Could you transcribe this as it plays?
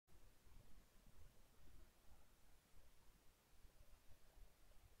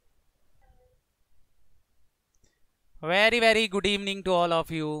Very very good evening to all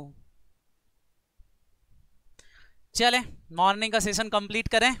of you. चलें morning का session complete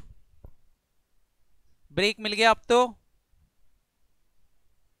करें। Break मिल गया अब तो।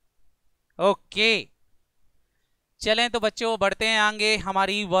 ओके चलें तो बच्चों बढ़ते हैं आगे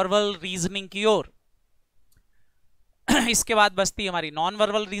हमारी वर्बल रीजनिंग की ओर। इसके बाद बचती हमारी नॉन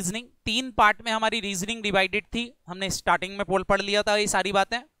वर्बल रीजनिंग। 3 पार्ट में हमारी रीजनिंग डिवाइडेड थी, हमने स्टार्टिंग में पढ़ लिया था ये सारी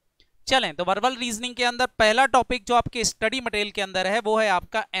बातें। चलें तो वर्बल रीजनिंग के अंदर पहला टॉपिक जो आपके स्टडी मटेरियल के अंदर है वो है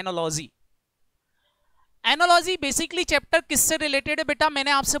आपका एनालॉजी। एनालॉजी बेसिकली चैप्टर किससे रिलेटेड है बेटा?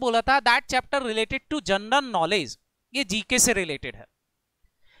 मैंने आपसे बोला था that chapter related to general knowledge, ये जीके से रिलेटेड है।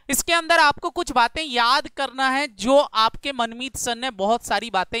 इसके अंदर आपको कुछ बातें याद करना है जो आपके मनमीत सर ने बहुत सारी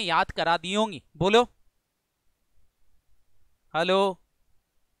बातें याद करा दी होंगी। बोलो हेलो।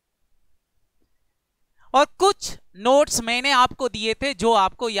 और कुछ नोट्स मैंने आपको दिए थे जो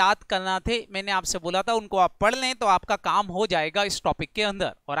आपको याद करना थे, मैंने आपसे बोला था उनको आप पढ़ लें तो आपका काम हो जाएगा इस टॉपिक के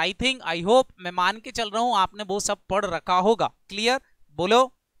अंदर। और आई होप मैं मान के चल रहा हूं आपने वो सब पढ़ रखा होगा। क्लियर? बोलो।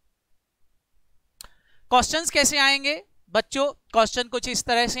 क्वेश्चंस कैसे आएंगे बच्चों? क्वेश्चन कुछ इस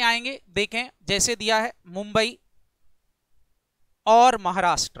तरह से आएंगे, देखें जैसे दिया है मुंबई और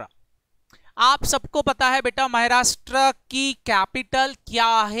महाराष्ट्र। आप सबको पता है बेटा महाराष्ट्र की कैपिटल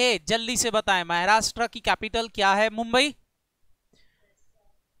क्या है? जल्दी से बताएं, महाराष्ट्र की कैपिटल क्या है? मुंबई।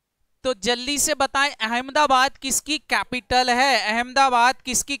 तो जल्दी से बताएं अहमदाबाद किसकी कैपिटल है? अहमदाबाद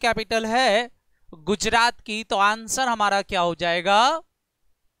किसकी कैपिटल है? गुजरात की। तो आंसर हमारा क्या हो जाएगा?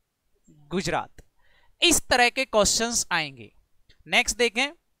 गुजरात। इस तरह के क्वेश्चंस आएंगे। नेक्स्ट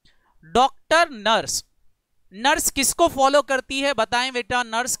देखें, डॉक्टर नर्स। नर्स किसको फॉलो करती है? बताएं बेटा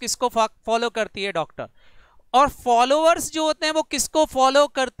नर्स किसको फॉलो करती है? डॉक्टर। और फॉलोअर्स जो होते हैं वो किसको फॉलो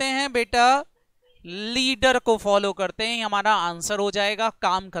करते हैं बेटा? लीडर को फॉलो करते हैं। हमारा आंसर हो जाएगा,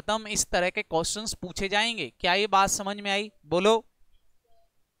 काम खत्म। इस तरह के क्वेश्चंस पूछे जाएंगे। क्या ये बात समझ में आई? बोलो।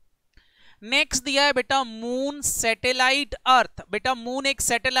 नेक्स्ट दिया है बेटा मून, सैटेलाइट, अर्थ। बेटा मून एक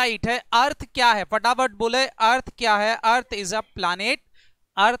सैटेलाइट है, अर्थ क्या है? फटाफट बोले अर्थ क्या है? Earth is a planet.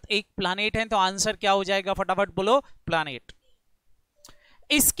 अर्थ एक प्लैनेट है, तो आंसर क्या हो जाएगा? फटाफट बोलो, प्लैनेट।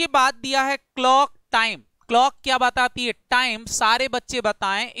 इसके बाद दिया है क्लॉक, टाइम। क्लॉक क्या बताती है? टाइम। सारे बच्चे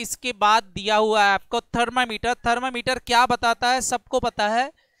बताएं। इसके बाद दिया हुआ है आपको थर्मामीटर। थर्मामीटर क्या बताता है? सबको पता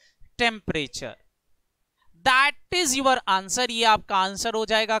है, temperature. That is your answer. ये आपका आंसर हो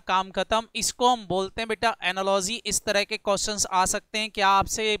जाएगा, काम खत्म। इसको हम बोलते हैं बेटा एनालॉजी। इस तरह के क्वेश्चंस आ सकते हैं। क्या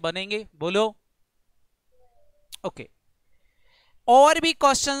आपसे बनेंगे? बोलो। ओके और भी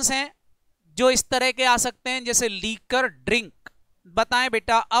क्वेश्चंस हैं जो इस तरह के आ सकते हैं, जैसे लीकर, ड्रिंक। बताएं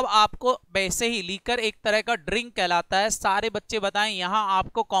बेटा, अब आपको वैसे ही लीकर एक तरह का ड्रिंक कहलाता है। सारे बच्चे बताएं, यहां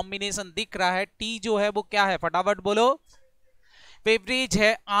आपको कॉम्बिनेशन दिख रहा है, टी जो है वो क्या है? फटाफट बोलो, बेवरेज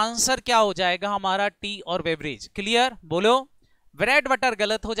है। आंसर क्या हो जाएगा हमारा? टी और बेवरेज। क्लियर? बोलो। ब्रेड बटर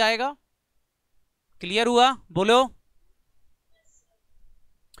गलत हो जाएगा। क्लियर हुआ? बोलो।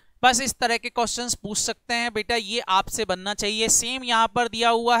 बस इस तरह के क्वेश्चंस पूछ सकते हैं बेटा, ये आपसे बनना चाहिए। सेम यहां पर दिया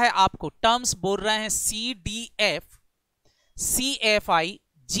हुआ है आपको, टर्म्स बोल रहे हैं CDF, CFI,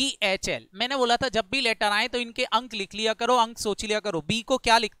 GHL। मैंने बोला था जब भी लेटर आए तो इनके अंक लिख लिया करो, अंक सोच लिया करो। बी को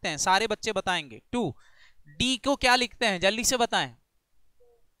क्या लिखते हैं? सारे बच्चे बताएंगे 2। डी को क्या लिखते हैं? जल्दी से बताएं।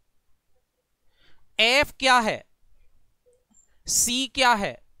 एफ क्या है? सी क्या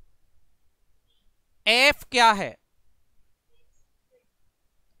है? एफ क्या है?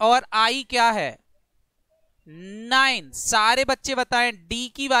 और आई क्या है? 9। सारे बच्चे बताएं डी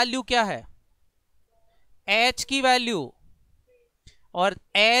की वैल्यू क्या है? एच की वैल्यू और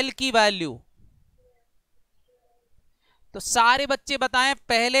एल की वैल्यू। तो सारे बच्चे बताएं,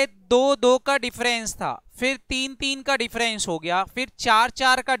 पहले 2-2 का डिफरेंस था, फिर 3-3 का डिफरेंस हो गया, फिर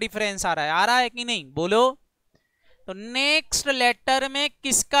 4-4 का डिफरेंस आ रहा है कि नहीं? बोलो। तो नेक्स्ट लेटर में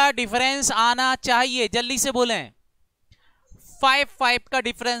किसका डिफरेंस आना चाहिए? जल्दी से बोलें। 5-5 का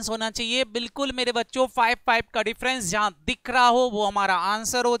डिफरेंस होना चाहिए। बिल्कुल मेरे बच्चों, 5-5 का डिफरेंस जहां दिख रहा हो वो हमारा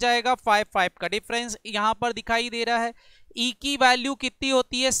आंसर हो जाएगा। 5-5 का डिफरेंस यहां पर दिखाई दे रहा है। ई की वैल्यू कितनी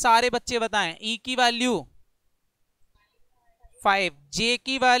होती है? सारे बच्चे बताएं। ई की वैल्यू 5, जे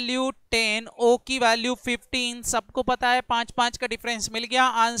की वैल्यू 10, ओ की वैल्यू 15। सबको पता है 5-5 का डिफरेंस मिल गया।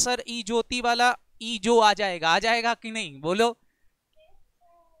 आंसर ई ज्योति वाला, ई जो आ जाएगा कि नहीं? बोलो।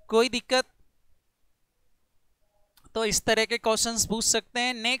 कोई दिक्कत? तो इस तरह के क्वेश्चंस पूछ सकते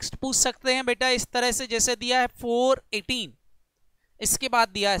हैं। नेक्स्ट पूछ सकते हैं बेटा इस तरह से, जैसे दिया है 4, 18, इसके बाद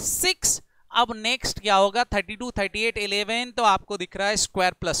दिया है 6। अब नेक्स्ट क्या होगा? 32, 38, 11। तो आपको दिख रहा है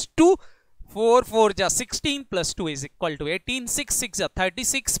स्क्वायर प्लस 2, 4 4 जा 16 प्लस 2 इज इक्वल टू 18, 6 6 जा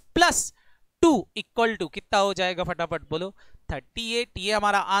 36 प्लस 2 इक्वल टू कितना हो जाएगा? फटाफट बोलो। 38 ये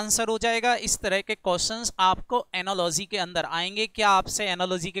हमारा आंसर हो जाएगा। इस तरह के क्वेश्चंस आपको एनालॉजी के अंदर आएंगे। क्या आपसे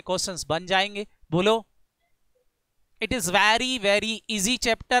एनालॉजी के क्वेश्चंस बन जाएंगे? बोलो। It is very very easy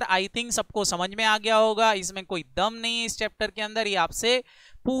chapter. I think सबको समझ में आ गया होगा। इसमें कोई दम नहीं है इस चैप्टर के अंदर। ये आपसे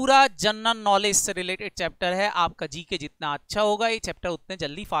पूरा जनरल नॉलेज से रिलेटेड चैप्टर है। आपका जीके जितना अच्छा होगा ये चैप्टर उतने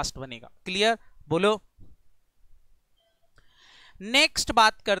जल्दी फास्ट बनेगा। क्लियर? बोलो। नेक्स्ट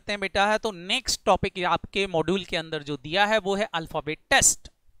बात करते हैं बेटा है, तो नेक्स्ट टॉपिक आपके मॉड्यूल के अंदर जो दिया है वो है अल्फाबेट टेस्ट।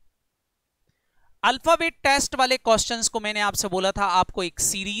 अल्फाबेट टेस्ट वाले क्वेश्चंस को मैंने आपसे बोला था आपको एक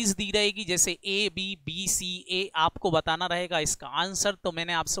सीरीज दी रहेगी, जैसे ए बी बी सी ए, आपको बताना रहेगा इसका आंसर। तो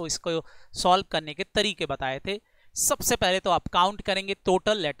मैंने आपसे इसको सॉल्व करने के तरीके बताए थे। सबसे पहले तो आप काउंट करेंगे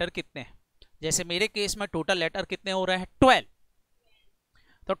टोटल लेटर कितने हैं। जैसे मेरे केस में टोटल लेटर कितने हो रहे हैं? 12।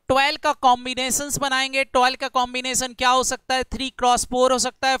 तो 12 का कॉम्बिनेशंस बनाएंगे। 12 का कॉम्बिनेशन क्या हो सकता है? 3 क्रॉस 4 हो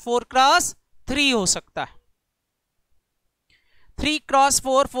सकता है, 4 क्रॉस 3 हो सकता है। 3 क्रॉस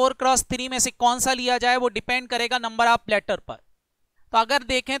 4, 4 क्रॉस 3 में से कौन सा लिया जाए वो डिपेंड करेगा नंबर ऑफ लेटर पर। तो अगर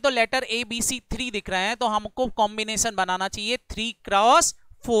देखें तो लेटर ए बी सी 3 दिख रहे हैं, तो हमको कॉम्बिनेशन बनाना चाहिए 3 क्रॉस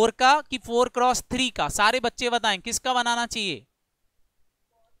 4 का कि 4 क्रॉस 3 का। सारे बच्चे बताएं किसका बनाना चाहिए?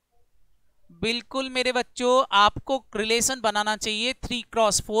 बिल्कुल मेरे बच्चों, आपको रिलेशन बनाना चाहिए 3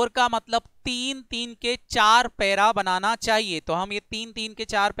 क्रॉस 4 का, मतलब 3 3 के 4 पैरा बनाना चाहिए। तो हम ये 3 3 के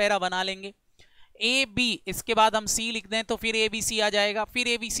 4 पैरा बना लेंगे। ए बी, इसके बाद हम सी लिख दें तो फिर ए बी सी आ जाएगा, फिर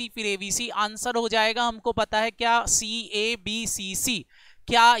ए बी सी, फिर ए बी सी। आंसर हो जाएगा हमको पता है क्या? सी ए बी सी सी।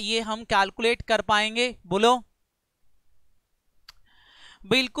 क्या ये हम कैलकुलेट कर पाएंगे? बोलो।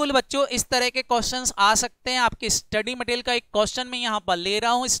 बिल्कुल बच्चों, इस तरह के क्वेश्चंस आ सकते हैं। आपके स्टडी मटेरियल का एक क्वेश्चन मैं यहां पर ले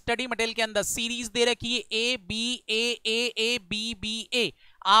रहा हूं। स्टडी मटेरियल के अंदर सीरीज दे रखी है A B A B B ए।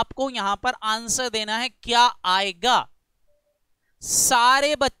 आपको यहां पर आंसर देना है, क्या आएगा?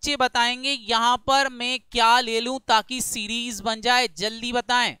 सारे बच्चे बताएंगे यहां पर मैं क्या ले लूं ताकि सीरीज बन जाए। जल्दी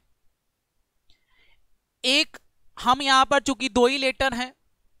बताएं। एक हम यहां पर चूंकि 2 ही लेटर हैं,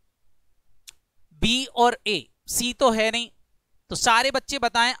 बी और ए, सी तो है नहीं, तो सारे बच्चे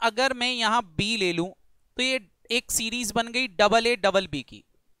बताएं अगर मैं यहां बी ले लूं तो ये एक सीरीज बन गई डबल ए डबल बी की।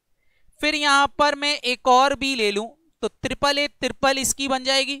 फिर यहां पर मैं एक और बी ले लूं तो ट्रिपल ए ट्रिपल इसकी बन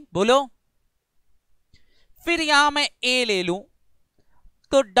जाएगी। बोलो। फिर यहां मैं ए ले लूं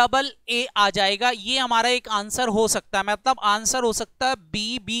तो डबल ए आ जाएगा। ये हमारा एक आंसर हो सकता है, मतलब आंसर हो सकता है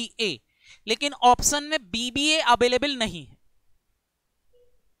बी बी ए। लेकिन ऑप्शन में बी बी ए अवेलेबल नहीं है,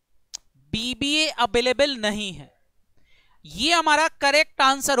 बी बी ए अवेलेबल नहीं है। ये हमारा करेक्ट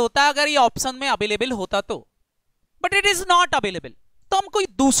आंसर होता अगर ये ऑप्शन में अवेलेबल होता तो, but it is not available. तो हम कोई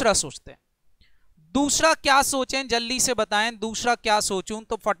दूसरा सोचते हैं। दूसरा क्या सोचें? जल्दी से बताएं दूसरा क्या सोचूं।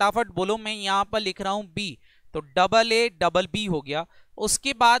 तो फटाफट बोलो। मैं यहां पर लिख रहा हूं बी, तो डबल ए डबल बी हो गया।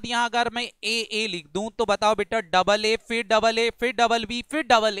 उसके बाद यहां अगर मैं ए लिख दूं तो बताओ बेटा, डबल ए फिर डबल ए फिर डबल बी फिर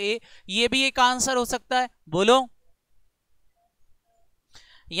डबल ए, ये भी एक आंसर हो सकता है। बोलो।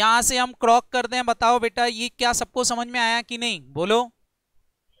 यहां से हम क्रॉक कर दें, बताओ बेटा ये क्या सबको समझ में आया कि नहीं? बोलो।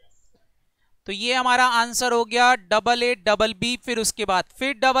 तो ये हमारा आंसर हो गया डबल ए डबल बी, फिर उसके बाद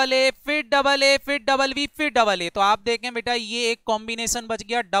फिर डबल ए फिर डबल ए फिर डबल बी फिर डबल ए। तो आप देखें बेटा ये एक कॉम्बिनेशन बच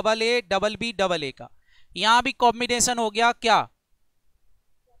गया double A double B double A का। यहां भी कॉम्बिनेशन हो गया क्या?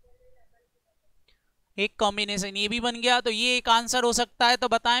 एक कॉम्बिनेशन ये भी बन गया। तो ये एक आंसर हो सकता है। तो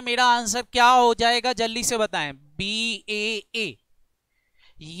बताएं मेरा आंसर क्या हो जाएगा? जल्दी से बताएं। बी ए,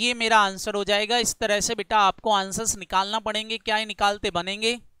 ये मेरा आंसर हो जाएगा। इस तरह से बेटा आपको आंसर्स निकालना पड़ेंगे। क्या ये निकालते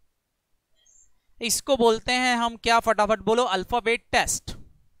बनेंगे? इसको बोलते हैं हम क्या? फटाफट बोलो। Alphabet test.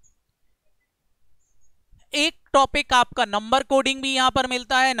 एक टॉपिक आपका नंबर कोडिंग भी यहां पर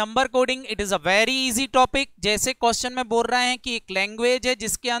मिलता है। Number coding it is a very easy topic. जैसे क्वेश्चन में बोल रहे हैं कि एक लैंग्वेज है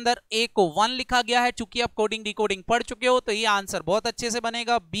जिसके अंदर ए को 1 लिखा गया है, चूंकि आप कोडिंग डिकोडिंग पढ़ चुके हो तो ये आंसर बहुत अच्छे से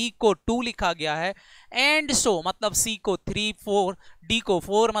बनेगा। बी को 2 लिखा गया है, एंड सो मतलब सी को 3 4, डी को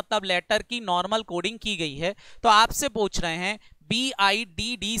 4, मतलब लेटर की नॉर्मल कोडिंग की गई है। तो आपसे पूछ रहे हैं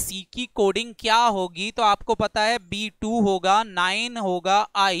BIDDC की कोडिंग क्या होगी? तो आपको पता है B2 होगा, 9 होगा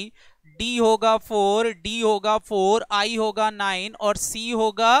I, D होगा 4, D होगा 4, I होगा 9 और C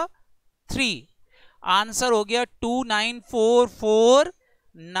होगा 3। आंसर हो गया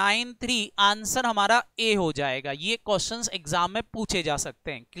 294493। आंसर हमारा A हो जाएगा। ये क्वेश्चंस एग्जाम में पूछे जा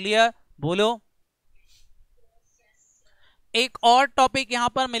सकते हैं। क्लियर? बोलो। एक और टॉपिक यहां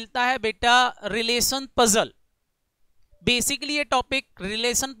पर मिलता है बेटा, रिलेशन पजल। बेसिकली ये टॉपिक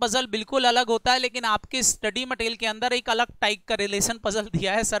रिलेशन पजल बिल्कुल अलग होता है, लेकिन आपके स्टडी मटेरियल के अंदर एक अलग टाइप का रिलेशन पजल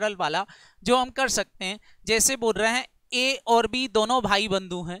दिया है, सरल वाला, जो हम कर सकते हैं। जैसे बोल रहे हैं ए और बी दोनों भाई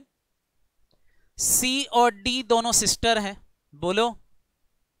बंधु हैं, सी और डी दोनों सिस्टर हैं। बोलो।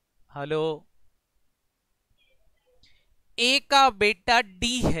 हेलो। ए का बेटा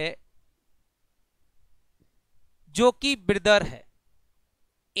डी है जो कि ब्रदर है।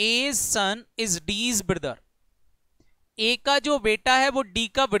 ए सन इज डीज ब्रदर। ए का जो बेटा है वो डी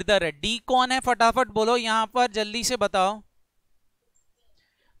का ब्रदर है। डी कौन है फटाफट बोलो यहां पर, जल्दी से बताओ।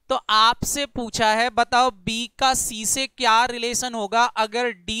 तो आपसे पूछा है बताओ बी का सी से क्या रिलेशन होगा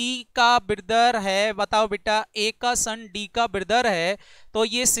अगर डी का ब्रदर है। बताओ बेटा ए का सन डी का ब्रदर है तो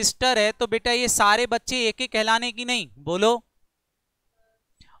ये सिस्टर है, तो बेटा ये सारे बच्चे ए के कहलाने की नहीं, बोलो।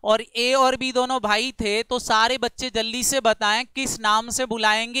 और ए और बी दोनों भाई थे तो सारे बच्चे जल्दी से बताएं किस नाम से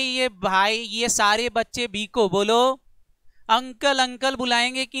बुलाएंगे ये भाई, ये सारे बच्चे बी को, बोलो। अंकल अंकल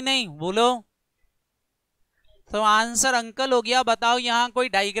बुलाएंगे कि नहीं, बोलो। तो आंसर अंकल हो गया। बताओ यहां कोई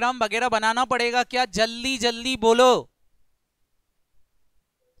डायग्राम वगैरह बनाना पड़ेगा क्या, जल्दी जल्दी बोलो।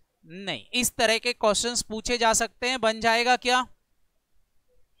 नहीं, इस तरह के क्वेश्चंस पूछे जा सकते हैं, बन जाएगा क्या।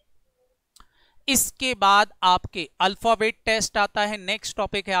 इसके बाद आपके अल्फाबेट टेस्ट आता है। नेक्स्ट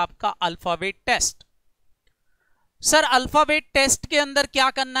टॉपिक है आपका alphabet test. Sir alphabet test के अंदर क्या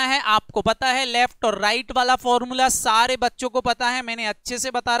करना है आपको पता है। लेफ्ट और राइट वाला फॉर्मूला सारे बच्चों को पता है, मैंने अच्छे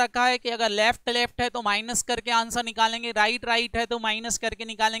से बता रखा है कि अगर लेफ्ट लेफ्ट है तो माइनस करके आंसर निकालेंगे, राइट राइट है तो माइनस करके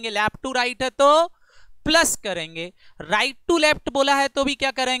निकालेंगे, लेफ्ट टू राइट है तो प्लस करेंगे, राइट टू लेफ्ट बोला है तो भी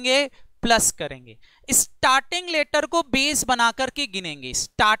क्या करेंगे, प्लस करेंगे। स्टार्टिंग लेटर को बेस बना करके गिनेंगे,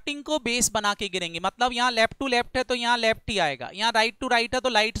 स्टार्टिंग को बेस बना के गिनेंगे। मतलब यहां लेफ्ट टू लेफ्ट है तो यहां लेफ्ट ही आएगा, यहां राइट टू राइट है तो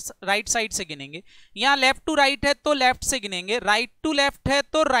राइट साइड से गिनेंगे, यहां लेफ्ट टू राइट है तो लेफ्ट से गिनेंगे, राइट टू लेफ्ट है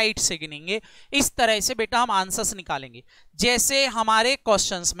तो राइट से गिनेंगे। इस तरह से बेटा हम आंसर्स निकालेंगे। जैसे हमारे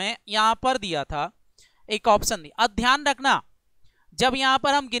क्वेश्चंस में यहां पर दिया था एक ऑप्शन दिया, अब ध्यान रखना जब यहां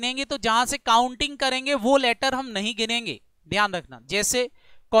पर हम गिनेंगे तो जहां से काउंटिंग करेंगे वो लेटर हम नहीं गिनेंगे, ध्यान रखना। जैसे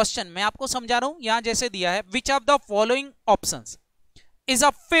क्वेश्चन मैं आपको समझा रहा हूं, यहां जैसे दिया है which of the following options is a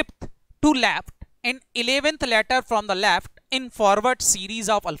fifth to left in 11th letter from the left in forward series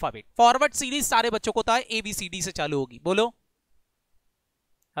of alphabet. Forward series सारे बच्चों को होता है ABCD से चालू होगी, बोलो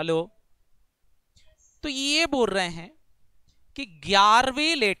हेलो। तो ये बोल रहे हैं कि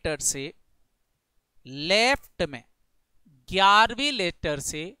 11वें लेटर से लेफ्ट में, 11वें लेटर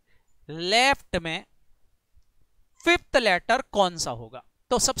से लेफ्ट में फिफ्थ लेटर कौन सा होगा।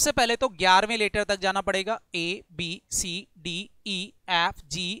 तो सबसे पहले तो 11वें लेटर तक जाना पड़ेगा,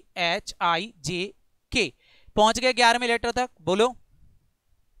 ABCDEFGHIJK। पहुंच गए 11वें लेटर तक, बोलो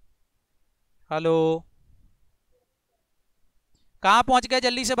हेलो। कहां पहुंच गए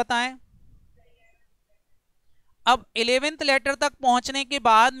जल्दी से बताएं। अब 11th लेटर तक पहुंचने के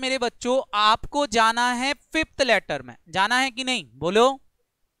बाद मेरे बच्चों आपको जाना है फिफ्थ लेटर में, जाना है कि नहीं, बोलो।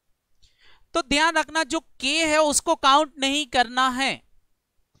 तो ध्यान रखना जो के है उसको काउंट नहीं करना है,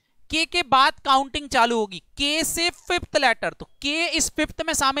 के के बाद काउंटिंग चालू होगी, के से फिफ्थ लेटर, तो के इस फिफ्थ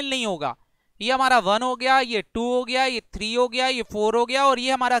में शामिल नहीं होगा। ये हमारा 1 हो गया, ये 2 हो गया, ये 3 हो गया, ये 4 हो गया और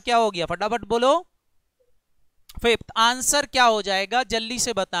ये हमारा क्या हो गया, फटाफट बोलो फिफ्थ। आंसर क्या हो जाएगा जल्दी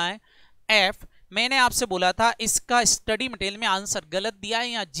से बताएं, एफ। मैंने आपसे बोला था इसका स्टडी मटेरियल में आंसर गलत दिया है,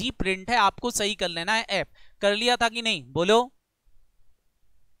 यहां जी प्रिंट है, आपको सही कर लेना है एफ। कर लिया था कि नहीं, बोलो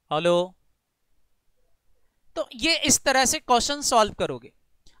हेलो। तो ये इस तरह से क्वेश्चन सॉल्व करोगे।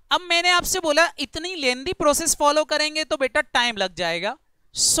 अब मैंने आपसे बोला इतनी लेंदी प्रोसेस फॉलो करेंगे तो बेटा टाइम लग जाएगा।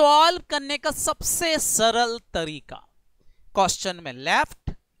 सॉल्व करने का सबसे सरल तरीका, क्वेश्चन में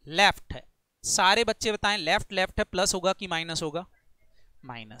लेफ्ट लेफ्ट है, सारे बच्चे बताएं लेफ्ट लेफ्ट है, प्लस होगा कि माइनस होगा,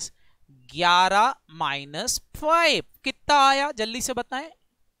 माइनस। 11 माइनस 5 कितना आया जल्दी से बताएं,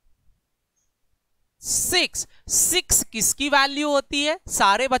 6। 6 किसकी वैल्यू होती है,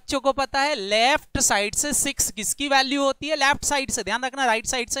 सारे बच्चों को पता है लेफ्ट साइड से 6 किसकी वैल्यू होती है, लेफ्ट साइड से, ध्यान रखना राइट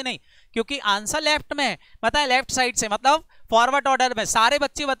साइड से नहीं, क्योंकि आंसर लेफ्ट में है, बताएं लेफ्ट साइड से मतलब फॉरवर्ड ऑर्डर में। सारे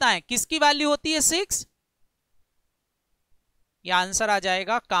बच्चे बताएं किसकी वैल्यू होती है 6। ये आंसर आ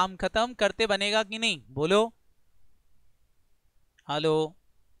जाएगा, काम खत्म, करते बनेगा कि नहीं, बोलो हेलो।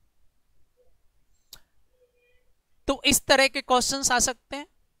 तो इस तरह के क्वेश्चंस आ सकते हैं।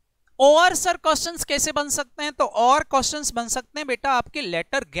 और सर क्वेश्चंस कैसे बन सकते हैं, तो और क्वेश्चंस बन सकते हैं बेटा आपके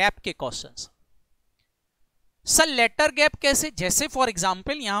लेटर गैप के क्वेश्चंस। सर लेटर गैप कैसे, जैसे फॉर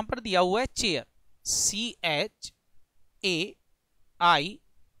एग्जांपल यहां पर दिया हुआ है चेयर, CHAIRS,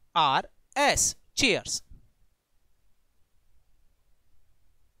 चेयर्स।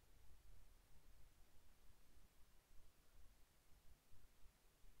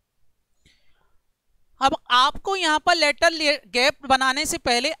 अब आपको यहां पर लेटर गैप बनाने से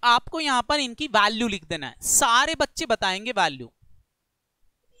पहले आपको यहां पर इनकी वैल्यू लिख देना है, सारे बच्चे बताएंगे वैल्यू।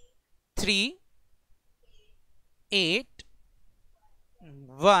 3, 8,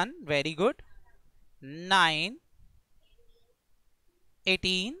 1, very good, 9,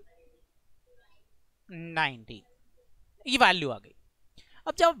 18, 19। ये वैल्यू आ गई।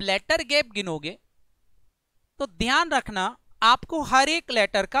 अब जब लेटर गैप गिनोगे तो ध्यान रखना आपको हर एक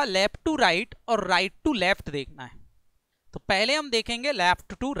लेटर का लेफ्ट टू राइट और राइट टू लेफ्ट देखना है। तो पहले हम देखेंगे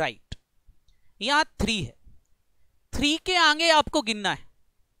लेफ्ट टू राइट। यहां 3 है, 3 के आगे आपको गिनना है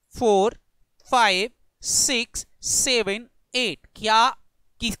 4 5 6 7 8। क्या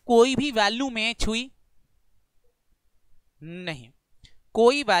कोई भी वैल्यू मैच हुई? नहीं,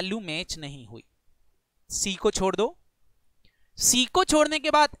 कोई वैल्यू मैच नहीं हुई। सी को छोड़ दो। सी को छोड़ने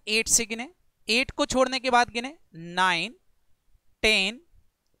के बाद 8 से गिने, 8 को छोड़ने के बाद गिने 9 10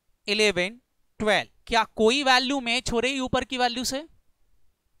 11 12। क्या कोई वैल्यू मैच हो रही ऊपर की वैल्यू से?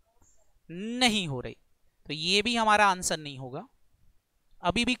 नहीं हो रही, तो ये भी हमारा आंसर नहीं होगा।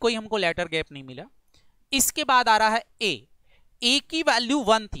 अभी भी कोई हमको लेटर गैप नहीं मिला। इसके बाद आ रहा है ए की वैल्यू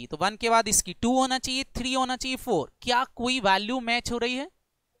 1 थी, तो 1 के बाद इसकी 2 होना चाहिए, 3 होना चाहिए, 4। क्या कोई वैल्यू मैच हो रही है?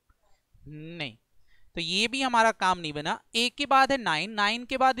 नहीं, तो ये भी हमारा काम नहीं बना। ए के बाद है 9, 9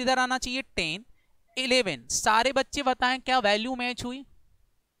 के बाद इधर आना चाहिए 10 11। सारे बच्चे बताएं क्या वैल्यू मैच हुई?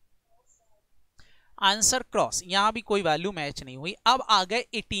 आंसर क्रॉस, यहां भी कोई वैल्यू मैच नहीं हुई। अब आ गए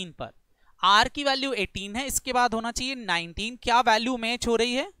 18 पर। आर की वैल्यू 18 है, इसके बाद होना चाहिए 19। क्या वैल्यू मैच हो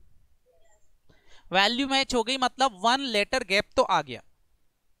रही है? वैल्यू मैच हो गई, मतलब 1 लेटर गैप तो आ गया।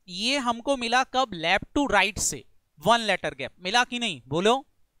 ये हमको मिला कब? लेफ्ट टू राइट से 1 लेटर गैप मिला कि नहीं, बोलो।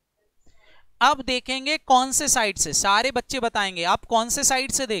 अब देखेंगे कौन से साइड से, सारे बच्चे बताएंगे आप कौन से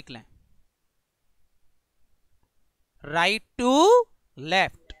साइड से देख लें। राइट टू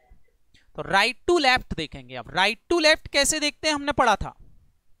लेफ्ट, तो राइट टू लेफ्ट देखेंगे। अब राइट टू लेफ्ट कैसे देखते हैं, हमने पढ़ा था।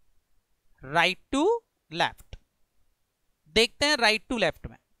 राइट टू लेफ्ट देखते हैं। राइट टू लेफ्ट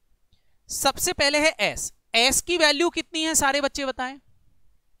में सबसे पहले है एस। एस की वैल्यू कितनी है, सारे बच्चे बताएं।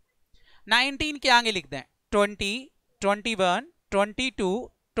 19 के आगे लिख दें 20 21 22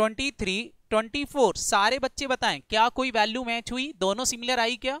 23 24। सारे बच्चे बताएं क्या कोई वैल्यू मैच हुई? दोनों सिमिलर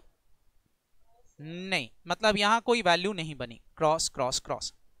आई क्या? नहीं, मतलब यहां कोई वैल्यू नहीं बनी। Cross cross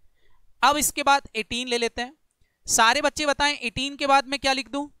cross. अब इसके बाद 18 ले लेते हैं। सारे बच्चे बताएं 18 के बाद में क्या लिख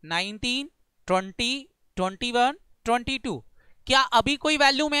दूं? 19 20 21 22। क्या अभी कोई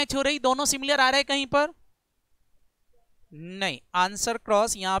वैल्यू मैच हो रही? दोनों सिमिलर आ रहे हैं कहीं पर? नहीं, आंसर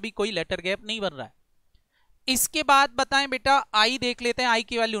क्रॉस। यहां भी कोई लेटर गैप नहीं बन रहा है। इसके बाद बताएं बेटा, आई देख लेते हैं। आई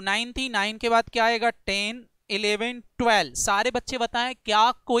की वैल्यू 9 थी, 9 के बाद क्या आएगा? 10 11 12। सारे बच्चे बताएं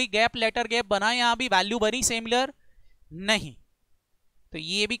क्या कोई गैप लेटर गैप बना? यहां भी वैल्यू बनी सिमिलर? नहीं, तो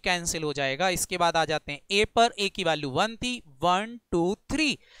ये भी कैंसिल हो जाएगा। इसके बाद आ जाते हैं ए पर। ए की वैल्यू 1 थी, 1 2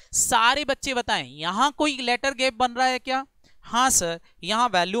 3। सारे बच्चे बताएं यहां कोई लेटर गैप बन रहा है क्या? हाँ सर, यहां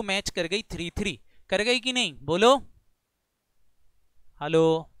वैल्यू मैच कर गई 3 3। कर गई कि नहीं, बोलो।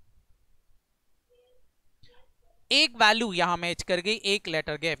 हेलो, एक वैल्यू यहां मैच कर गई, एक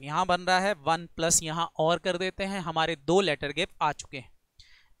लेटर गैप यहां बन रहा है। 1 प्लस यहां और कर देते हैं, हमारे 2 लेटर गैप आ चुके हैं।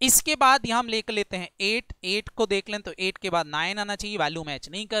 इसके बाद यहां हम लेकर लेते हैं 8। 8 को देख लें तो 8 के बाद 9 आना चाहिए। वैल्यू मैच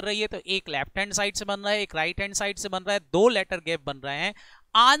नहीं कर रही है, तो एक लेफ्ट हैंड साइड से बन रहा है, एक राइट हैंड साइड से बन रहा है। 2 लेटर गैप बन रहे हैं।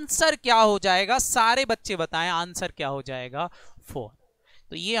 आंसर क्या हो जाएगा, सारे बच्चे बताएं आंसर क्या हो जाएगा? 4।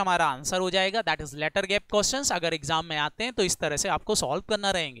 तो ये हमारा आंसर हो जाएगा। That is letter gap questions. अगर एग्जाम में आते हैं तो इस तरह से आपको सॉल्व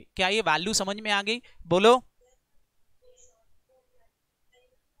करना रहेंगे। क्या ये वैल्यू समझ में आ गई, बोलो।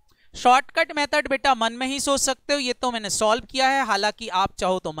 शॉर्टकट मेथड बेटा मन में ही सोच सकते हो, ये तो मैंने सॉल्व किया है। हालांकि आप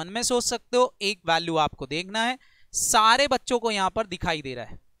चाहो तो मन में सोच सकते हो। एक वैल्यू आपको देखना है, सारे बच्चों को यहां पर दिखाई दे रहा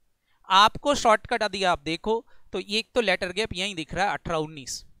है। आपको शॉर्टकट यदि आप देखो तो एक तो लेटर गैप यहीं दिख रहा है 18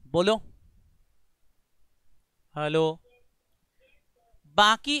 19। बोलो हेलो।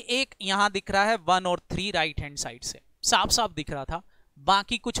 बाकी एक यहां दिख रहा है 1 और 3 राइट हैंड साइड से, साफ साफ दिख रहा था।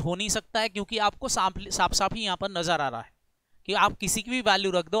 बाकी कुछ हो नहीं सकता है, क्योंकि आपको साफ साफ ही यहां पर नजर आ रहा है कि आप किसी की भी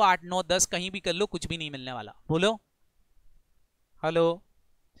वैल्यू रख दो, 8 9 10 कहीं भी कर लो, कुछ भी नहीं मिलने वाला। बोलो हेलो।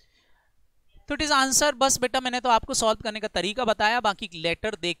 तो इट इज आंसर। बस बेटा मैंने तो आपको सॉल्व करने का तरीका बताया, बाकी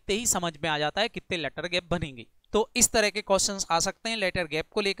लेटर देखते ही समझ में आ जाता है कितने लेटर गैप बनेंगे। तो इस तरह के क्वेश्चंस आ सकते हैं लेटर गैप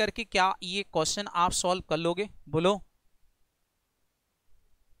को लेकर के। क्या ये क्वेश्चन आप सॉल्व कर लोगे, बोलो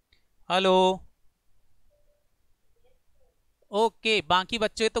हेलो। ओके, बाकी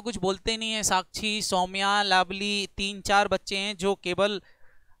बच्चे तो कुछ बोलते नहीं है। साक्षी, सौम्या, लवली, 3 4 बच्चे हैं जो केवल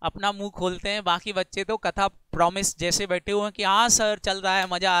अपना मुंह खोलते हैं। बाकी बच्चे तो कथा प्रॉमिस जैसे बैठे हुए हैं कि हाँ सर चल रहा है,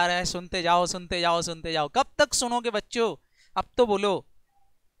 मजा आ रहा है, सुनते जाओ सुनते जाओ सुनते जाओ। कब तक सुनोगे बच्चों, अब तो बोलो।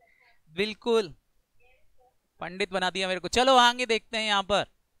 बिल्कुल पंडित बना दिया मेरे को। चलो आगे देखते हैं। यहां पर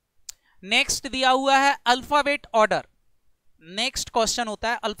नेक्स्ट दिया हुआ है अल्फाबेट ऑर्डर। नेक्स्ट क्वेश्चन होता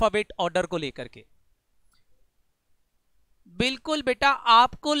है अल्फाबेट ऑर्डर को लेकर के। बिल्कुल बेटा,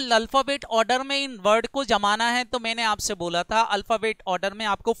 आपको अल्फाबेट ऑर्डर में इन वर्ड को जमाना है। तो मैंने आपसे बोला था अल्फाबेट ऑर्डर में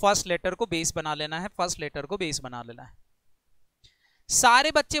आपको फर्स्ट लेटर को बेस बना लेना है, फर्स्ट लेटर को बेस बना लेना है।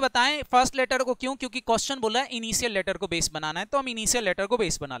 सारे बच्चे बताएं फर्स्ट लेटर को क्यों, क्योंकि क्वेश्चन बोला है इनिशियल लेटर को बेस बनाना है, तो हम इनिशियल लेटर को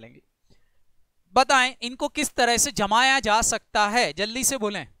बेस बना लेंगे। बताएं इनको किस तरह से जमाया जा सकता है, जल्दी से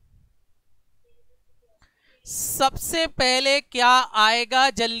बोलें। सबसे पहले क्या आएगा,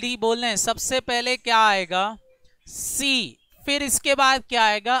 जल्दी बोलें, सबसे पहले क्या आएगा, सी, फिर इसके बाद क्या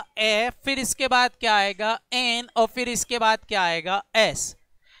आएगा एफ, फिर इसके बाद क्या आएगा एन, और फिर इसके बाद क्या आएगा एस।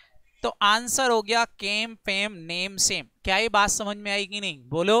 तो आंसर हो गया केम फेम नेम सेम। क्या ये बात समझ में आई कि नहीं,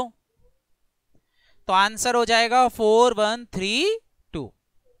 बोलो। तो आंसर हो जाएगा 4132,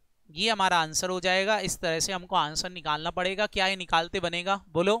 ये हमारा आंसर हो जाएगा। इस तरह से हमको आंसर निकालना पड़ेगा। क्या ये निकालते बनेगा,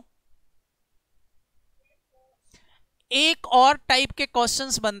 बोलो। एक और टाइप के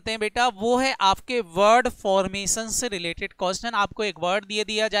क्वेश्चंस बनते हैं बेटा, वो है आपके वर्ड फॉर्मेशन से रिलेटेड क्वेश्चन। आपको एक वर्ड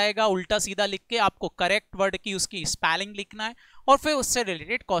दिया जाएगा, उल्टा सीधा लिख के आपको करेक्ट वर्ड की उसकी स्पेलिंग लिखना है, और फिर उससे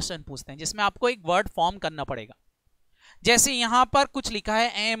रिलेटेड क्वेश्चन पूछते हैं जिसमें आपको एक वर्ड फॉर्म करना पड़ेगा। जैसे यहां पर कुछ लिखा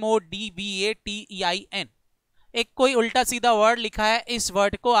है MODVATEIN, एक कोई उल्टा सीधा वर्ड लिखा है, इस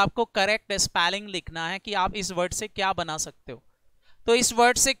वर्ड को आपको करेक्ट स्पेलिंग लिखना है कि आप इस वर्ड से क्या बना सकते हो। तो इस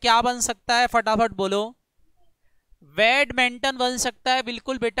वर्ड से क्या बन सकता है, फटाफट बोलो। बैडमिंटन बन सकता है,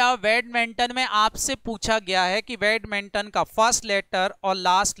 बिल्कुल बेटा। बैडमिंटन में आपसे पूछा गया है कि बैडमिंटन का फर्स्ट लेटर और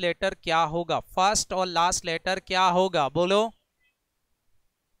लास्ट लेटर क्या होगा, फर्स्ट और लास्ट लेटर क्या होगा, बोलो।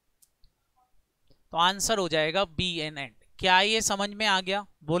 तो आंसर हो जाएगा BN एंड। क्या ये समझ में आ गया,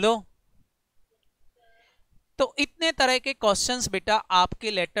 बोलो। तो इतने तरह के क्वेश्चंस बेटा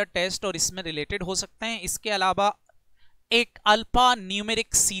आपके लेटर टेस्ट और इसमें रिलेटेड हो सकते हैं। इसके अलावा एक अल्फा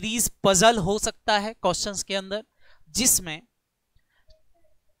न्यूमेरिक सीरीज पजल हो सकता है क्वेश्चंस के अंदर,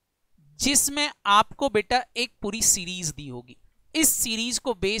 जिसमें आपको बेटा एक पूरी सीरीज दी होगी। इस सीरीज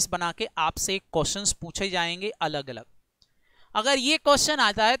को बेस बना के आपसे क्वेश्चंस पूछे जाएंगे अलग अलग। अगर ये क्वेश्चन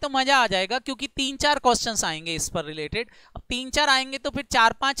आता है तो मजा आ जाएगा, क्योंकि 3-4 क्वेश्चंस आएंगे इस पर रिलेटेड। अब 3-4 आएंगे तो फिर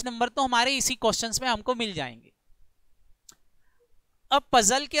 4-5 नंबर तो हमारे इसी क्वेश्चंस में हमको मिल जाएंगे। अब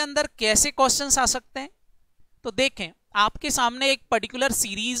पजल के अंदर कैसे क्वेश्चंस आ सकते हैं, तो देखें आपके सामने एक पर्टिकुलर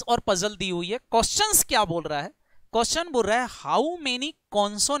सीरीज और पजल दी हुई है। क्वेश्चंस क्या बोल रहा है, क्वेश्चन बोल रहा है how many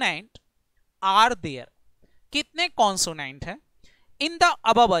consonant are there, कितने कॉन्सोनेंट है इन द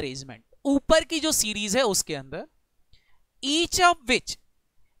अबव अरेंजमेंट, ऊपर की जो सीरीज है उसके अंदर, each of which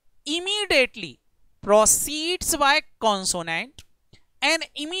immediately proceeds bye consonant and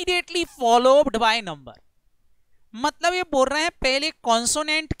immediately followed by number. मतलब ये बोल रहे हैं पहले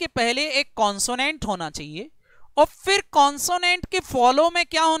कॉन्सोनेंट के पहले एक कॉन्सोनेंट होना चाहिए, और फिर कॉन्सोनेंट के फॉलो में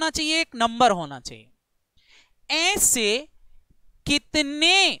क्या होना चाहिए, एक नंबर होना चाहिए। ऐसे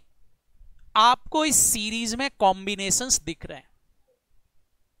कितने आपको इस सीरीज में कॉम्बिनेशंस दिख रहे हैं।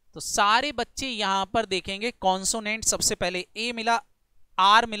 तो सारे बच्चे यहां पर देखेंगे कॉन्सोनेंट, सबसे पहले ए मिला,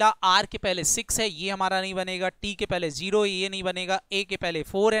 आर मिला, आर के पहले 6 है, ये हमारा नहीं बनेगा। टी के पहले 0 है, ये नहीं बनेगा। ए के पहले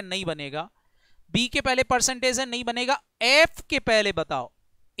 4 है, नहीं बनेगा। बी के पहले परसेंटेज है, नहीं बनेगा। एफ के पहले बताओ,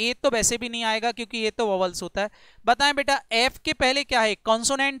 ए तो वैसे भी नहीं आएगा क्योंकि ये तो वोवल्स होता है। बताएं बेटा एफ के पहले क्या है,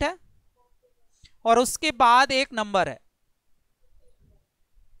 कॉन्सोनेंट है, और उसके बाद एक नंबर है।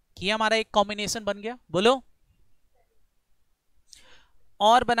 ये हमारा एक कॉम्बिनेशन बन गया, बोलो।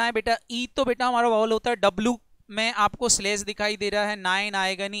 और बनाए बेटा ई, तो बेटा हमारा वोवल होता है। डब्ल्यू में आपको स्लेश दिखाई दे रहा है, 9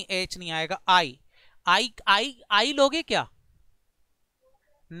 आएगा नहीं, एच नहीं आएगा। आई आई आई आई लोगे क्या,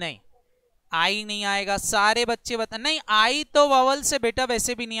 नहीं, आई नहीं आएगा। सारे बच्चे बता, नहीं आई तो वोवल से बेटा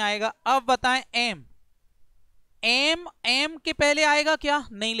वैसे भी नहीं आएगा। अब बताएं एम, एम एम के पहले आएगा क्या,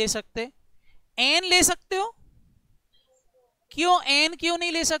 नहीं ले सकते। एन ले सकते हो, क्यों एन क्यों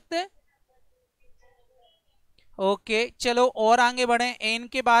नहीं ले सकते, ओके चलो और आगे बढ़े। एन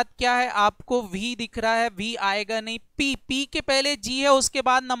के बाद क्या है, आपको वी दिख रहा है, वी आएगा नहीं। पी, पी के पहले जी है, उसके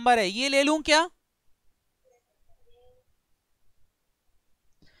बाद नंबर है, ये ले लूं क्या।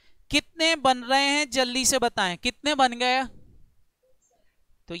 कितने बन रहे हैं जल्दी से बताएं, कितने बन गए।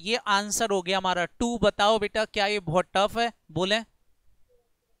 तो ये आंसर हो गया हमारा 2। बताओ बेटा क्या ये बहुत टफ है, बोले।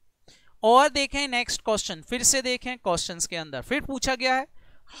 और देखें नेक्स्ट क्वेश्चन, फिर से देखें क्वेश्चंस के अंदर फिर पूछा गया है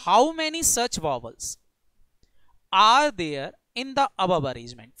how many such vowels are there in the above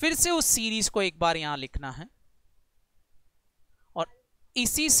arrangement. फिर से उस सीरीज को एक बार यहां लिखना है, और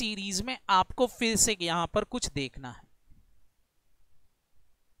इसी सीरीज में आपको फिर से यहां पर कुछ देखना है।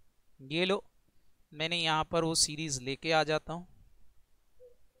 ये लो, मैंने यहां पर वो सीरीज लेके आ जाता हूं।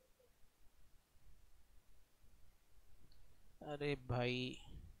 अरे भाई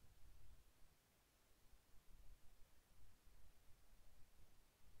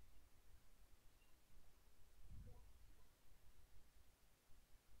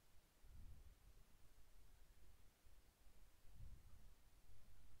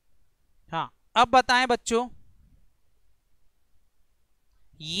हाँ, अब बताएं बच्चों,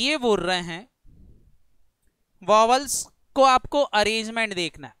 ये बोल रहे हैं वॉवल्स को आपको अरेंजमेंट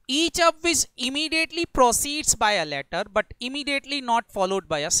देखना है। Each of which immediately proceeds bye a letter but immediately not followed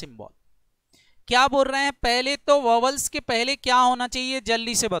by a symbol. क्या बोल रहे हैं, पहले तो वॉवल्स के पहले क्या होना चाहिए,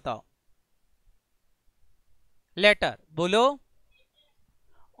 जल्दी से बताओ। लेटर बोलो।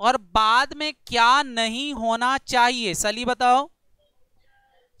 और बाद में क्या नहीं होना चाहिए, सली बताओ।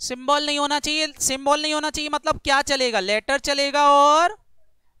 सिंबल नहीं होना चाहिए। सिंबल नहीं होना चाहिए मतलब क्या चलेगा, लेटर चलेगा और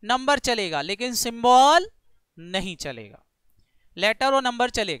नंबर चलेगा, लेकिन सिंबल नहीं चलेगा। लेटर और नंबर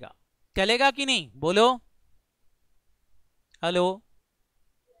चलेगा, चलेगा कि नहीं बोलो। हेलो।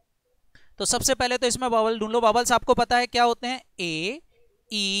 तो सबसे पहले तो इसमें वॉवल ढूंढ लो। वॉवल्स आपको पता है क्या होते हैं, ए,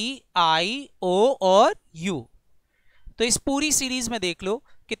 ई, आई, ओ और यू। तो इस पूरी सीरीज में देख लो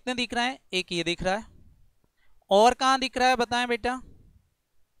कितने दिख रहे हैं, एक ये दिख रहा है, और कहां दिख रहा है बताएं बेटा।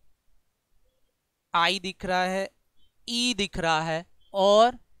 आई दिख रहा है, ई दिख रहा है,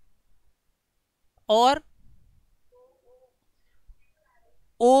 और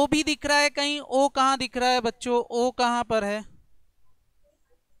ओ भी दिख रहा है कहीं। ओ कहां दिख रहा है बच्चों, ओ कहां पर है,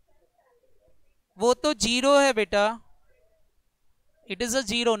 वो तो जीरो है बेटा। It is a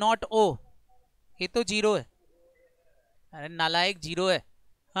zero not ओ, ये तो जीरो है। अरे नालायक, जीरो है।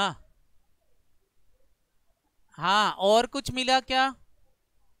 हाँ हाँ, और कुछ मिला क्या,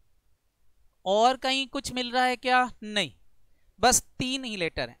 और कहीं कुछ मिल रहा है क्या, नहीं, बस तीन ही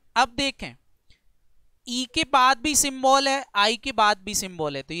लेटर हैं। अब देखें, ई के बाद भी सिंबल है, आई के बाद भी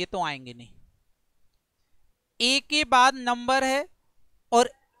सिंबल है, तो ये तो आएंगे नहीं। ए के बाद नंबर है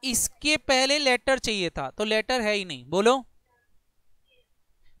और इसके पहले लेटर चाहिए था, तो लेटर है ही नहीं बोलो।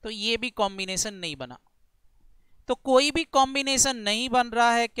 तो ये भी कॉम्बिनेशन नहीं बना। तो कोई भी कॉम्बिनेशन नहीं बन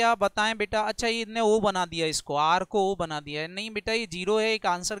रहा है, क्या बताएं बेटा। अच्छा इसने ओ बना दिया, इसको आर को ओ बना दिया है, नहीं बेटा ये जीरो है, एक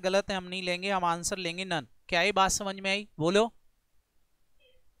आंसर गलत है, हम नहीं लेंगे, हम आंसर लेंगे नन। क्या ये बात समझ में आई बोलो।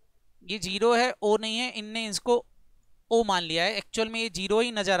 ये जीरो है, ओ नहीं है, इनने इसको ओ मान लिया है, एक्चुअल में ये जीरो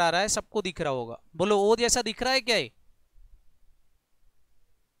ही नजर आ रहा है, सबको दिख रहा होगा, बोलो ओ जैसा दिख रहा है क्या ये।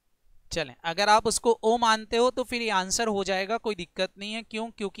 चलें, अगर आप उसको ओ मानते हो तो फिर ये आंसर हो जाएगा, कोई दिक्कत नहीं है। क्यों,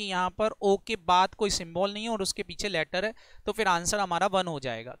 क्योंकि यहां पर ओ के बाद कोई सिंबल नहीं है और उसके पीछे लेटर है, तो फिर आंसर हमारा 1 हो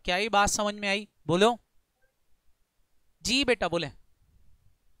जाएगा। क्या ये बात समझ में आई बोलो। जी बेटा बोले।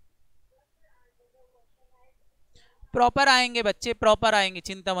 प्रॉपर आएंगे बच्चे, प्रॉपर आएंगे,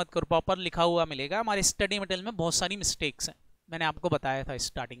 चिंता मत करो, प्रॉपर लिखा हुआ मिलेगा। हमारे स्टडी मटेरियल में बहुत सारी मिस्टेक्स हैं, मैंने आपको बताया था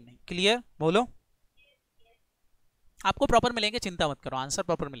स्टार्टिंग में। क्लियर बोलो। आपको प्रॉपर मिलेंगे, चिंता मत करो, आंसर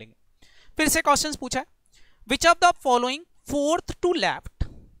प्रॉपर मिलेंगे। फिर से क्वेश्चंस पूछा है, which of the following fourth to left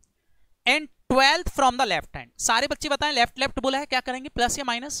and 12th from the left hand. सारे बच्चे बताएं, लेफ्ट लेफ्ट बोला है, क्या करेंगे, प्लस या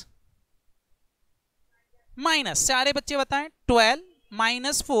माइनस। माइनस। सारे बच्चे बताएं, 12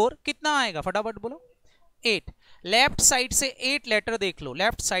 माइनस 4 कितना आएगा, फटाफट बोलो। 8। लेफ्ट साइड से 8 लेटर देख लो,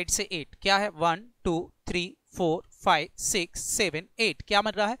 लेफ्ट साइड से 8 क्या है, 1 2 3 4 5 6 7 8, क्या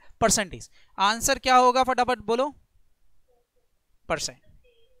मिल रहा है, परसेंटेज। आंसर क्या होगा फटाफट बोलो, परसेंट।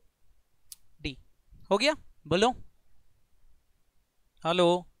 डी हो गया बोलो।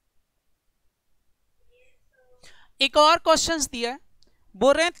 हेलो। एक और क्वेश्चन दिया है,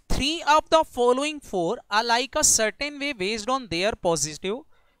 बोल रहे हैं 3 of the following 4 are like a certain way based on their positive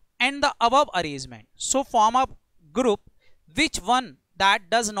and the above arrangement, so form a group, which one that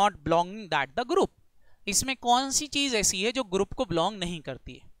does not belong in that the group। इसमें कौन सी चीज ऐसी है जो ग्रुप को belong नहीं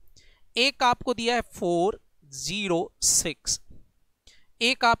करती है। एक आपको दिया है 4 0 6,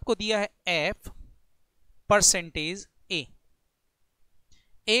 एक आपको दिया है F परसेंटेज A,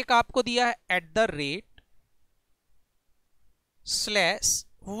 एक आपको दिया है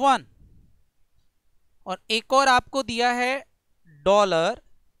 @/1, और एक और आपको दिया है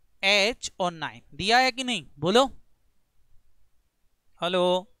 $H और 9, दिया है कि नहीं बोलो। हेलो।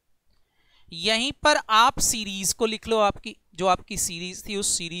 यहीं पर आप सीरीज को लिख लो, आपकी जो आपकी सीरीज थी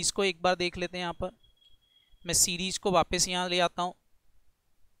उस सीरीज को एक बार देख लेते हैं। यहां पर मैं सीरीज को वापस यहां ले आता हूं।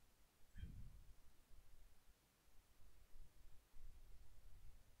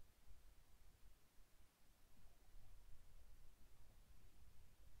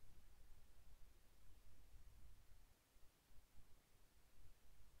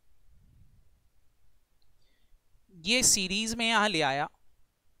 ये सीरीज में यहां ले आया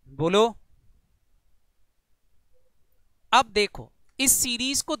बोलो। अब देखो इस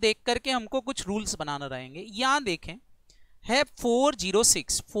सीरीज को देख करके हमको कुछ रूल्स बनाना रहेंगे। यहां देखें है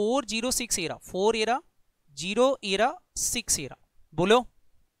 406, 406 एरा, 4 एरा 0 एरा 6 एरा, बोलो।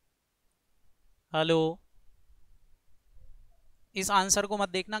 हेलो। इस आंसर को मत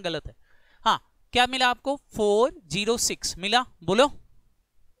देखना, गलत है। हाँ, क्या मिला आपको, 406 मिला बोलो।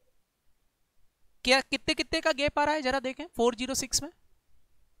 क्या कितने कितने का गैप आ रहा है जरा देखें 406 में,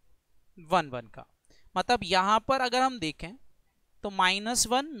 1 1 का, मतलब यहां पर अगर हम देखें तो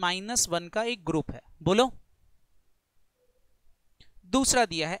 -1 का एक ग्रुप है। बोलो। दूसरा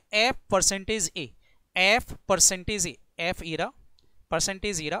दिया है f परसेंटेज ए, f परसेंटेज ए, f एरा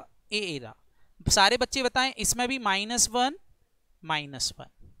परसेंटेज एरा ए एरा। सारे बच्चे बताएं इसमें भी -1 -1,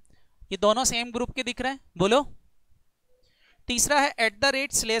 ये दोनों सेम ग्रुप के दिख रहे हैं। बोलो। तीसरा है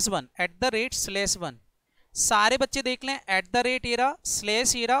 @/1, @/1, सारे बच्चे देख लें @ एरा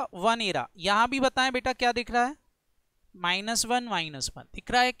स्लेश एरा 1 एरा, यहां भी बताएं बेटा क्या दिख रहा है, -1 -1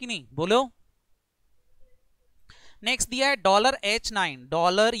 दिख रहा है कि नहीं। बोलो। नेक्स्ट दिया है $H9,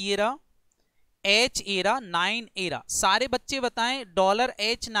 dollar era H era 9 era, सारे बच्चे बताएं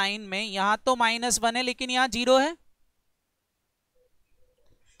 $H9 में यहां तो -1 है लेकिन यहां 0 है,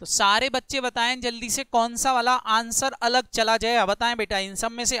 तो सारे बच्चे बताएं जल्दी से कौन सा वाला आंसर अलग चला जाएगा। बताएं बेटा इन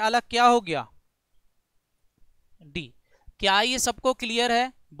सब में से अलग क्या हो गया, डी। क्या ये सबको क्लियर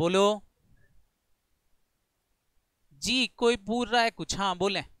है। बोलो जी, कोई पूछ रहा है कुछ, हाँ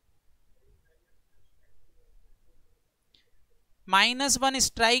बोले। -1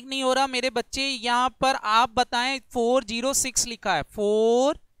 स्ट्राइक नहीं हो रहा मेरे बच्चे, यहां पर आप बताएं 406 लिखा है,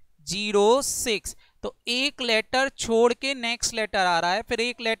 406, तो एक लेटर छोड़ के नेक्स्ट लेटर आ रहा है, फिर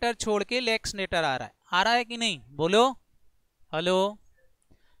एक लेटर छोड़ के नेक्स्ट लेटर आ रहा है कि नहीं। बोलो हेलो,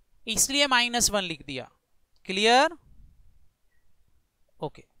 इसलिए -1 लिख दिया। क्लियर,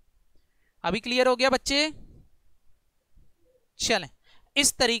 ओके, अभी क्लियर हो गया बच्चे। चलें,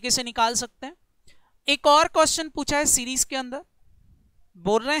 इस तरीके से निकाल सकते हैं। एक और क्वेश्चन पूछा है सीरीज के अंदर,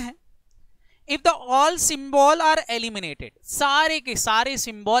 बोल रहे हैं if the all symbol are eliminated, सारे के सारे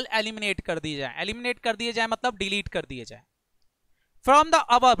सिंबल एलिमिनेट कर दिए जाए, एलिमिनेट कर दिए जाए मतलब डिलीट कर दिए जाए, फ्रॉम द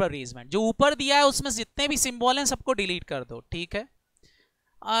अबव अरेंजमेंट, जो ऊपर दिया है उसमें जितने भी सिंबल हैं सबको डिलीट कर दो। ठीक है।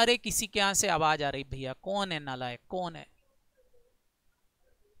 अरे किसी के यहां से आवाज आ रही, भैया कौन है नालायक, कौन है।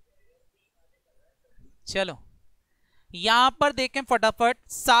 चलो यहां पर देखें फटाफट,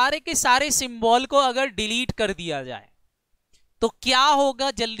 सारे के सारे सिंबल को अगर डिलीट कर दिया जाए तो क्या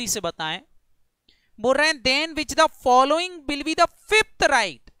होगा, जल्दी से बताएं। बोल रहे हैं then which the following will be the fifth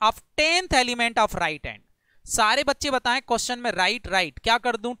right of 10th element of right hand. सारे बच्चे बताएं क्वेश्चन में राइट राइट क्या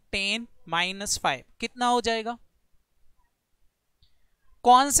कर दूं, 10 - 5 कितना हो जाएगा,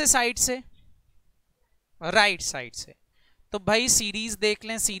 कौन से साइड से, राइट साइड से। तो भाई सीरीज देख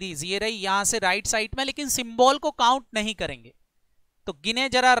लें, सीरीज ये रही यहां से राइट साइड में, लेकिन सिंबल को काउंट नहीं करेंगे, तो गिने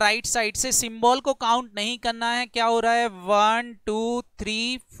जरा राइट साइड से, सिंबल को काउंट नहीं करना है। क्या हो रहा है, 1 2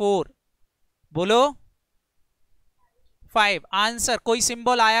 3 4, बोलो 5 आंसर। कोई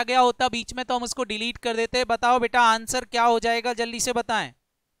सिंबल आया गया होता बीच में तो हम उसको डिलीट कर देते। बताओ बेटा आंसर क्या हो जाएगा, जल्दी से बताएं।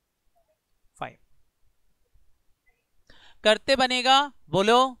 5 करते बनेगा,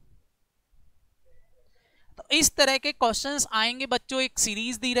 बोलो। तो इस तरह के क्वेश्चंस आएंगे बच्चों, एक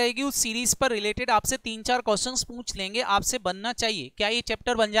सीरीज दी रहेगी, उस सीरीज पर रिलेटेड आपसे 3-4 क्वेश्चंस पूछ लेंगे, आपसे बनना चाहिए। क्या ये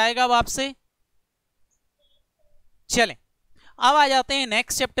चैप्टर बन जाएगा अब आपसे। चलें अब आ जाते हैं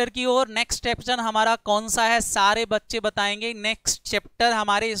नेक्स्ट चैप्टर की ओर। नेक्स्ट चैप्टर हमारा कौन सा है, सारे बच्चे बताएंगे। नेक्स्ट चैप्टर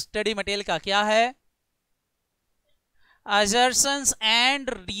हमारे स्टडी मटेरियल का क्या है, असर्शंस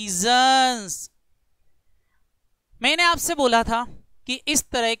एंड रीजंस। मैंने आपसे बोला था कि इस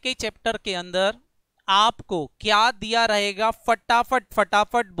तरह के चैप्टर के अंदर आपको क्या दिया रहेगा, फटाफट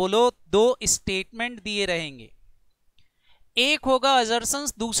फटाफट बोलो। 2 स्टेटमेंट दिए रहेंगे, एक होगा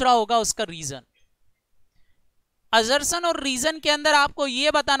असर्शंस, दूसरा होगा उसका रीजन। असर्शन और रीजन के अंदर आपको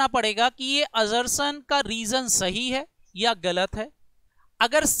यह बताना पड़ेगा कि ये असर्शन का रीजन सही है या गलत है।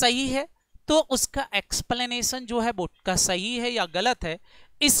 अगर सही है तो उसका एक्सप्लेनेशन जो है वो का सही है या गलत है,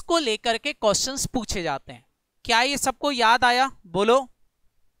 इसको लेकर के क्वेश्चंस पूछे जाते हैं। क्या ये सबको याद आया, बोलो।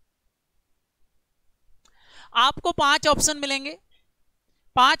 आपको 5 ऑप्शन मिलेंगे,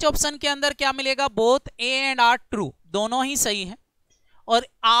 5 ऑप्शन के अंदर क्या मिलेगा, both A and are true, दोनों ही सही है, और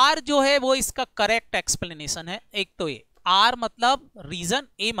आर जो है वो इसका करेक्ट एक्सप्लेनेशन है। एक तो ए, आर मतलब रीजन,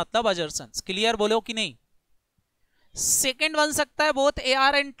 ए मतलब असर्शंस। क्लियर, बोलो कि नहीं। सेकंड बन सकता है both A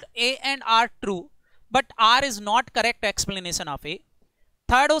and are true but are is not correct explanation of A.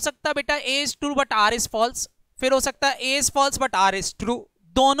 Third हो सकता है बेटा ए is true but are is false. फिर हो सकता है ए is false but are is true,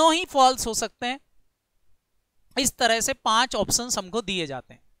 दोनों ही फॉल्स हो सकते हैं। इस तरह से 5 ऑप्शंस हमको दिए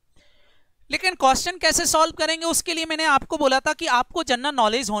जाते हैं। लेकिन क्वेश्चन कैसे सॉल्व करेंगे, उसके लिए मैंने आपको बोला था कि आपको जनरल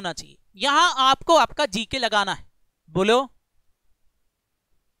नॉलेज होना चाहिए। यहां आपको आपका जीके लगाना है, बोलो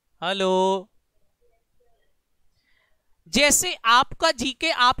हेलो। जैसे आपका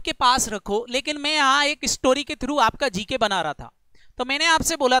जीके आपके पास रखो, लेकिन मैं यहां एक स्टोरी के थ्रू आपका जीके बना रहा था। तो मैंने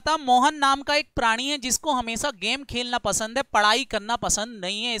आपसे बोला था मोहन नाम का एक प्राणी है जिसको हमेशा गेम खेलना पसंद है, पढ़ाई करना पसंद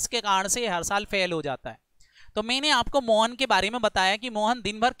नहीं है, इसके कारण से हर साल फेल हो जाता है। तो मैंने आपको मोहन के बारे में बताया कि मोहन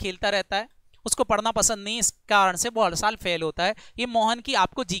दिन भर खेलता रहता है, उसको पढ़ना पसंद नहीं, इस कारण से वो हर साल फेल होता है। ये मोहन की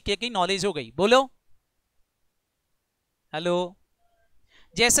आपको जीके की नॉलेज हो गई। बोलो हेलो।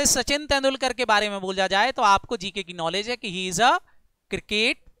 जैसे सचिन तेंदुलकर के बारे में बोला जाए तो आपको जीके की नॉलेज है कि he is a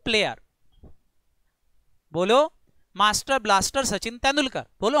cricket player. बोलो मास्टर ब्लास्टर सचिन तेंदुलकर।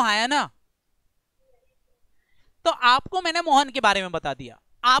 बोलो हाँ है ना। तो आपको मैंने मोहन के बारे में बता दिया,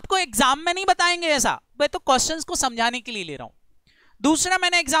 आपको एग्जाम में नहीं बताएंगे ऐसा, मैं तो क्वेश्चंस को समझाने के लिए ले रहा हूं। दूसरा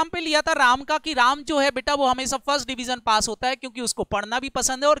मैंने एग्जाम्पल लिया था राम का, कि राम जो है बेटा वो हमेशा फर्स्ट डिवीजन पास होता है क्योंकि उसको पढ़ना भी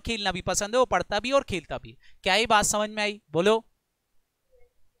पसंद है और खेलना भी पसंद है, वो पढ़ता भी और खेलता भी। क्या ये बात समझ में आई? बोलो।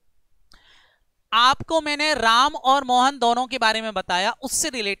 आपको मैंने राम और मोहन दोनों के बारे में बताया, उससे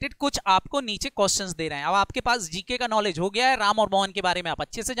रिलेटेड कुछ आपको नीचे क्वेश्चंस दे रहे हैं। अब आपके पास जीके का नॉलेज हो गया है, राम और मोहन के बारे में आप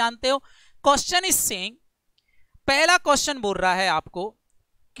अच्छे से जानते हो। क्वेश्चन इज सेइंग, पहला क्वेश्चन बोल रहा है आपको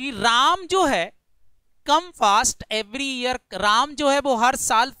कि राम जो है come fast every year, Ram जो है वो हर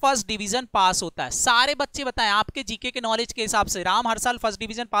साल फर्स्ट डिवीजन पास होता है। सारे बच्चे बताएं आपके जीके के नॉलेज के हिसाब से राम हर साल फर्स्ट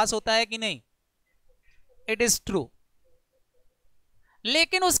डिवीजन पास होता है कि नहीं? It is true.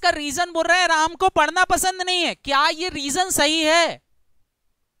 लेकिन उसका रीजन बोल रहा है राम को पढ़ना पसंद नहीं है। क्या ये रीजन सही है?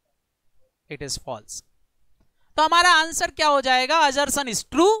 It is false. तो हमारा आंसर क्या हो जाएगा? अजर्सन is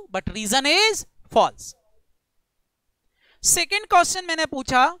true but reason is false. Second question मैंने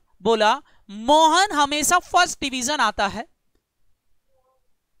पूछा, बोला मोहन हमेशा फर्स्ट डिवीजन आता है।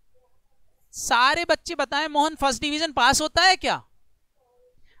 सारे बच्चे बताएं मोहन फर्स्ट डिवीजन पास होता है क्या?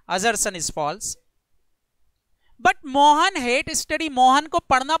 अजर्सन is false. But Mohan hate study, Mohan को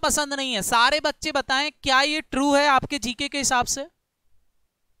पढ़ना पसंद नहीं है। सारे बच्चे बताएं क्या ये ट्रू है आपके जीके के हिसाब से?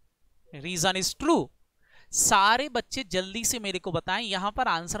 Reason is true. सारे बच्चे जल्दी से मेरे को बताएं यहां पर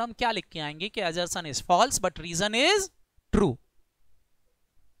आंसर हम क्या लिख के आएंगे कि अजर्सन is false but reason is true.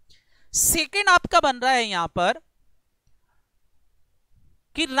 Second आपका बन रहा है यहां पर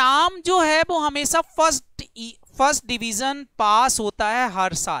कि राम जो है वो हमेशा फर्स्ट डिवीजन पास होता है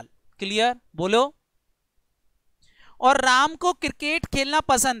हर साल। क्लियर? बोलो। और राम को क्रिकेट खेलना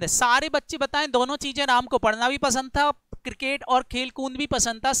पसंद है। सारे बच्चे बताएं दोनों चीजें, राम को पढ़ना भी पसंद था, क्रिकेट और खेल कूद भी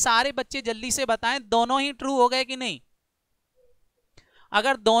पसंद था। सारे बच्चे जल्दी से बताएं दोनों ही ट्रू हो गए कि नहीं?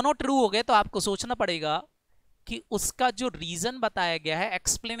 अगर दोनों ट्रू हो गए तो आपको सोचना पड़ेगा कि उसका जो रीजन बताया गया है,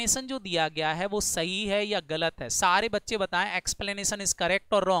 एक्सप्लेनेशन जो दिया गया है वो सही है या गलत है। सारे बच्चे बताएं एक्सप्लेनेशन इज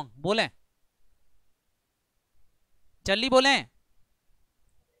करेक्ट और रॉन्ग। बोलें जल्दी बोलें।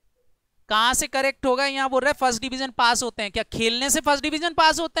 कहां से करेक्ट होगा? यहां बोल रहे हैं फर्स्ट डिवीजन पास होते हैं। क्या खेलने से फर्स्ट डिवीजन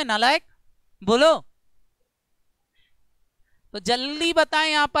पास होते हैं नालायक? बोलो। तो जल्दी बताएं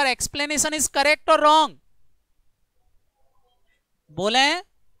यहां पर एक्सप्लेनेशन इज करेक्ट और रॉन्ग। बोलें।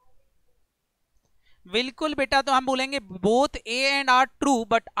 बिल्कुल बेटा, तो हम बोलेंगे both A and are true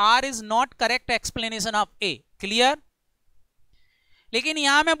but are is not correct explanation of A. Clear? लेकिन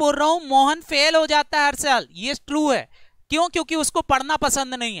यहां मैं बोल रहा हूं मोहन फेल हो जाता है हर साल, ये ट्रू है। क्यों? क्योंकि उसको पढ़ना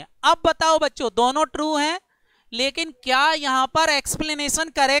पसंद नहीं है। अब बताओ बच्चों, दोनों ट्रू हैं, लेकिन क्या यहां पर एक्सप्लेनेशन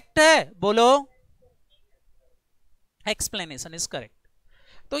करेक्ट है? बोलो। Explanation is correct.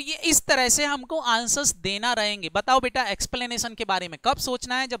 तो ये इस तरह से हमको आंसर्स देना रहेंगे। बताओ बेटा एक्सप्लेनेशन के बारे में कब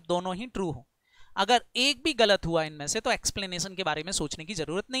सोचना है? जब दोनों ही ट्रू हो। अगर एक भी गलत हुआ इनमें से तो एक्सप्लेनेशन के बारे में सोचने की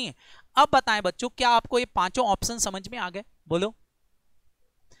जरूरत नहीं है। अब बताएं बच्चों, क्या आपको ये पांचों ऑप्शन समझ में आ गए? बोलो।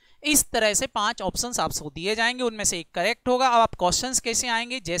 इस तरह से 5 ऑप्शंस आपको दिए जाएंगे, उनमें से एक करेक्ट होगा। अब आप क्वेश्चंस कैसे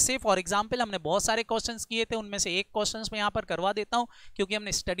आएंगे? जैसे फॉर एग्जांपल हमने बहुत सारे क्वेश्चंस किए थे, उनमें से एक क्वेश्चंस मैं यहाँ पर करवा देता हूँ क्योंकि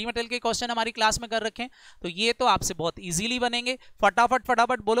हमने स्टडी मटेरियल के क्वेश्चन हमारी क्लास में कर रखे हैं, तो ये तो आपसे बहुत ईजिली बनेंगे। फटाफट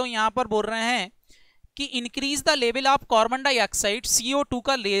फटाफट बोलो। यहाँ पर बोल रहे हैं कि increase the level of carbon dioxide, CO2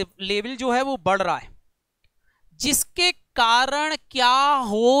 का लेवल जो है वो बढ़ रहा है, जिसके कारण क्या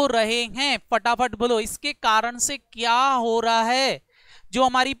हो रहे हैं? फटाफट बोलो। इसके कारण से क्या हो रहा है? जो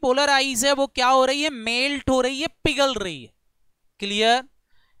हमारी पोलर आइज है वो क्या हो रही है? मेल्ट हो रही है, पिघल रही है। Clear?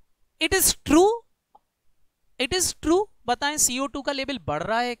 It is true. It is true. बताएं CO2 का लेवल बढ़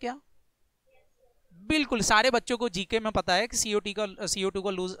रहा है क्या? बिल्कुल, सारे बच्चों को जीके में पता है कि CO2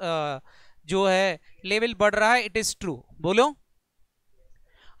 का लूज जो है लेवल बढ़ रहा है। It is true. बोलो।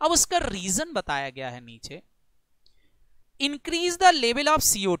 अब उसका रीजन बताया गया है नीचे। Increase the level of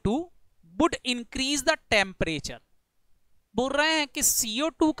CO2 would increase the temperature. बोल रहे हैं कि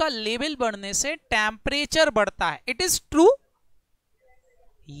CO2 का लेवल बढ़ने से टेम्परेचर बढ़ता है। It is true.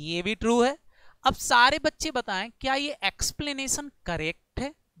 ये भी ट्रू है। अब सारे बच्चे बताएं क्या ये एक्सप्लेनेशन करेक्ट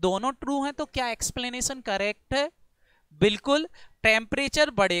है? दोनों ट्रू हैं तो क्या एक्सप्लेनेशन करेक्ट है? बिल्कुल। टेम्परेचर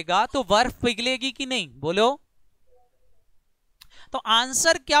बढ़ेगा तो बर्फ पिघलेगी कि नहीं? बोलो। तो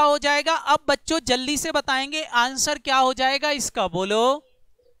आंसर क्या हो जाएगा? अब बच्चों जल्दी से बताएंगे आंसर क्या हो जाएगा इसका। बोलो।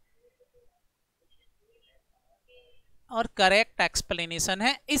 और करेक्ट एक्सप्लेनेशन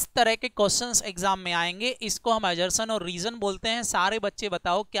है। इस तरह के क्वेश्चंस एग्जाम में आएंगे, इसको हम एजर्सन और रीजन बोलते हैं। सारे बच्चे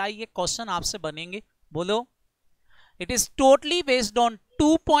बताओ क्या ये क्वेश्चन आपसे बनेंगे, बोलो। It is totally based on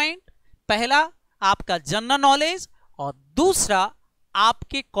 2 point, पहला आपका जनरल नॉलेज और दूसरा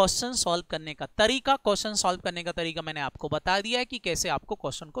आपके क्वेश्चन सॉल्व करने का तरीका। क्वेश्चन सॉल्व करने का तरीका मैंने आपको बता दिया है कि कैसे आपको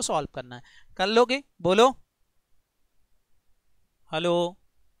क्वेश्चन को सॉल्व करना है। कर लोगे, बोलो हेलो।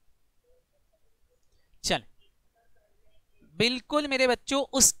 चल बिल्कुल मेरे बच्चों,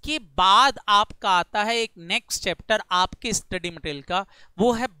 उसके बाद आपका आता है एक नेक्स्ट चैप्टर आपके स्टडी मटेरियल का,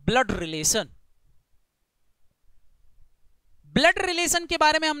 वो है ब्लड रिलेशन। ब्लड रिलेशन के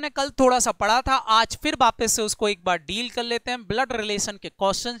बारे में हमने कल थोड़ा सा पढ़ा था, आज फिर वापस से उसको एक बार डील कर लेते हैं। ब्लड रिलेशन के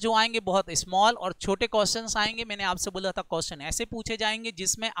क्वेश्चन जो आएंगे बहुत स्मॉल और छोटे क्वेश्चंस आएंगे। मैंने आपसे बोला था क्वेश्चन ऐसे पूछे जाएंगे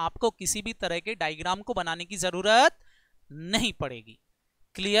जिसमें आपको किसी भी तरह के डायग्राम को बनाने की जरूरत नहीं पड़ेगी।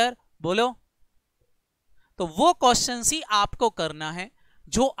 क्लियर, बोलो। तो वो क्वेश्चन ही आपको करना है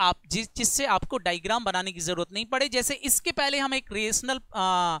जो आप जिससे आपको डायग्राम बनाने की जरूरत नहीं पड़े। जैसे इसके पहले हम एक रिलेशनल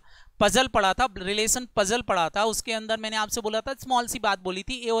पजल पढ़ा था, रिलेशन पजल पढ़ा था, उसके अंदर मैंने आपसे बोला था, स्मॉल सी बात बोली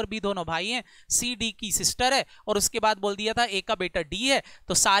थी, ए और बी दोनों भाई हैं, सी डी की सिस्टर है, और उसके बाद बोल दिया था ए का बेटा डी है।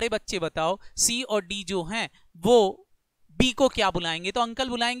 तो सारे बच्चे बताओ सी और डी जो हैं वो बी को क्या बुलाएंगे? तो अंकल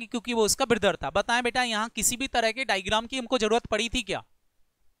बुलाएंगे क्योंकि वो उसका ब्रदर था। बताएं बेटा यहां किसी भी तरह के डायग्राम की हमको जरूरत पड़ी थी क्या?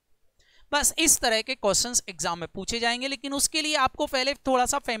 बस इस तरह के क्वेश्चंस एग्जाम में पूछे जाएंगे, लेकिन उसके लिए आपको पहले थोड़ा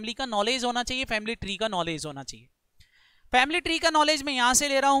सा फैमिली का नॉलेज होना चाहिए, फैमिली ट्री का नॉलेज होना चाहिए। फैमिली ट्री का नॉलेज मैं यहां से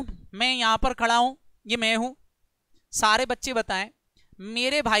ले रहा हूं, मैं यहां पर खड़ा हूं, ये मैं हूं। सारे बच्चे बताएं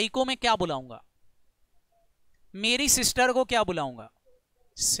मेरे भाई को मैं क्या बुलाऊंगा? मेरी सिस्टर को क्या बुलाऊंगा?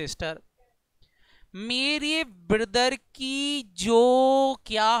 सिस्टर। मेरे ब्रदर की जो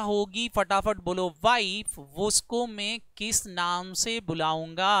क्या होगी, फटाफट बोलो, वाइफ, उसको मैं किस नाम से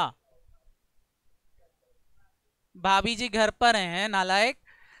बुलाऊंगा? भाभी जी घर पर हैं नालायक,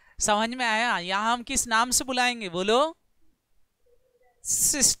 समझ में आया? यहां हम किस नाम से बुलाएंगे, बोलो?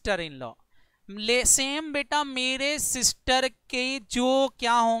 Sister in law. सेम बेटा मेरे सिस्टर के जो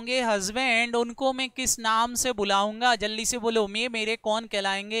क्या होंगे हस्बैंड, उनको मैं किस नाम से बुलाऊंगा? जल्दी से बोलो, मेरे कौन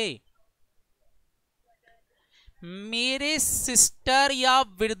कहलाएंगे? मेरे सिस्टर या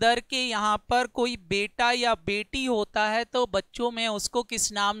ब्रदर के यहां पर कोई बेटा या बेटी होता है तो बच्चों में उसको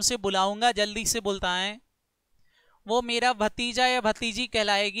किस नाम से बुलाऊंगा? जल्दी से बोलता है। वो मेरा भतीजा या भतीजी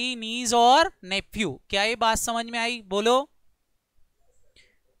कहलाएगी, नीज और नेफ्यू। क्या ये बात समझ में आई, बोलो?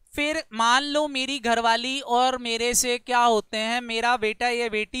 फिर मान लो मेरी घरवाली और मेरे से क्या होते हैं, मेरा बेटा या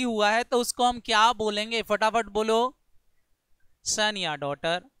बेटी हुआ है तो उसको हम क्या बोलेंगे? फटाफट बोलो, सन या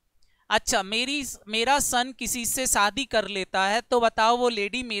डॉटर। अच्छा मेरा सन किसी से शादी कर लेता है तो बताओ वो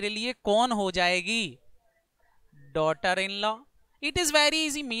लेडी मेरे लिए कौन हो जाएगी? Daughter in law. It is very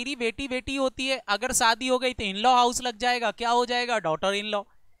easy. मेरी बेटी होती है, अगर शादी हो गई तो इन लॉ हाउस लग जाएगा, क्या हो जाएगा? Daughter in law.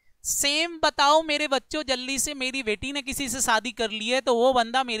 सेम बताओ मेरे बच्चों, जल्दी से, मेरी बेटी ने किसी से शादी कर ली है तो वो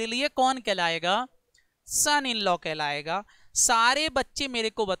बंदा मेरे लिए कौन कहलाएगा? सन इन लॉ कहलाएगा। सारे बच्चे मेरे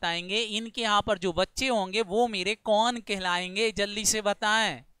को बताएंगे इनके यहां पर जो बच्चे होंगे वो मेरे कौन कहलाएंगे? जल्दी से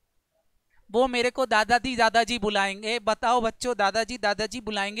बताएं। वो मेरे को दादाजी बुलाएंगे। बताओ बच्चों, दादाजी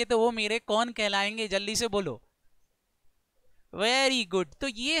बुलाएंगे तो वो मेरे कौन कहलाएंगे? जल्दी से बोलो। Very good. तो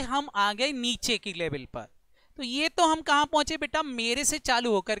ये हम आ गए नीचे की लेवल पर। तो ये तो हम कहां पहुंचे बेटा? मेरे से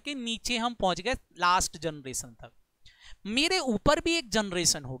चालू होकर के नीचे हम पहुंच गए लास्ट जनरेशन तक। मेरे ऊपर भी एक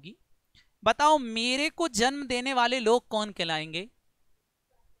जनरेशन होगी। बताओ मेरे को जन्म देने वाले लोग कौन कहलाएंगे?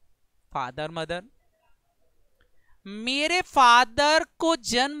 Father mother. मेरे फादर को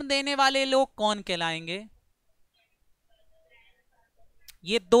जन्म देने वाले लोग कौन कहलाएंगे?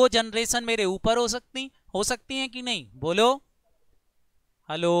 ये दो जनरेशन मेरे ऊपर हो सकती हैं कि नहीं, बोलो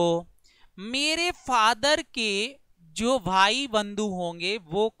हेलो। मेरे फादर के जो भाई बंधु होंगे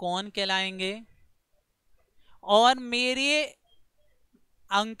वो कौन कहलाएंगे? और मेरे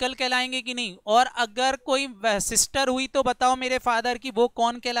अंकल कहलाएंगे कि नहीं? और अगर कोई सिस्टर हुई तो बताओ मेरे फादर की, वो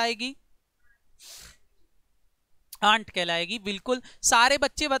कौन कहलाएगी? आंट कहलाएगी। बिल्कुल, सारे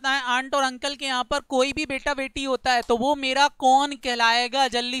बच्चे बताएं आंट और अंकल के यहां पर कोई भी बेटा बेटी होता है तो वो मेरा कौन कहलाएगा?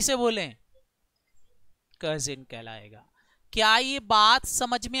 जल्दी से बोलें। कजिन कहलाएगा। क्या ये बात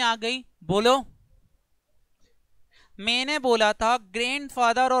समझ में आ गई, बोलो? मैंने बोला था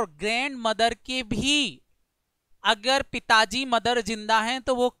ग्रैंडफादर और ग्रैंड मदर के भी अगर पिताजी मदर जिंदा हैं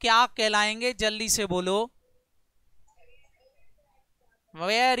तो वो क्या कहलाएंगे? जल्दी से बोलो।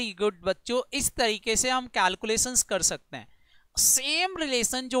 वेरी गुड बच्चों, इस तरीके से हम कैलकुलेशंस कर सकते हैं। सेम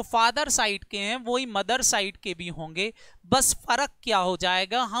रिलेशन जो फादर साइड के हैं वही मदर साइड के भी होंगे, बस फर्क क्या हो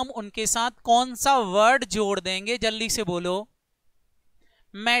जाएगा, हम उनके साथ कौन सा वर्ड जोड़ देंगे? जल्दी से बोलो।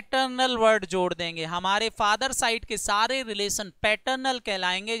 मैटरनल वर्ड जोड़ देंगे। हमारे फादर साइड के सारे रिलेशन पैटर्नल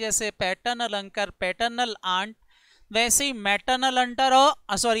कहलाएंगे, जैसे पैटर्नल अंकल, पैटर्नल आंट, वैसे ही मैटरनल अंटर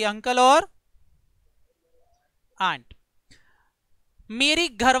और सॉरी अंकल और आंट। मेरी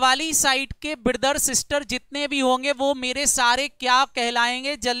घरवाली साइड के ब्रदर सिस्टर जितने भी होंगे वो मेरे सारे क्या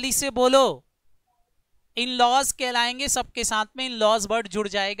कहलाएंगे, जल्दी से बोलो, इन लॉज कहलाएंगे। सबके साथ में इन लॉज वर्ड जुड़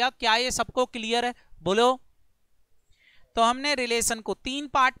जाएगा। क्या ये सबको क्लियर है, बोलो। तो हमने रिलेशन को 3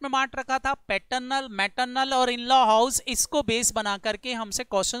 पार्ट में बांट रखा था, पैटर्नल, मैटरनल और इन लॉ हाउस। इसको बेस बना करके हमसे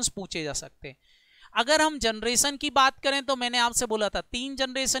क्वेश्चंस पूछे जा सकते हैं। अगर हम जनरेशन की बात करें तो मैंने आपसे बोला था 3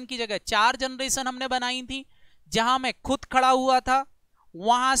 जनरेशन की जगह 4 जनरेशन हमने बनाई थी। जहां मैं खुद खड़ा हुआ था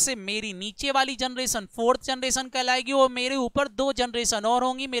वहां से मेरी नीचे वाली जनरेशन 4th जनरेशन कहलाएगी, और मेरे ऊपर 2 जनरेशन और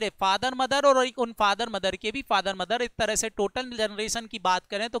होंगी, मेरे फादर मदर और उन फादर मदर के भी फादर मदर। इस तरह से टोटल जनरेशन की बात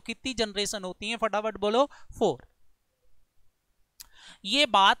करें तो कितनी जनरेशन होती है, फटाफट बोलो, 4। ये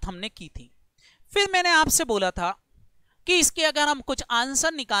बात हमने की थी। फिर मैंने आपसे बोला था कि इसके अगर हम कुछ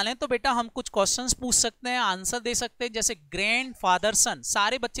आंसर निकालें तो बेटा हम कुछ क्वेश्चंस पूछ सकते हैं, आंसर दे सकते हैं। जैसे ग्रैंड फादर सन,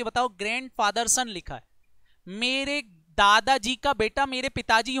 सारे बच्चे बताओ ग्रैंड फादर सन लिखा है, मेरे दादाजी का बेटा मेरे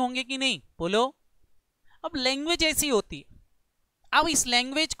पिताजी होंगे कि नहीं, बोलो। अब लैंग्वेज ऐसी होती है, अब इस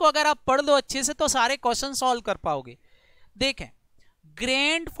लैंग्वेज को अगर आप पढ़ लो अच्छे से तो सारे क्वेश्चन सॉल्व कर पाओगे। देखें,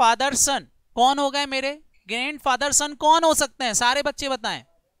 ग्रैंड फादर सन कौन हो गए मेरे, ग्रैंड फादर सन कौन हो सकते हैं, सारे बच्चे बताएं।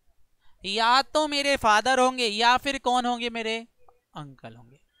 या तो मेरे फादर होंगे या फिर कौन होंगे, मेरे अंकल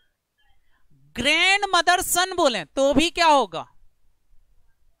होंगे। ग्रैंड मदर सन बोले तो भी क्या होगा,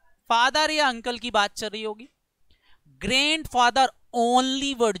 फादर या अंकल की बात चल रही होगी। ग्रैंड फादर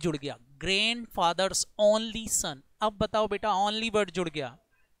ओनली वर्ड जुड़ गया, ग्रैंड फादर्स ओनली सन। अब बताओ बेटा, ओनली वर्ड जुड़ गया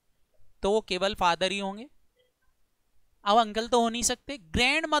तो केवल फादर ही होंगे, अब अंकल तो हो नहीं सकते।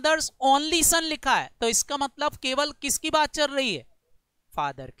 ग्रैंड मदर्स ओनली सन लिखा है तो इसका मतलब केवल किसकी बात चल रही है,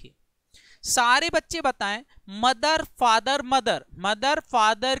 फादर की। सारे बच्चे बताएं, mother father mother, mother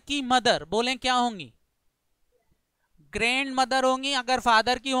father की मदर बोलें क्या होंगी, ग्रैंड मदर होंगी। अगर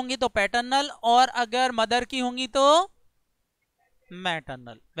फादर की होंगी तो पैटर्नल, और अगर मदर की होंगी तो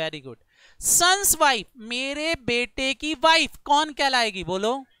maternal. Very good. Sons wife, मेरे बेटे की वाइफ कौन कहलाएगी,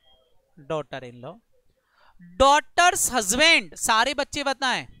 बोलो, daughter in law. Daughters husband, सारे बच्चे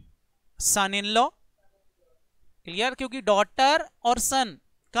बताएं, सन इन लॉ। क्लियर, क्योंकि डॉटर और सन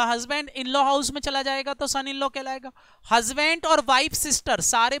का हस्बैंड इन लॉ हाउस में चला जाएगा तो सन इन लॉ कहलाएगा। हस्बैंड और वाइफ सिस्टर,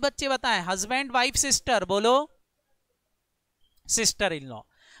 सारे बच्चे बताएं, हस्बैंड वाइफ सिस्टर, बोलो, सिस्टर इन लॉ।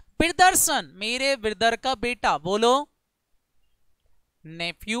 ब्रदर सन, मेरे ब्रदर का बेटा, बोलो,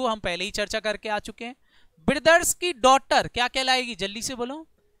 नेफ्यू। हम पहले ही चर्चा करके आ चुके हैं। ब्रदर्स की डॉटर क्या कहलाएगी, जल्दी से बोलो,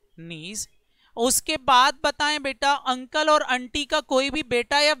 नीज। उसके बाद बताएं बेटा, अंकल और आंटी का कोई भी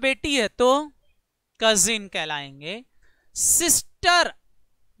बेटा या बेटी है तो कजिन कहलाएंगे। सिस्टर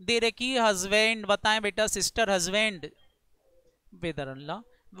दे रखी हस्बैंड, बताएं बेटा, sister husband, brother in law.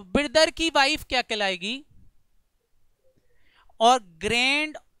 Brother की वाइफ क्या कहलाएगी, और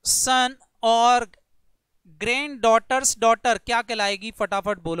ग्रैंड सन और ग्रैंड डॉटर्स डॉटर क्या कहलाएगी,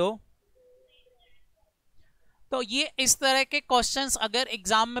 फटाफट बोलो। तो ये इस तरह के क्वेश्चंस अगर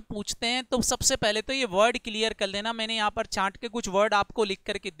एग्जाम में पूछते हैं तो सबसे पहले तो ये वर्ड क्लियर कर लेना। मैंने यहाँ पर चार्ट के कुछ वर्ड आपको लिख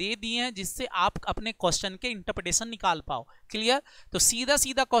करके दे दिए हैं जिससे आप अपने क्वेश्चन के इंटरप्रिटेशन निकाल पाओ। क्लियर, तो सीधा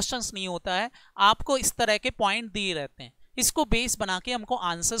सीधा क्वेश्चंस नहीं होता है, आपको इस तरह के पॉइंट दिए रहते हैं, इसको बेस बना के हमको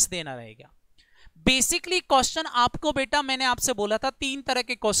आंसर्स देना रहेगा। बेसिकली क्वेश्चन आपको बेटा, मैंने आपसे बोला था 3 तरह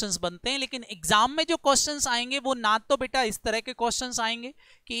के क्वेश्चंस बनते हैं, लेकिन एग्जाम में जो क्वेश्चंस आएंगे वो ना तो बेटा इस तरह के क्वेश्चंस आएंगे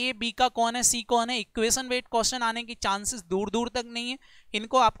कि ए बी का कौन है, सी कौन है। इक्वेशन बेस्ड क्वेश्चन आने की चांसेस दूर दूर तक नहीं है,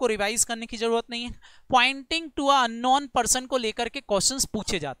 इनको आपको रिवाइज करने की जरूरत नहीं है। Pointing to a unknown person को लेकर के क्वेश्चंस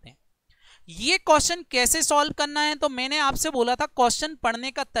पूछे जाते हैं। ये क्वेश्चन कैसे सॉल्व करना है, तो मैंने आपसे बोला था क्वेश्चन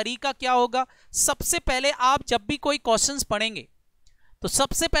पढ़ने का तरीका क्या होगा। सबसे पहले आप जब भी कोई क्वेश्चन पढ़ेंगे तो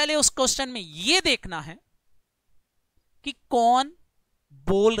सबसे पहले उस क्वेश्चन में यह देखना है कि कौन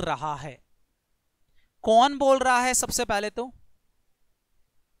बोल रहा है, कौन बोल रहा है। सबसे पहले तो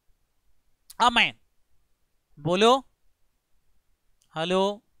अमैन, बोलो,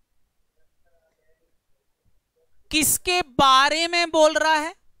 हेलो, किसके बारे में बोल रहा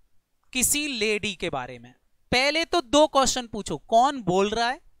है, किसी लेडी के बारे में। पहले तो 2 क्वेश्चन पूछो, कौन बोल रहा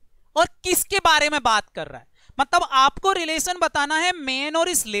है और किसके बारे में बात कर रहा है। मतलब आपको रिलेशन बताना है मैन और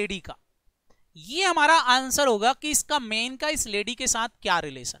इस लेडी का। ये हमारा आंसर होगा कि इसका मैन का इस लेडी के साथ क्या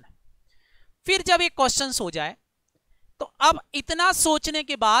रिलेशन है। फिर जब ये क्वेश्चन हो जाए तो अब इतना सोचने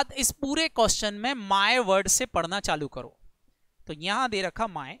के बाद इस पूरे क्वेश्चन में माय वर्ड से पढ़ना चालू करो। तो यहां दे रखा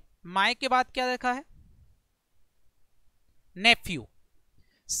माय, माय के बाद क्या रखा है, नेफ्यू।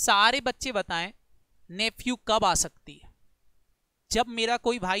 सारे बच्चे बताएं नेफ्यू कब आ सकती है, जब मेरा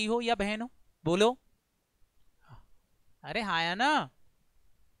कोई भाई हो या बहन हो, बोलो। अरे हाँ या ना।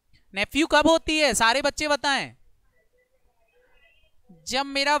 नेफ्यू कब होती है, सारे बच्चे बताएं। जब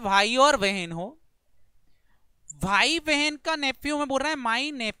मेरा भाई और बहन हो। भाई बहन का नेफ्यू में बोल रहा है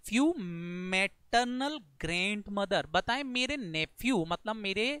माई नेफ्यू मैटरनल ग्रैंड मदर। बताएं मेरे नेफ्यू मतलब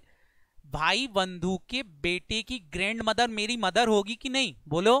मेरे भाई बंधु के बेटे की ग्रैंड मदर मेरी मदर होगी कि नहीं,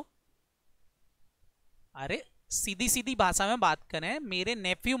 बोलो। अरे सीधी सीधी भाषा में बात करें, मेरे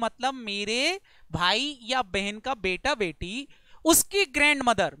नेफ्यू मतलब मेरे भाई या बहन का बेटा बेटी, उसकी ग्रैंड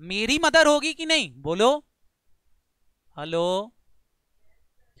मदर मेरी मदर होगी कि नहीं, बोलो। हेलो।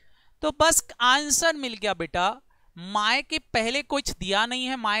 तो बस आंसर मिल गया बेटा। माए के पहले कुछ दिया नहीं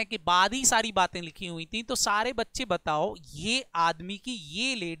है, माए के बाद ही सारी बातें लिखी हुई थी। तो सारे बच्चे बताओ ये आदमी की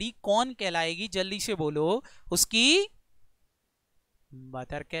ये लेडी कौन कहलाएगी, जल्दी से बोलो। उसकी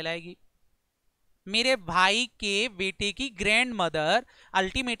मदर कहलाएगी। मेरे भाई के बेटे की ग्रैंड मदर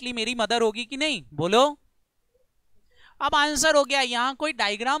अल्टीमेटली मेरी मदर होगी कि नहीं, बोलो। अब आंसर हो गया। यहां कोई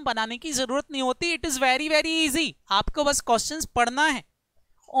डायग्राम बनाने की जरूरत नहीं होती, it is very very easy. आपको बस क्वेश्चंस पढ़ना है।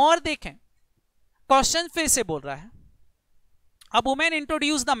 और देखें क्वेश्चन फिर से बोल रहा है, अब वुमेन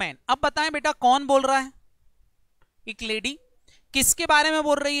इंट्रोड्यूस द मैन। अब बताएं बेटा कौन बोल रहा है, एक लेडी। किसके बारे में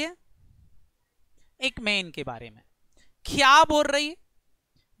बोल रही है, एक मैन के बारे में। क्या बोल रही है,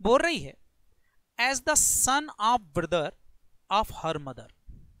 बोल रही है as the son of brother of her mother.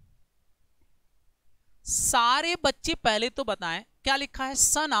 सारे बच्चे पहले तो बताएं क्या लिखा है,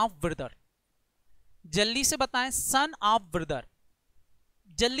 सन ऑफ ब्रदर। जल्दी से बताएं, सन ऑफ ब्रदर।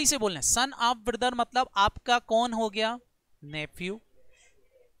 जल्दी से बोलना, सन ऑफ ब्रदर मतलब आपका कौन हो गया, नेफ्यू।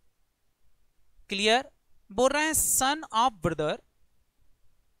 क्लियर। बोल रहे हैं son of brother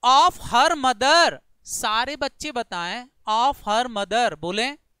of her mother. सारे बच्चे बताएं ऑफ हर मदर, बोले।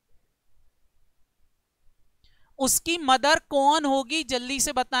 उसकी मदर कौन होगी, जल्दी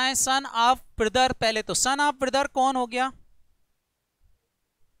से बताएं। सन ऑफ ब्रदर, पहले तो सन ऑफ ब्रदर कौन हो गया,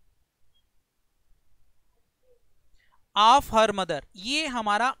 ऑफ हर मदर। ये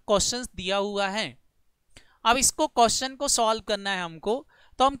हमारा क्वेश्चन दिया हुआ है। अब इसको क्वेश्चन को सॉल्व करना है हमको।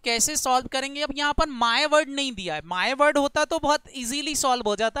 तो हम कैसे सॉल्व करेंगे, अब यहां पर माय वर्ड नहीं दिया है। माय वर्ड होता तो बहुत इजीली सॉल्व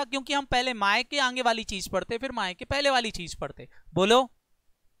हो जाता, क्योंकि हम पहले माय के आगे वाली चीज पढ़ते फिर माय के पहले वाली चीज पढ़ते, बोलो।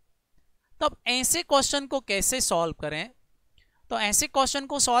 तो अब ऐसे क्वेश्चन को कैसे सॉल्व करें, तो ऐसे क्वेश्चन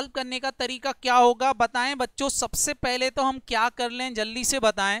को सॉल्व करने का तरीका क्या होगा, बताएं बच्चों। सबसे पहले तो हम क्या कर लें, जल्दी से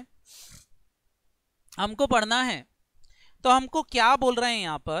बताएं। हमको पढ़ना है, तो हमको क्या बोल रहे हैं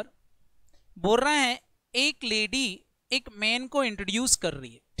यहां पर, बोल रहे हैं एक लेडी एक मैन को इंट्रोड्यूस कर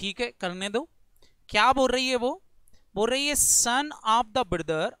रही है, ठीक है, करने दो। क्या बोल रही है वो, बोल रही है son of the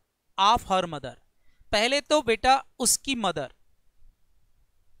brother of her mother. पहले तो बेटा उसकी मदर,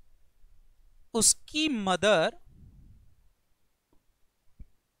 उसकी मदर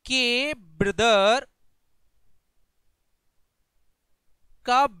के ब्रदर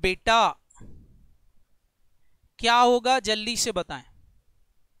का बेटा क्या होगा, जल्दी से बताएं।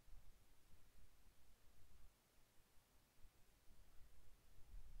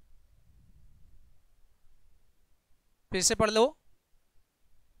 फिर से पढ़ लो।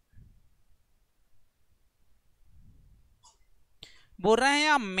 बोल रहे हैं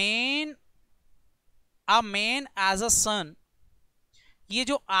अ मैन एज अ सन। ये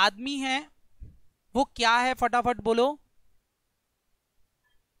जो आदमी है वो क्या है, फटाफट बोलो।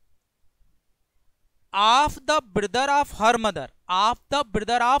 Of the brother of her mother, of the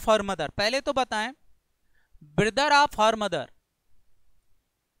brother of her mother. पहले तो बताएं ब्रदर ऑफ हर मदर,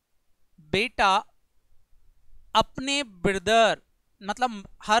 बेटा अपने ब्रदर मतलब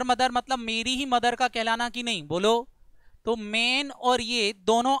हर मदर मतलब मेरी ही मदर का कहलाना कि नहीं, बोलो। तो मेन और ये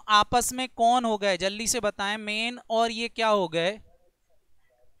दोनों आपस में कौन हो गए, जल्दी से बताएं। मेन और ये क्या हो गए,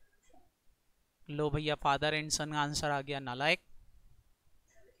 लो भैया फादर एंड सन आंसर आ गया, नालायक।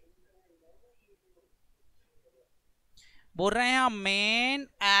 बोल रहे हैं main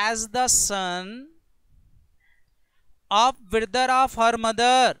as the son of brother of her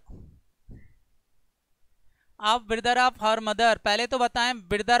mother, of brother of her mother. पहले तो बताएं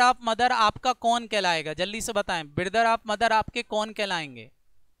ब्रदर ऑफ मदर आपका कौन कहलाएगा, जल्दी से बताएं। ब्रदर ऑफ मदर आपके कौन कहलाएंगे,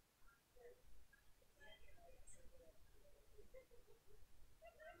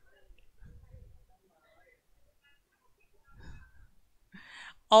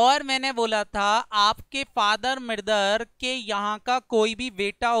 और मैंने बोला था आपके फादर मदर के यहां का कोई भी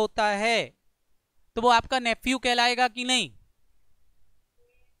बेटा होता है तो वो आपका नेफ्यू कहलाएगा कि नहीं,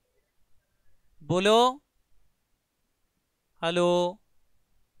 बोलो। हेलो।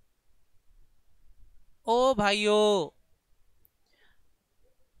 ओ भाइयों,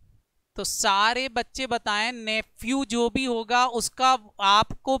 तो सारे बच्चे बताएं, नेफ्यू जो भी होगा उसका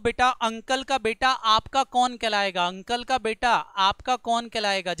आपको बेटा, अंकल का बेटा आपका कौन कहलाएगा? अंकल का बेटा आपका कौन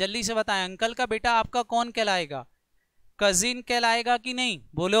कहलाएगा? जल्दी से बताएं, अंकल का बेटा आपका कौन कहलाएगा? कजिन कहलाएगा कि नहीं?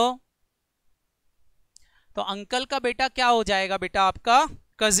 बोलो। तो अंकल का बेटा क्या हो जाएगा बेटा? आपका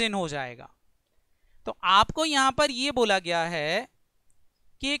कजिन हो जाएगा। तो आपको यहां पर यह बोला गया है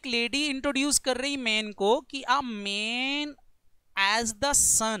कि एक लेडी इंट्रोड्यूस कर रही मैन को कि आ man as the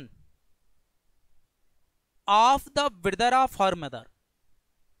son of the brother of her mother.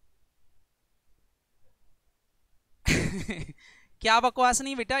 क्या बकवास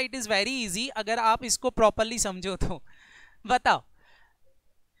नहीं बेटा, इट इज वेरी इजी अगर आप इसको प्रॉपरली समझो तो। बताओ,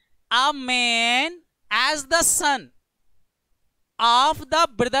 a man as the son of the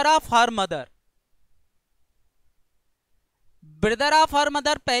brother of her mother। Brother of her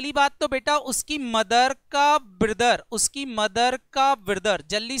mother, पहली बात तो बेटा उसकी मदर का ब्रदर, उसकी मदर का ब्रदर,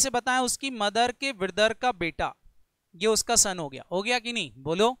 जल्दी से बताएं, उसकी मदर के ब्रदर का बेटा, ये उसका सन हो गया। हो गया कि नहीं?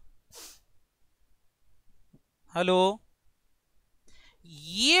 बोलो। हेलो।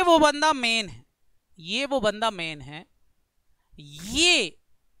 ये वो बंदा मेन है, ये वो बंदा मेन है। ये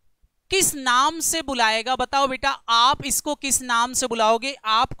किस नाम से बुलाएगा? बताओ बेटा, आप इसको किस नाम से बुलाओगे?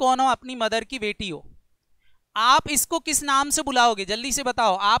 आप कौन हो? अपनी मदर की बेटी हो, आप इसको किस नाम से बुलाओगे? जल्दी से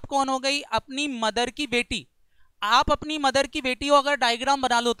बताओ, आप कौन हो गई? अपनी मदर की बेटी। आप अपनी मदर की बेटी हो, अगर डायग्राम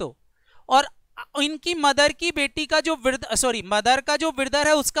बना लो तो, और इनकी मदर की बेटी का जो मदर का जो ब्रदर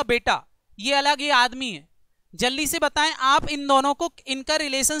है उसका बेटा, ये अलग ही आदमी है। जल्दी से बताएं, आप इन दोनों को, इनका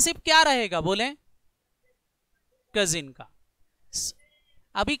रिलेशनशिप क्या रहेगा? बोले। कजिन का।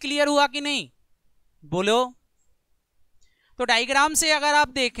 अभी क्लियर हुआ कि नहीं? बोलो। तो डायग्राम से अगर आप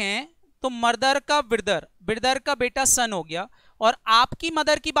देखें तो मदर का ब्रदर, ब्रदर का बेटा सन हो गया, और आपकी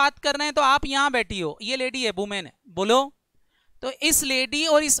मदर की बात कर रहे हैं तो आप यहां बैठी हो, ये लेडी है, वुमेन है। बोलो। तो इस लेडी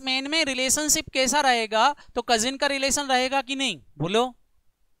और इस मैन में रिलेशनशिप कैसा रहेगा? तो कजिन का रिलेशन रहेगा कि नहीं? बोलो।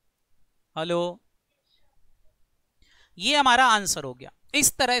 हेलो। ये हमारा आंसर हो गया।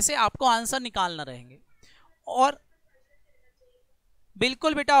 इस तरह से आपको आंसर निकालना रहेंगे। और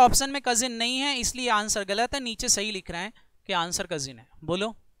बिल्कुल बेटा ऑप्शन में कजिन नहीं है, इसलिए आंसर गलत है। नीचे सही लिख रहे हैं कि आंसर कजिन है।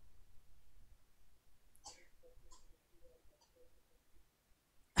 बोलो।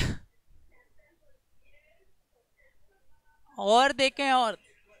 और देखें,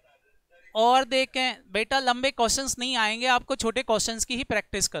 और देखें बेटा, लंबे क्वेश्चंस नहीं आएंगे, आपको छोटे क्वेश्चंस की ही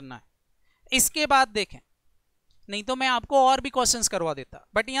प्रैक्टिस करना है। इसके बाद देखें, नहीं तो मैं आपको और भी क्वेश्चंस करवा देता,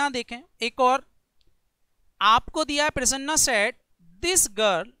 बट यहां देखें एक और आपको दिया है। Prasanna said this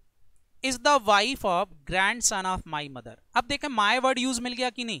girl is the wife of grandson of my mother. अब देखें माय वर्ड यूज मिल गया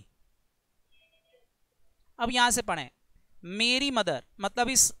कि नहीं? अब यहां से पढ़ें, मेरी मदर मतलब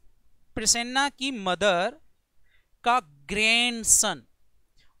इस प्रसन्ना की मदर का ग्रैंडसन,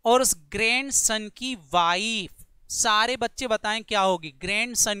 और उस ग्रैंडसन की वाइफ, सारे बच्चे बताएं क्या होगी?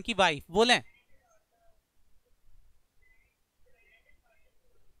 ग्रैंडसन की वाइफ। बोलें।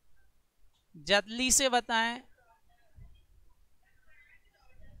 जल्दी से बताएं।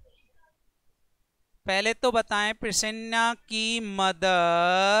 पहले तो बताएं, प्रसन्ना की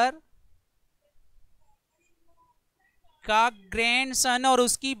मदर का ग्रैंडसन और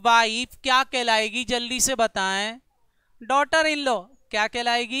उसकी वाइफ क्या कहलाएगी? जल्दी से बताएं। Daughter in law. क्या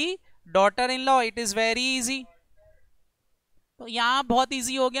कहलाएगी? Daughter in law. It is very easy. तो यहां बहुत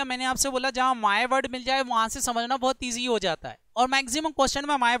इजी हो गया। मैंने आपसे बोला जहां माय वर्ड मिल जाए वहां से समझना बहुत इजी हो जाता है, और मैक्सिमम क्वेश्चन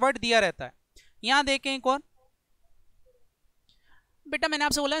में माय वर्ड दिया रहता है। यहां देखें एक और बेटा, मैंने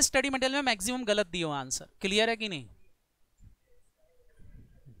आपसे बोला स्टडी मटेरियल में मैक्सिमम गलत दिए हो आंसर। क्लियर है कि नहीं?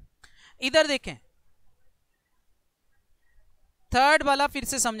 इधर देखें, थर्ड वाला फिर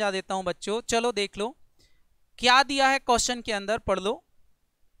से समझा देता हूं बच्चों, चलो देख लो क्या दिया है क्वेश्चन के अंदर, पढ़ लो।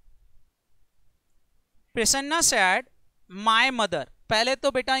 प्रसन्ना सेड माय मदर, पहले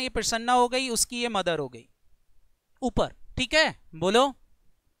तो बेटा ये प्रसन्ना हो गई, उसकी ये मदर हो गई ऊपर, ठीक है? बोलो।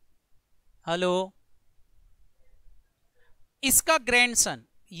 हेलो। इसका ग्रैंडसन,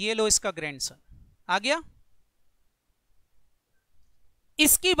 ये लो इसका ग्रैंडसन आ गया।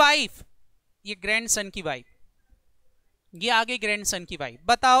 इसकी वाइफ, ये ग्रैंडसन की वाइफ, ये आ गई ग्रैंडसन की वाइफ।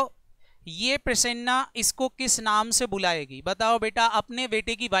 बताओ ये प्रसन्ना इसको किस नाम से बुलाएगी? बताओ बेटा, अपने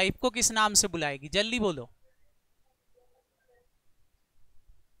बेटे की वाइफ को किस नाम से बुलाएगी? जल्दी बोलो।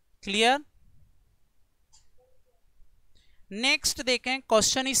 क्लियर? नेक्स्ट देखें,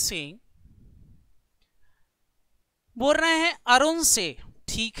 क्वेश्चन इज सेइंग, बोल रहे हैं अरुण से,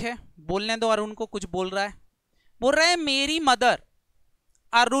 ठीक है बोलने दो, अरुण को कुछ बोल रहा है। बोल रहे हैं मेरी मदर,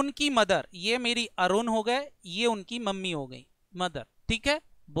 अरुण की मदर, ये मेरी अरुण हो गए, ये उनकी मम्मी हो गई मदर, ठीक है?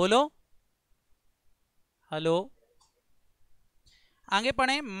 बोलो। हेलो। आगे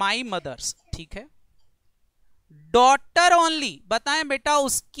पढ़े, माई मदर्स, ठीक है। डॉटर ओनली, बताएं बेटा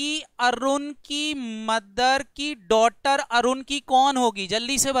उसकी, अरुण की मदर की डॉटर अरुण की कौन होगी,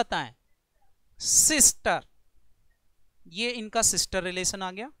 जल्दी से बताएं, सिस्टर। ये इनका सिस्टर रिलेशन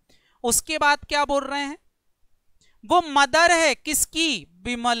आ गया। उसके बाद क्या बोल रहे हैं, वो मदर है किसकी,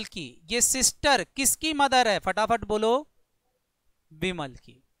 विमल की। ये सिस्टर किसकी मदर है, फटाफट बोलो, विमल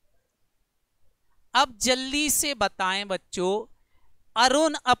की। अब जल्दी से बताएं बच्चों,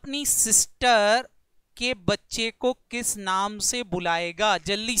 अरुण अपनी सिस्टर के बच्चे को किस नाम से बुलाएगा,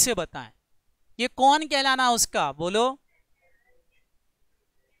 जल्दी से बताएं। ये कौन कहलाना उसका, बोलो।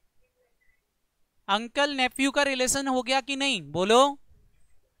 अंकल नेफ्यू का रिलेशन हो गया कि नहीं, बोलो।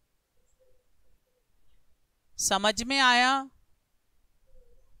 समझ में आया।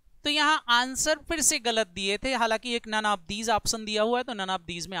 तो यहां आंसर फिर से गलत दिए थे, हालांकि एक नन ऑफ दीज ऑप्शन दिया हुआ है, तो नन ऑफ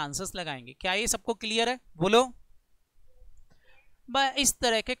दीज में आंसर्स लगाएंगे। क्या ये सबको क्लियर है, बोलो। इस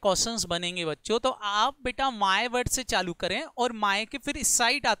तरह के क्वेश्चंस बनेंगे बच्चों, तो आप बेटा माय वर्ड से चालू करें और माय के फिर इस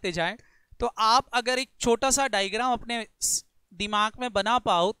साइड आते जाएं। तो आप अगर एक छोटा सा डायग्राम अपने दिमाग में बना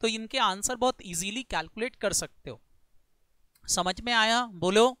पाओ तो इनके आंसर बहुत इजीली कैलकुलेट कर सकते हो। समझ में आया,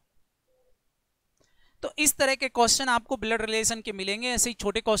 बोलो। तो इस तरह के क्वेश्चन आपको ब्लड रिलेशन के मिलेंगे। ऐसे ही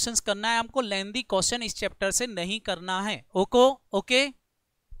छोटे क्वेश्चंस करना है हमको, लेंथी क्वेश्चन इस चैप्टर से नहीं करना है। ओके।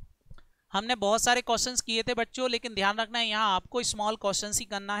 हमने बहुत सारे क्वेश्चंस किए थे बच्चों, लेकिन ध्यान रखना है यहां आपको स्मॉल क्वेश्चंस ही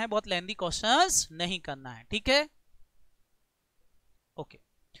करना है, बहुत लेंथी क्वेश्चंस नहीं करना है, ठीक है। ओके,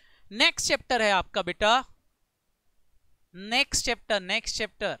 नेक्स्ट चैप्टर है आपका बेटा, नेक्स्ट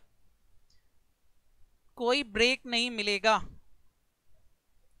चैप्टर। कोई ब्रेक नहीं मिलेगा,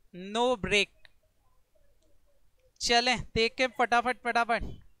 नो ब्रेक। चलें देखें फटाफट।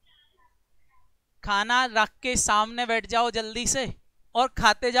 खाना रख के सामने बैठ जाओ जल्दी से और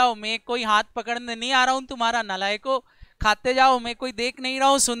खाते जाओ। मैं कोई हाथ पकड़ने नहीं आ रहा हूं तुम्हारा, नालायको। खाते जाओ, मैं कोई देख नहीं रहा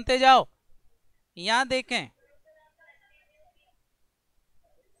हूं, सुनते जाओ। यहां देखें,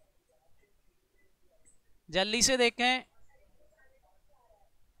 जल्दी से देखें,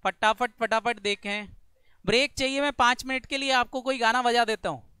 फटाफट देखें। ब्रेक चाहिए, मैं 5 मिनट के लिए आपको कोई गाना बजा देता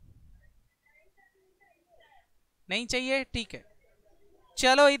हूं। नहीं चाहिए, ठीक है।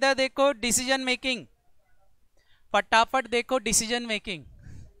 चलो इधर देखो, डिसीजन मेकिंग, फटाफट देखो, डिसीजन मेकिंग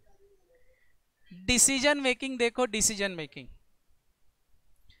देखो।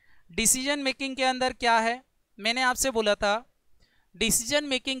 डिसीजन मेकिंग के अंदर क्या है, मैंने आपसे बोला था डिसीजन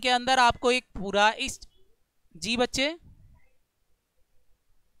मेकिंग के अंदर आपको एक पूरा इस, जी बच्चे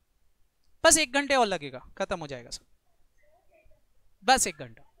बस 1 घंटे और लगेगा, खत्म हो जाएगा सब, बस 1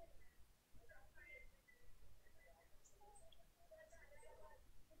 घंटा।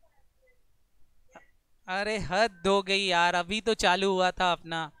 अरे हद हो गई यार, अभी तो चालू हुआ था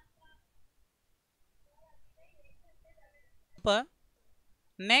अपना। पर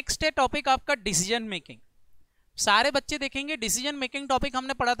नेक्स्ट है टॉपिक आपका डिसीजन मेकिंग। सारे बच्चे देखेंगे डिसीजन मेकिंग टॉपिक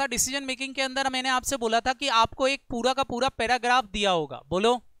हमने पढ़ा था। डिसीजन मेकिंग के अंदर मैंने आपसे बोला था कि आपको एक पूरा का पूरा पैराग्राफ दिया होगा,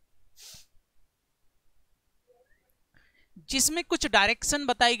 बोलो, जिसमें कुछ डायरेक्शन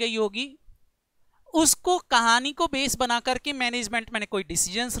बताई गई होगी। उसको कहानी को बेस बना करके मैनेजमेंट मैंने कोई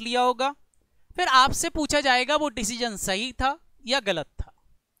डिसीजंस लिया होगा, फिर आपसे पूछा जाएगा वो डिसीजन सही था या गलत था।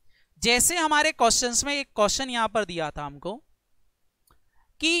 जैसे हमारे क्वेश्चंस में एक क्वेश्चन यहां पर दिया था हमको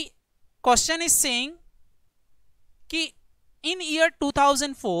कि क्वेश्चन इज सेइंग कि इन ईयर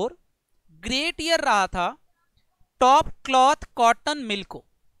 2004 ग्रेट ईयर रहा था टॉप क्लॉथ कॉटन मिल को,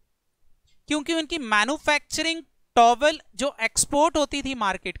 क्योंकि उनकी मैन्युफैक्चरिंग टॉवल जो एक्सपोर्ट होती थी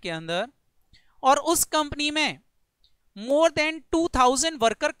मार्केट के अंदर, और उस कंपनी में मोर देन 2000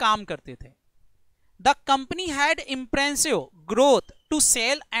 वर्कर काम करते थे। The company had impressive growth to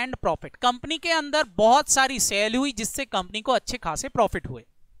cell and profit. Company के अंदर बहुत सारी सेल हुई जिससे कंपनी को अच्छे खासे प्रॉफिट हुए।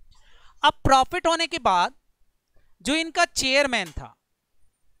 अब प्रॉफिट होने के बाद जो इनका चेयरमैन था,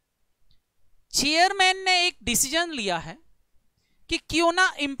 चेयरमैन ने एक डिसीजन लिया है कि क्यों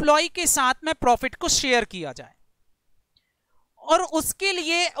ना एम्प्लॉय के साथ में प्रॉफिट को शेयर किया जाए, और उसके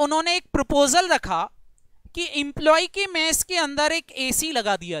लिए उन्होंने एक प्रपोजल रखा कि एम्प्लॉय के मेस के अंदर एक एसी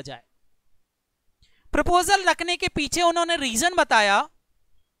लगा दिया जाए। प्रपोजल रखने के पीछे उन्होंने रीजन बताया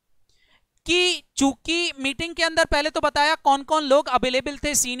कि चूंकि मीटिंग के अंदर पहले तो बताया कौन कौन लोग अवेलेबल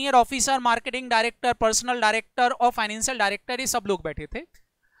थे, senior officer, marketing director, personal director और फाइनेंशियल डायरेक्टर, ये सब लोग बैठे थे।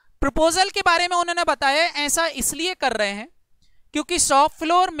 प्रपोजल के बारे में उन्होंने बताया ऐसा इसलिए कर रहे हैं क्योंकि शॉप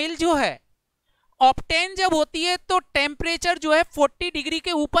फ्लोर मिल जो है, ऑप्टेन जब होती है तो टेम्परेचर जो है 40 डिग्री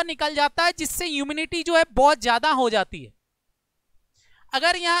के ऊपर निकल जाता है, जिससे ह्यूमिडिटी जो है बहुत ज्यादा हो जाती है।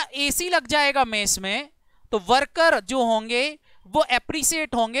 अगर यहां एसी लग जाएगा मेस में तो वर्कर जो होंगे वो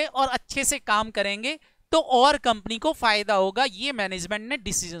एप्रिशिएट होंगे और अच्छे से काम करेंगे, तो और कंपनी को फायदा होगा। ये मैनेजमेंट ने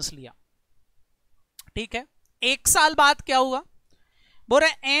डिसीजंस लिया। ठीक है, एक साल बाद क्या हुआ, बोल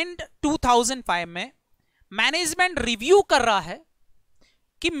रहे एंड 2005 में मैनेजमेंट रिव्यू कर रहा है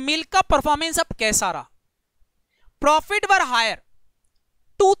कि मिल का परफॉर्मेंस अब कैसा रहा। प्रॉफिट वर हायर,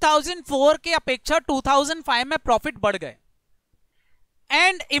 2004 के अपेक्षा 2005 में प्रॉफिट बढ़ गए।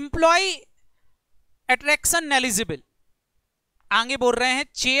 एंड एम्प्लॉय अट्रैक्शन नेलिजिबल, आगे बोल रहे हैं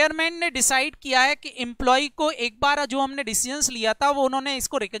चेयरमैन ने डिसाइड किया है कि एम्प्लॉय को एक बार जो हमने डिसीजंस लिया था वो उन्होंने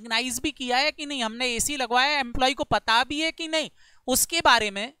इसको रिकॉग्नाइज भी किया है कि नहीं, हमने एसी लगवाया, एम्प्लॉय को पता भी है कि नहीं, उसके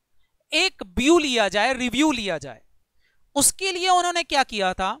बारे में एक व्यू लिया जाए, रिव्यू लिया जाए। उसके लिए उन्होंने क्या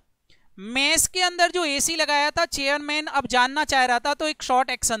किया था, मेस के अंदर जो एसी लगाया था चेयरमैन अब जानना चाह रहा था, तो एक शॉर्ट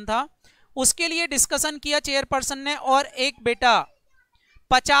एक्शन था, उसके लिए डिस्कशन किया चेयरपर्सन ने और एक बेटा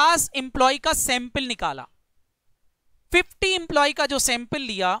 50 एम्प्लॉय का सैंपल निकाला। 50 एम्प्लॉय का जो सैंपल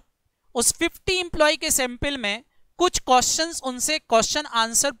लिया, उस 50 एम्प्लॉय के सैंपल में कुछ क्वेश्चंस उनसे क्वेश्चन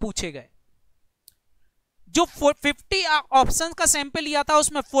आंसर पूछे गए। जो 50 ऑप्शंस का सैंपल लिया था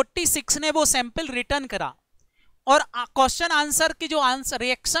उसमें 46 ने वो सैंपल रिटर्न करा और क्वेश्चन आंसर के जो आंसर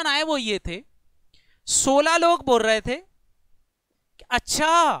रिएक्शन आए वो ये थे। 16 लोग बोल रहे थे कि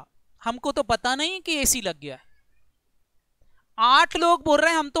अच्छा हमको तो पता नहीं कि एसी लग गया है। 8 लोग बोल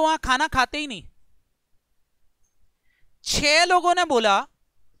रहे हैं हम तो वहां खाना खाते ही नहीं। 6 लोगों ने बोला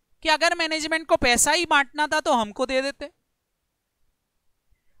कि अगर मैनेजमेंट को पैसा ही बांटना था तो हमको दे देते।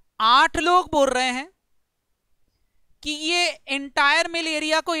 8 लोग बोल रहे हैं कि ये एंटायर मिल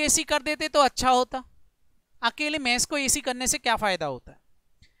एरिया को एसी कर देते तो अच्छा होता, अकेले मेस को एसी करने से क्या फायदा होता है।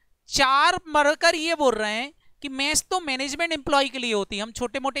 4 मरकर ये बोल रहे हैं कि मेस तो मैनेजमेंट एम्प्लॉय के लिए होती है, हम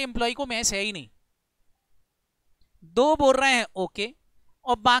छोटे मोटे एम्प्लॉय को मेस है ही नहीं। 2 बोल रहे हैं ओके,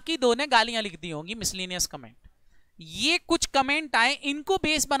 और बाकी 2 ने गालियां लिख दी होंगी, मिसलिनियस कमेंट। ये कुछ कमेंट आए, इनको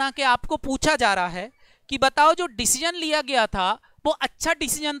बेस बना के आपको पूछा जा रहा है कि बताओ जो डिसीजन लिया गया था वो अच्छा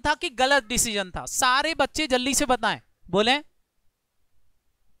डिसीजन था कि गलत डिसीजन था। सारे बच्चे जल्दी से बताएं, बोले।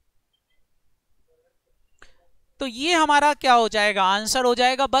 तो ये हमारा क्या हो जाएगा, आंसर हो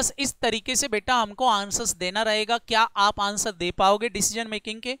जाएगा। बस इस तरीके से बेटा हमको आंसर्स देना रहेगा। क्या आप आंसर दे पाओगे डिसीजन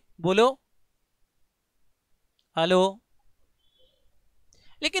मेकिंग के, बोलो हेलो।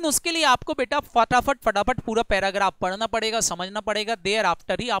 लेकिन उसके लिए आपको बेटा फटाफट पूरा पैराग्राफ पढ़ना पड़ेगा, समझना पड़ेगा, देयर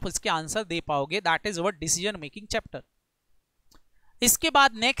आफ्टर ही आप इसके आंसर दे पाओगे। That is our decision making chapter. इसके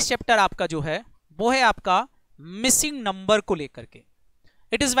बाद नेक्स्ट चैप्टर आपका जो है वो है आपका मिसिंग नंबर को लेकर के।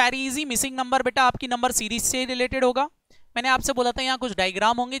 It is very easy. Missing number बेटा आपकी नंबर सीरीज से रिलेटेड होगा। मैंने आपसे बोला था यहाँ कुछ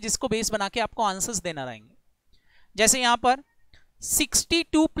डायग्राम होंगे जिसको बेस बना के आपको आंसर्स देना रहेंगे। जैसे यहाँ पर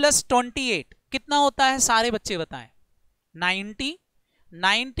 62 + 28 कितना होता है, सारे बच्चे बताएं। 90।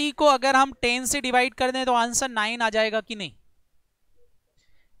 90 को अगर हम 10 से डिवाइड कर दें तो आंसर 9 आ जाएगा कि नहीं।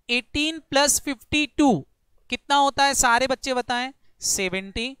 18 + 52 कितना होता है, सारे बच्चे बताएं।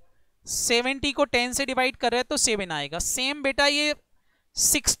 70। 70 को 10 से डिवाइड कर रहे हैं तो 7 आएगा। सेम बेटा ये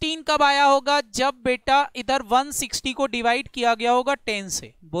 16 कब आया होगा, जब बेटा इधर 160 को डिवाइड किया गया होगा 10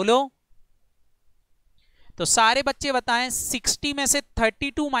 से, बोलो। तो सारे बच्चे बताएं। 60 में से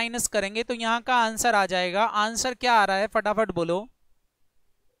 32 माइनस करेंगे तो यहां का आंसर आ जाएगा। आंसर क्या आ रहा है, फटाफट बोलो।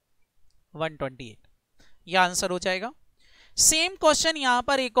 128, यह आंसर हो जाएगा। सेम क्वेश्चन यहां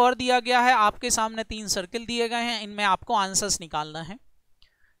पर एक और दिया गया है, आपके सामने 3 सर्किल दिए गए हैं, इनमें आपको आंसर्स निकालना है।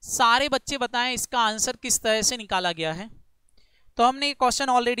 सारे बच्चे बताएं इसका आंसर किस तरह से निकाला गया है। तो हमने ये क्वेश्चन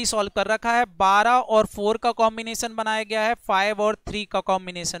ऑलरेडी सॉल्व कर रखा है। 12 और 4 का कॉम्बिनेशन बनाया गया है, 5 और 3 का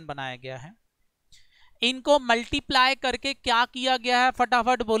कॉम्बिनेशन बनाया गया है। इनको मल्टीप्लाई करके क्या किया गया है,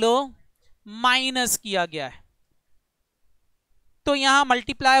 फटाफट बोलो, माइनस किया गया है। तो यहां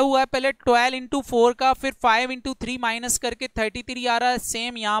मल्टीप्लाई हुआ है पहले 12 × 4 का, फिर 5 × 3 माइनस करके 33 आ रहा है।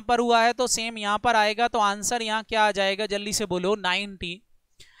 सेम यहां पर हुआ है तो सेम यहां पर आएगा। तो आंसर यहां क्या आ जाएगा, जल्दी से बोलो, 90।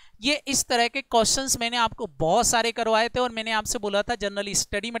 ये इस तरह के क्वेश्चंस मैंने आपको बहुत सारे करवाए थे और मैंने आपसे बोला था जनरली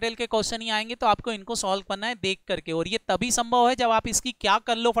स्टडी मटेरियल के क्वेश्चन ही आएंगे तो आपको इनको सॉल्व करना है देख करके। और ये तभी संभव है जब आप इसकी क्या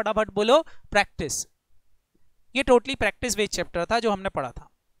कर लो, फटाफट बोलो, प्रैक्टिस। ये टोटली प्रैक्टिस बेस्ड चैप्टर था जो हमने पढ़ा था।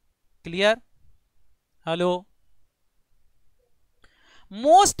 Clear, hello.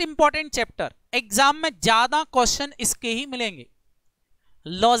 Most important chapter, exam में ज्यादा क्वेश्चन इसके ही मिलेंगे।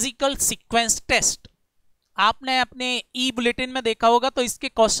 लॉजिकल सीक्वेंस टेस्ट आपने अपने ई बुलेटिन में देखा होगा, तो इसके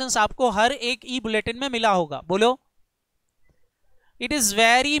क्वेश्चंस आपको हर एक ई बुलेटिन में मिला होगा, बोलो। It is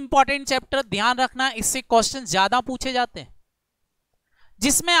very important chapter, ध्यान रखना, इससे क्वेश्चन ज्यादा पूछे जाते हैं,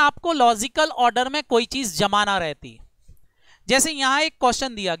 जिसमें आपको लॉजिकल ऑर्डर में कोई चीज जमाना रहती है। जैसे यहां एक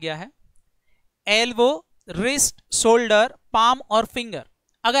क्वेश्चन दिया गया है, एल्बो, रिस्ट, शोल्डर, पाम और फिंगर।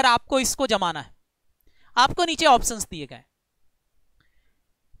 अगर आपको इसको जमाना है, आपको नीचे ऑप्शंस दिए गए।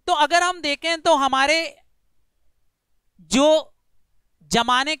 तो अगर हम देखें तो हमारे जो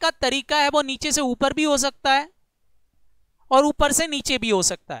जमाने का तरीका है वो नीचे से ऊपर भी हो सकता है और ऊपर से नीचे भी हो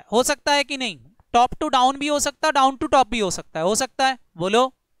सकता है कि नहीं? टॉप टू डाउन भी हो सकता है, डाउन टू टॉप भी हो सकता है, बोलो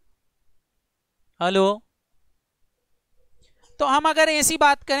हेलो। तो हम अगर ऐसी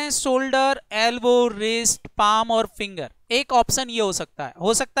बात करें, शोल्डर, एल्बो, रिस्ट, पाम और फिंगर, एक ऑप्शन ये हो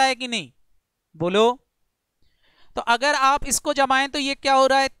सकता है कि नहीं, बोलो। तो अगर आप इसको जमाएं तो ये क्या हो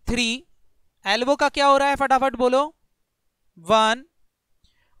रहा है 3, एल्बो का क्या हो रहा है फटाफट बोलो 1,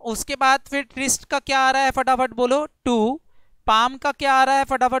 उसके बाद फिर रिस्ट का क्या आ रहा है फटाफट बोलो 2, पाम का क्या आ रहा है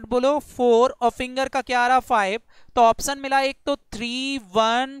फटाफट बोलो 4 और फिंगर का क्या आ रहा है 5। तो ऑप्शन मिला एक तो 3,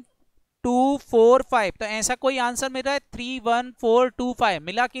 1, 2, 4, 5। तो ऐसा कोई आंसर मिल रहा है 3, 1, 4, 2, 5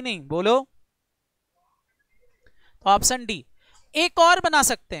 मिला कि नहीं, बोलो। तो ऑप्शन डी। एक और बना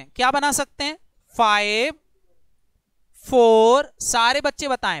सकते हैं, क्या बना सकते हैं 5, 4, सारे बच्चे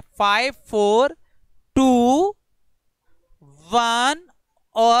बताएं 5, 4, 2, 1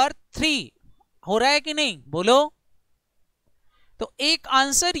 और 3 हो रहा है कि नहीं, बोलो। तो एक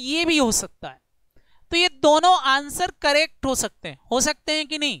आंसर ये भी हो सकता है। तो ये दोनों आंसर करेक्ट हो सकते हैं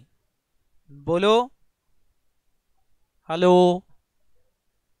कि नहीं, बोलो हेलो।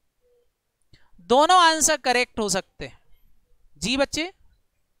 दोनों आंसर करेक्ट हो सकते हैं जी बच्चे।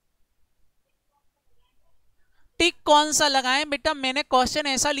 टिक कौन सा लगाएं बेटा, मैंने क्वेश्चन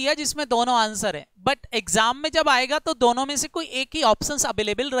ऐसा लिया जिसमें दोनों आंसर है, बट एग्जाम में जब आएगा तो दोनों में से कोई एक ही ऑप्शन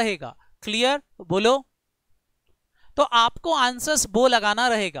अवेलेबल रहेगा। क्लियर, बोलो। तो आपको आंसर्स वो लगाना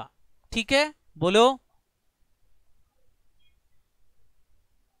रहेगा, ठीक है, बोलो।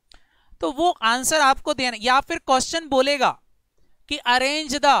 तो वो आंसर आपको देना, या फिर क्वेश्चन बोलेगा कि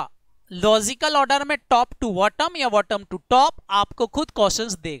अरेंज द लॉजिकल ऑर्डर में टॉप टू बॉटम या बॉटम टू टॉप, आपको खुद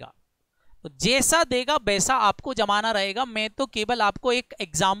क्वेश्चंस देगा। तो जैसा देगा वैसा आपको जमाना रहेगा। मैं तो केवल आपको एक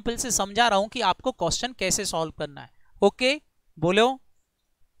एग्जाम्पल से समझा रहा हूं कि आपको क्वेश्चन कैसे सॉल्व करना है। ओके, बोलो।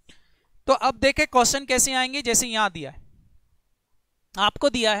 तो अब देखें क्वेश्चन कैसे आएंगे। जैसे यहां दिया है, आपको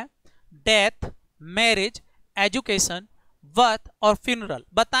दिया है डेथ, मैरिज, एजुकेशन, बर्थ और फ्यूनरल।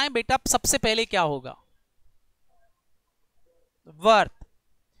 बताएं बेटा सबसे पहले क्या होगा, बर्थ।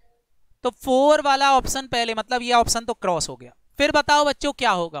 तो 4 वाला ऑप्शन पहले, मतलब ये ऑप्शन तो क्रॉस हो गया। फिर बताओ बच्चों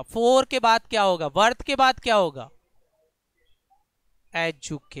क्या होगा, 4 के बाद क्या होगा, बर्थ के बाद क्या होगा,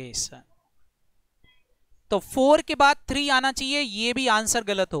 एजुकेशन। तो 4 के बाद 3 आना चाहिए, ये भी आंसर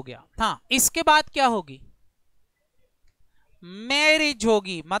गलत हो गया। हाँ, इसके बाद क्या होगी, मैरिज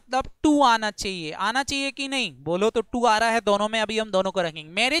होगी, मतलब 2 आना चाहिए कि नहीं, बोलो। तो 2 आ रहा है दोनों में, अभी हम दोनों को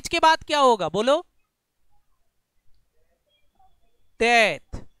रखेंगे। मैरिज के बाद क्या होगा, बोलो,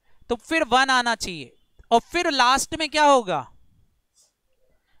 डेथ। तो फिर 1 आना चाहिए, और फिर लास्ट में क्या होगा,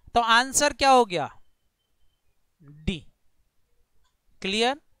 तो आंसर क्या हो गया, डी।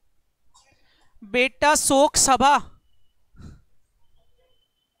 क्लियर बेटा, शोक सभा,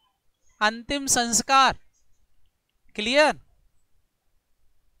 अंतिम संस्कार, क्लियर,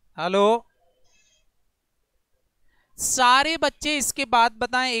 हेलो। सारे बच्चे इसके बाद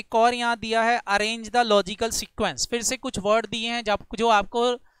बताएं। एक और यहां दिया है अरेंज द लॉजिकल सीक्वेंस। फिर से कुछ वर्ड दिए हैं जो आपको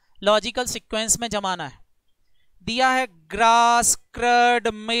लॉजिकल सीक्वेंस में जमाना है। दिया है ग्रास, कर्ड,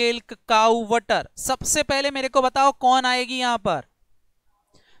 मिल्क, काऊ, वटर। सबसे पहले मेरे को बताओ कौन आएगी यहां पर,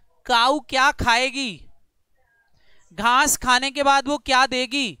 काऊ क्या खाएगी, घास खाने के बाद वो क्या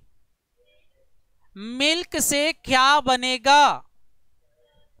देगी, मिल्क से क्या बनेगा,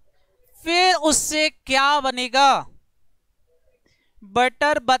 फिर उससे क्या बनेगा,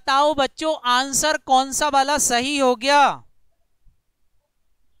 बटर। बताओ बच्चों आंसर कौन सा वाला सही हो गया,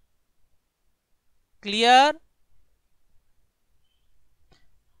 क्लियर।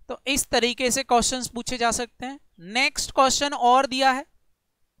 तो इस तरीके से क्वेश्चंस पूछे जा सकते हैं। नेक्स्ट क्वेश्चन और दिया है,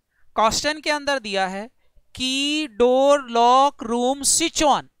 क्वेश्चन के अंदर दिया है की, door, lock, room, switch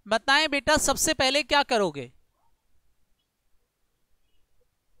on. बताएं बेटा सबसे पहले क्या करोगे,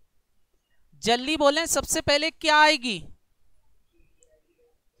 जल्दी बोलें, सबसे पहले क्या आएगी,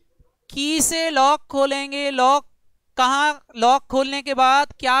 की से लॉक खोलेंगे। लॉक कहां, लॉक खोलने के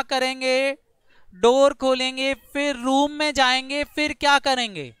बाद क्या करेंगे, डोर खोलेंगे, फिर रूम में जाएंगे, फिर क्या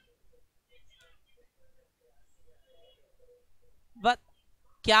करेंगे,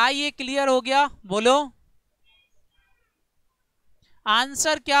 क्या ये क्लियर हो गया, बोलो।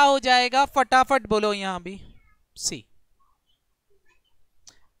 आंसर क्या हो जाएगा फटाफट बोलो, यहां भी सी।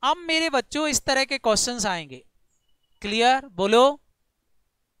 अब मेरे बच्चों इस तरह के क्वेश्चंस आएंगे, क्लियर, बोलो।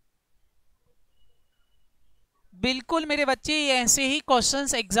 बिल्कुल मेरे बच्चे, ऐसे ही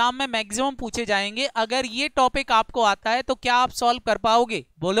क्वेश्चंस एग्जाम में मैक्सिमम पूछे जाएंगे। अगर ये टॉपिक आपको आता है तो क्या आप सॉल्व कर पाओगे,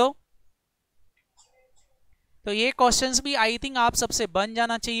 बोलो। तो ये क्वेश्चंस भी आई थिंक आप सबसे बन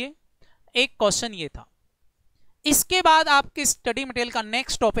जाना चाहिए। एक क्वेश्चन ये था, इसके बाद आपके स्टडी मटेरियल का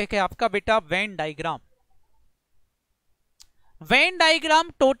नेक्स्ट टॉपिक है आपका बेटा Venn diagram. Venn diagram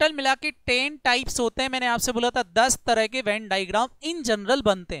total मिला के 10 टाइप्स होते हैं। मैंने आपसे बोला था 10 तरह के वेन डायग्राम इन जनरल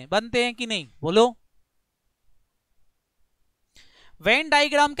बनते हैं कि नहीं, बोलो। वेन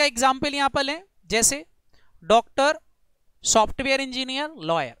डायग्राम का एग्जाम्पल यहां पर है, जैसे डॉक्टर, सॉफ्टवेयर इंजीनियर,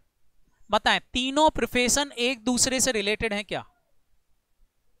 लॉयर। बताएं तीनों प्रोफेशन एक दूसरे से रिलेटेड हैं क्या?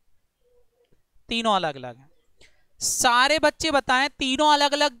 तीनों अलग अलग हैं। सारे बच्चे बताएं तीनों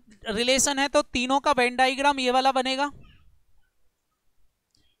अलग अलग रिलेशन है तो तीनों का वेन डायग्राम ये वाला बनेगा,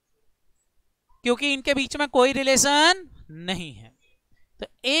 क्योंकि इनके बीच में कोई रिलेशन नहीं है। तो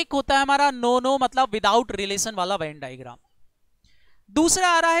एक होता है हमारा नो नो मतलब विदाउट रिलेशन वाला वेन डायग्राम। दूसरा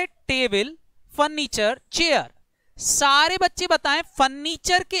आ रहा है टेबल, फर्नीचर, चेयर। सारे बच्चे बताएं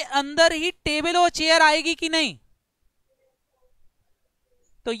फर्नीचर के अंदर ही टेबल और चेयर आएगी कि नहीं?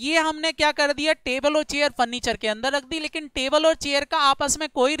 तो ये हमने क्या कर दिया, टेबल और चेयर फर्नीचर के अंदर रख दी, लेकिन टेबल और चेयर का आपस में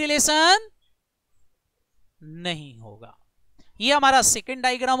कोई रिलेशन नहीं होगा। ये हमारा सेकंड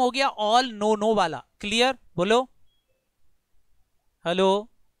डायग्राम हो गया, ऑल नो नो वाला। क्लियर, बोलो हेलो।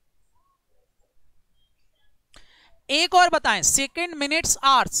 एक और बताएं सेकंड, मिनट्स,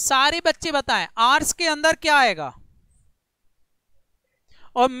 आवर्स। सारे बच्चे बताएं आवर्स के अंदर क्या आएगा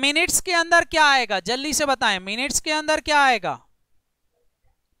और मिनट्स के अंदर क्या आएगा, जल्दी से बताएं मिनट्स के अंदर क्या आएगा।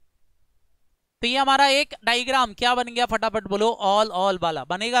 तो ये हमारा एक डायग्राम क्या बन गया, फटाफट बोलो, ऑल वाला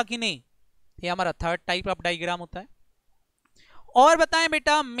बनेगा कि नहीं? ये हमारा थर्ड टाइप ऑफ डायग्राम होता है। और बताएं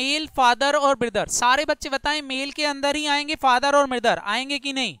बेटा मेल, फादर और ब्रदर। सारे बच्चे बताएं मेल के अंदर ही आएंगे फादर और ब्रदर, आएंगे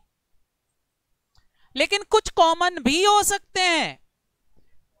कि नहीं? लेकिन कुछ कॉमन भी हो सकते हैं,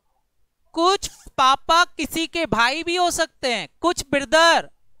 कुछ पापा किसी के भाई भी हो सकते हैं, कुछ ब्रदर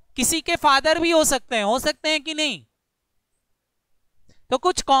किसी के फादर भी हो सकते हैं कि नहीं? तो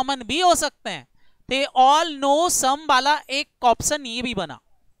कुछ कॉमन भी हो सकते हैं। तो ऑल नो सम वाला एक ऑप्शन ये भी बना।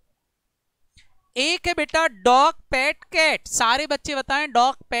 एक है बेटा डॉग, पेट, कैट। सारे बच्चे बताएं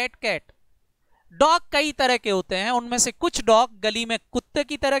डॉग, पेट, कैट। डॉग कई तरह के होते हैं, उनमें से कुछ डॉग गली में कुत्ते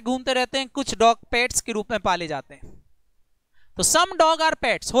की तरह घूमते रहते हैं, कुछ डॉग पेट्स के रूप में पाले जाते हैं। तो सम डॉग आर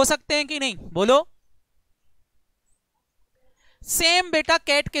पेट्स हो सकते हैं कि नहीं, बोलो। सेम बेटा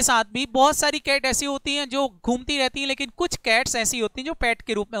कैट के साथ भी बहुत सारी कैट ऐसी होती हैं जो घूमती रहती हैं, लेकिन कुछ कैट्स ऐसी होती हैं जो पेट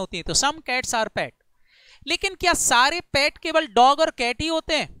के रूप में होती हैं। तो सम कैट्स आर पेट। लेकिन क्या सारे पेट केवल डॉग और कैट ही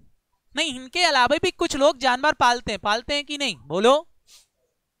होते हैं? नहीं, इनके अलावा भी कुछ लोग जानवर पालते हैं कि नहीं, बोलो।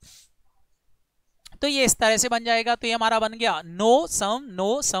 तो ये इस तरह से बन जाएगा। तो ये हमारा बन गया नो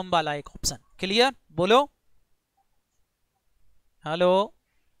सम वाला एक ऑप्शन। क्लियर, बोलो हेलो।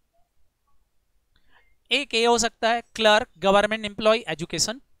 एक ये हो सकता है clerk, government employ,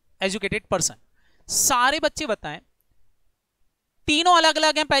 educated person. सारे बच्चे बताएं तीनों अलग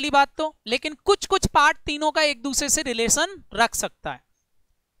अलग हैं पहली बात तो, लेकिन कुछ कुछ पार्ट तीनों का एक दूसरे से रिलेशन रख सकता है।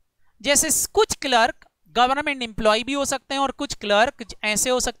 जैसे कुछ क्लर्क गवर्नमेंट एम्प्लॉय भी हो सकते हैं और कुछ क्लर्क ऐसे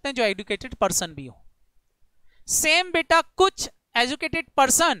हो सकते हैं जो एजुकेटेड पर्सन भी हो। सेम बेटा कुछ एजुकेटेड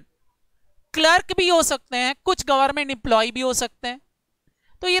पर्सन क्लर्क भी हो सकते हैं, कुछ गवर्नमेंट एम्प्लॉय भी हो सकते हैं।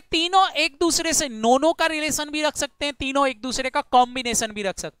 तो ये तीनों एक दूसरे से नो का रिलेशन भी रख सकते हैं, तीनों एक दूसरे का कॉम्बिनेशन भी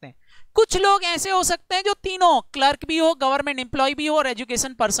रख सकते हैं। कुछ लोग ऐसे हो सकते हैं जो तीनों क्लर्क भी हो, गवर्नमेंट एम्प्लॉय भी हो और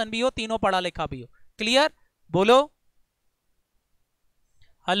एजुकेशन पर्सन भी हो, तीनों पढ़ा लिखा भी हो। क्लियर, बोलो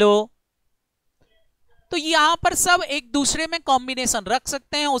हेलो। तो यहां पर सब एक दूसरे में कॉम्बिनेशन रख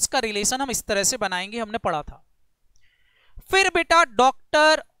सकते हैं, उसका रिलेशन हम इस तरह से बनाएंगे, हमने पढ़ा था। फिर बेटा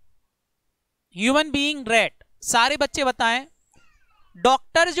डॉक्टर, ह्यूमन बीइंग, रैट। सारे बच्चे बताएं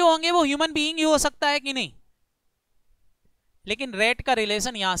डॉक्टर जो होंगे वो ह्यूमन बीइंग ही हो सकता है कि नहीं? लेकिन रैट का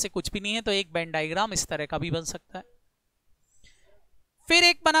रिलेशन यहां से कुछ भी नहीं है, तो एक वेन डायग्राम इस तरह का भी बन सकता है। फिर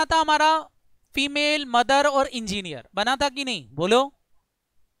एक बना था हमारा फीमेल, मदर और इंजीनियर, बना था कि नहीं, बोलो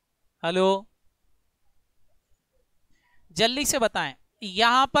हेलो। जल्दी से बताएं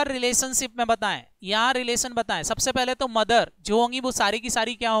यहां पर रिलेशनशिप में बताएं, यहां रिलेशन बताएं। सबसे पहले तो मदर जो होंगी वो सारी की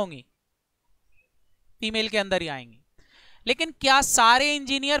सारी क्या होंगी, फीमेल के अंदर ही आएंगी। लेकिन क्या सारे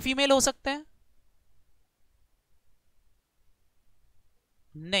इंजीनियर फीमेल हो सकते हैं?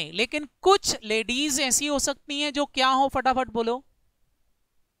 नहीं, लेकिन कुछ लेडीज ऐसी हो सकती हैं जो क्या हो, फटाफट बोलो,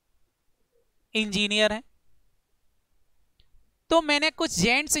 इंजीनियर हैं। तो मैंने कुछ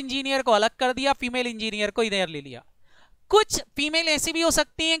जेंट्स इंजीनियर को अलग कर दिया, फीमेल इंजीनियर को इधर ले लिया। कुछ फीमेल ऐसी भी हो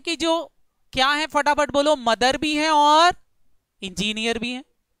सकती हैं कि जो क्या है, फटाफट बोलो, मदर भी है और इंजीनियर भी है,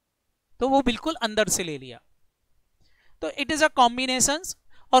 तो वो बिल्कुल अंदर से ले लिया। तो इट इज अ कॉम्बिनेशन।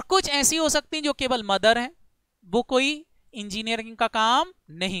 और कुछ ऐसी हो सकती हैं जो केवल मदर हैं, वो कोई इंजीनियरिंग का काम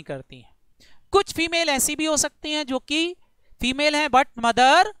नहीं करती हैं। कुछ फीमेल ऐसी भी हो सकती हैं जो कि फीमेल हैं बट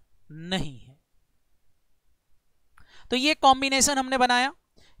मदर नहीं है। तो ये कॉम्बिनेशन हमने बनाया।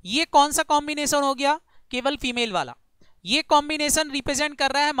 ये कौन सा कॉम्बिनेशन हो गया? केवल फीमेल वाला। ये कॉम्बिनेशन रिप्रेजेंट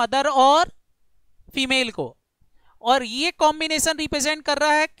कर रहा है मदर और फीमेल को, और ये कॉम्बिनेशन रिप्रेजेंट कर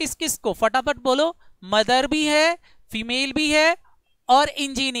रहा है किस किस को? फटाफट बोलो। मदर भी है, फीमेल भी है और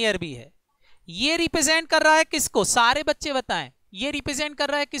इंजीनियर भी है। ये रिप्रेजेंट कर रहा है किसको? सारे बच्चे बताएं। ये रिप्रेजेंट कर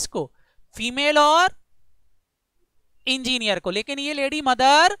रहा है किसको? फीमेल और इंजीनियर को, लेकिन ये लेडी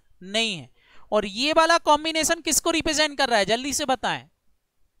मदर नहीं है। और ये वाला कॉम्बिनेशन किसको रिप्रेजेंट कर रहा है? जल्दी से बताएं।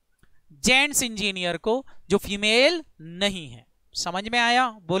 जेंट्स इंजीनियर को, जो फीमेल नहीं है। समझ में आया?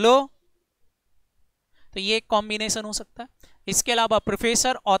 बोलो। तो ये एक कॉम्बिनेशन हो सकता है। इसके अलावा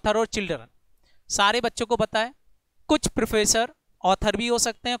प्रोफेसर, ऑथर और चिल्ड्रन, सारे बच्चों को पता है। कुछ प्रोफेसर ऑथर भी हो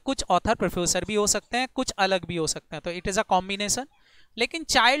सकते हैं, कुछ ऑथर प्रोफेसर भी हो सकते हैं, कुछ अलग भी हो सकते हैं। तो इट इज अ कॉम्बिनेशन। लेकिन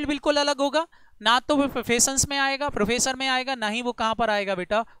चाइल्ड बिल्कुल अलग होगा, ना तो वो प्रोफेशंस में आएगा, प्रोफेसर में आएगा, ना ही वो कहां पर आएगा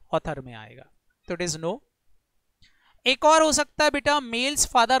बेटा? ऑथर में आएगा। तो इट इज नो। एक और हो सकता है बेटा मेल्स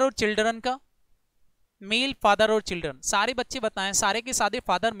फादर और चिल्ड्रन का। मेल फादर और चिल्ड्रन, सारे बच्चे बताएं, सारे के सारे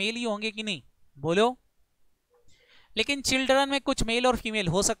फादर मेल ही होंगे कि नहीं? बोलो। लेकिन चिल्ड्रन में कुछ मेल और फीमेल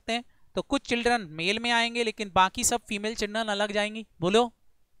हो सकते हैं, तो कुछ चिल्ड्रन मेल में आएंगे लेकिन बाकी सब फीमेल चिल्ड्रन अलग जाएंगी। बोलो।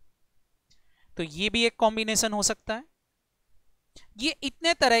 तो ये भी एक कॉम्बिनेशन हो सकता है। ये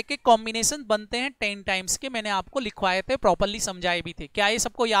इतने तरह के कॉम्बिनेशन बनते हैं 10 टाइम्स के, मैंने आपको लिखवाए थे, प्रॉपर्ली समझाए भी थे। क्या ये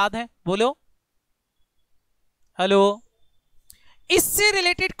सबको याद है? बोलो। हेलो। इससे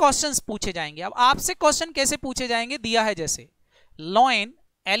रिलेटेड क्वेश्चंस पूछे जाएंगे। अब आपसे क्वेश्चन कैसे पूछे जाएंगे? दिया है जैसे लॉयन,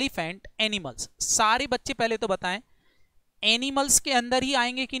 एलिफेंट, एनिमल्स। सारे बच्चे पहले तो बताएं, एनिमल्स के अंदर ही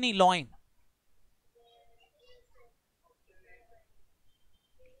आएंगे कि नहीं लॉयन?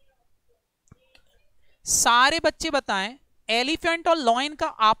 सारे बच्चे बताएं, एलिफेंट और लॉयन का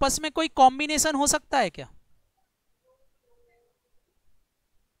आपस में कोई कॉम्बिनेशन हो सकता है क्या?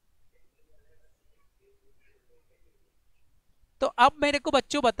 तो अब मेरे को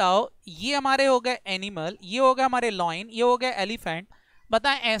बच्चों बताओ, ये हमारे हो गए एनिमल, ये हो गया हमारे लॉयन, ये हो गया एलिफेंट।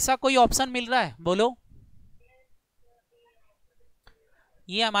 बताएं ऐसा कोई ऑप्शन मिल रहा है? बोलो।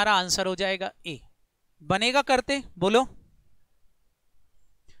 ये हमारा आंसर हो जाएगा ए। बनेगा करते? बोलो।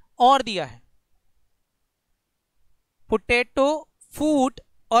 और दिया है पोटैटो, फूड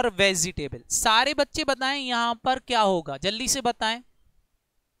और वेजिटेबल। सारे बच्चे बताएं यहां पर क्या होगा? जल्दी से बताएं।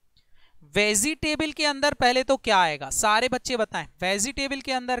 वेजिटेबल के अंदर पहले तो क्या आएगा? सारे बच्चे बताएं, वेजिटेबल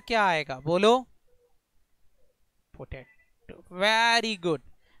के अंदर क्या आएगा? बोलो। पोटैटो। Very good.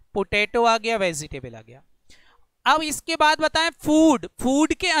 पोटैटो आ गया, वेजिटेबल आ गया। अब इसके बाद बताएं फूड।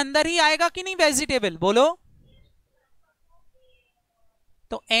 फूड के अंदर ही आएगा कि नहीं वेजिटेबल? बोलो।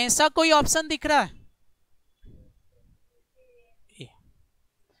 तो ऐसा कोई ऑप्शन दिख रहा है?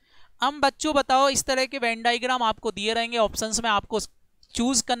 हम बच्चों बताओ, इस तरह के वेन डायग्राम आपको दिए रहेंगे ऑप्शंस में, आपको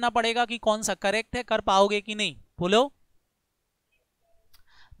चूज करना पड़ेगा कि कौन सा करेक्ट है। कर पाओगे कि नहीं? बोलो।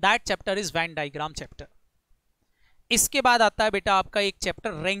 That chapter is Venn diagram chapter. इसके बाद आता है बेटा आपका एक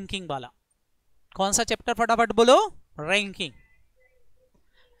चैप्टर रैंकिंग वाला। कौन सा चैप्टर? फटाफट बोलो। रैंकिंग।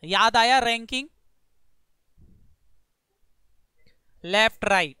 याद आया? Ranking, left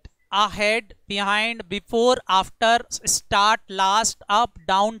right, ahead, behind, before, after, start, last, up,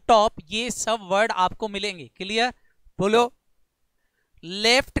 down, top, ये सब वर्ड आपको मिलेंगे। क्लियर? बोलो।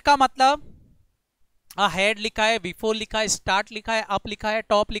 लेफ्ट का मतलब अहेड लिखा है, बिफोर लिखा है, स्टार्ट लिखा है, अप लिखा है,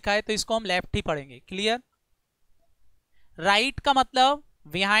 टॉप लिखा है, तो इसको हम लेफ्ट ही पढ़ेंगे। क्लियर? राइट का मतलब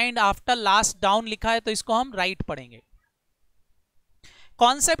बिहाइंड, आफ्टर, लास्ट, डाउन लिखा है, तो इसको हम राइट पढ़ेंगे।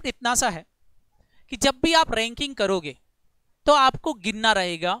 कॉन्सेप्ट इतना सा है कि जब भी आप रैंकिंग करोगे तो आपको गिनना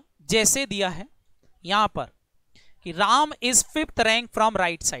रहेगा, जैसे दिया है यहां पर कि Ram is 5th rank from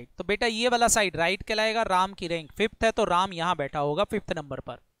right side. तो बेटा ये वाला साइड राइट कहलाएगा, राम की रैंक 5th है, तो राम यहां बैठा होगा 5th नंबर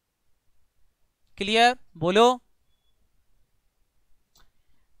पर। क्लियर? बोलो।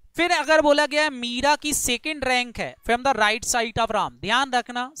 फिर अगर बोला गया मीरा की 2nd रैंक है from the right side of Ram, ध्यान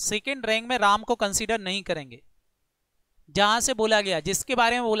रखना 2nd रैंक में राम को कंसीडर नहीं करेंगे। जहां से बोला गया, जिसके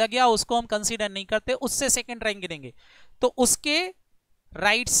बारे में बोला गया उसको हम कंसीडर नहीं करते, उससे 2nd रैंक गिनेंगे। तो उसके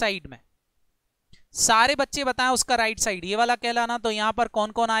राइट साइड में सारे बच्चे बताएं उसका राइट साइड ये वाला कहलाना। तो यहां पर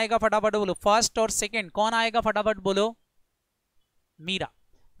कौन कौन आएगा? फटाफट बोलो। फर्स्ट और 2nd कौन आएगा? फटाफट बोलो। मीरा।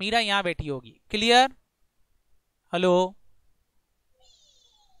 मीरा यहां बैठी होगी। क्लियर? हेलो।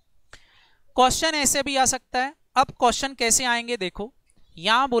 क्वेश्चन ऐसे भी आ सकता है। अब क्वेश्चन कैसे आएंगे देखो,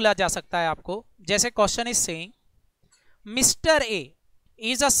 यहां बोला जा सकता है आपको, जैसे question is saying mister A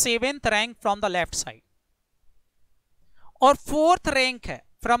is a 7th rank from the left side और 4th रैंक है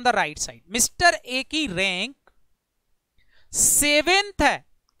from the right side. Mister A की रैंक 7th है,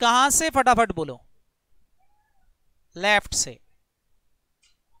 कहां से? फटाफट बोलो। लेफ्ट से।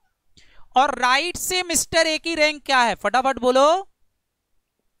 और राइट से मिस्टर ए की रैंक क्या है, फटाफट बोलो,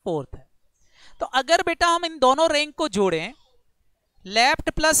 4th है। तो अगर बेटा हम इन दोनों रैंक को जोड़ें, लेफ्ट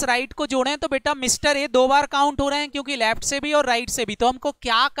प्लस राइट को जोड़ें, तो बेटा मिस्टर ए 2 बार काउंट हो रहे हैं, क्योंकि लेफ्ट से भी और राइट से भी। तो हमको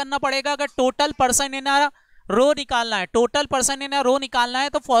क्या करना पड़ेगा, अगर टोटल पर्सन इन रो निकालना है, टोटल पर्सन इन रो निकालना है,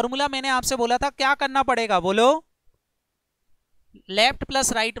 तो फॉर्मूला मैंने आपसे बोला था क्या करना पड़ेगा, बोलो, लेफ्ट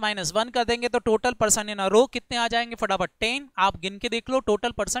प्लस राइट माइनस 1 कर देंगे तो टोटल पर्सन इन रो कितने आ जाएंगे, फटाफट 10। आप गिन के देख लो,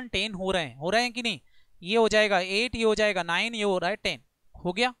 टोटल पर्सन 10 हो रहे हैं कि नहीं। ये हो जाएगा 8, ये हो जाएगा 9, ये हो रहा है 10,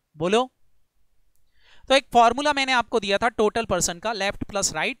 हो गया, बोलो। तो एक फॉर्मूला मैंने आपको दिया था टोटल पर्सन का, लेफ्ट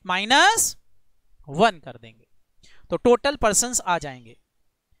प्लस राइट माइनस 1 कर देंगे तो टोटल पर्संस आ जाएंगे।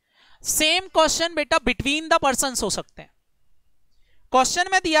 सेम क्वेश्चन बेटा बिटवीन द पर्संस हो सकते हैं। क्वेश्चन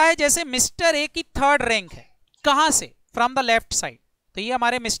में दिया है जैसे मिस्टर ए की 3rd रैंक है, कहां से, फ्रॉम द लेफ्ट साइड। तो ये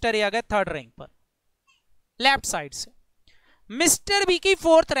हमारे मिस्टर ए आ गए 3rd रैंक पर लेफ्ट साइड से। मिस्टर बी की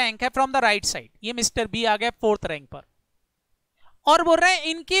 4th रैंक है फ्रॉम द राइट साइड, ये मिस्टर बी आ गए 4th रैंक पर। और बोल रहे हैं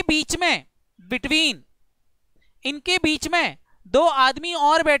इनके बीच में, बिटवीन, इनके बीच में 2 आदमी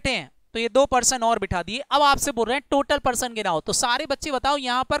और बैठे हैं, तो ये 2 पर्सन और बिठा दिए। अब आपसे बोल रहे हैं टोटल पर्सन गिनाओ। तो सारे बच्चे बताओ,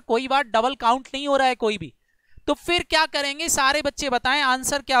 यहां पर कोई बार डबल काउंट नहीं हो रहा है कोई भी, तो फिर क्या करेंगे, सारे बच्चे बताएं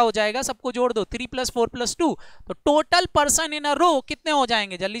आंसर क्या हो जाएगा, सबको जोड़ दो, 3 + 4 + 2, तो टोटल पर्सन इन अ रो कितने हो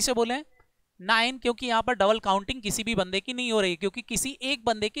जाएंगे, जल्दी से बोलें, 9, क्योंकि यहां पर डबल काउंटिंग किसी भी बंदे की नहीं हो रही, क्योंकि किसी एक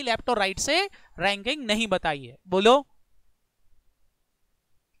बंदे की लेफ्ट और राइट से रैंकिंग नहीं बताई है, बोलो।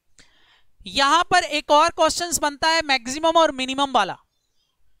 यहां पर एक और क्वेश्चन बनता है मैक्सिमम और मिनिमम वाला।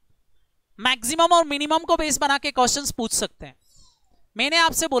 मैक्सिमम और मिनिमम को बेस बना के क्वेश्चंस पूछ सकते हैं। मैंने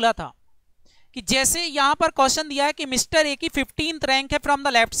आपसे बोला था कि जैसे यहां पर क्वेश्चन दिया है कि मिस्टर ए की 15th रैंक है फ्रॉम द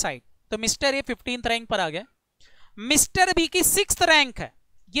लेफ्ट साइड, तो मिस्टर ए 15th रैंक पर आ गया। मिस्टर बी की 6th रैंक है,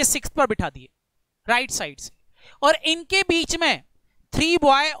 ये 6th पर बिठा दिए राइट साइड से, और इनके बीच में 3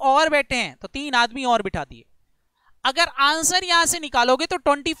 बॉय और बैठे हैं, तो 3 आदमी और बिठा दिए। अगर आंसर यहां से निकालोगे तो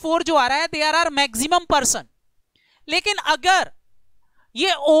 24 जो आ रहा है, देयर आर मैक्सिमम पर्सन। लेकिन अगर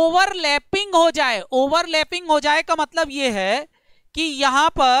ये ओवरलैपिंग हो जाए, ओवरलैपिंग हो जाए का मतलब ये है कि यहां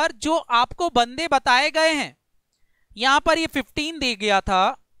पर जो आपको बंदे बताए गए हैं, यहां पर ये 15 दे गया था,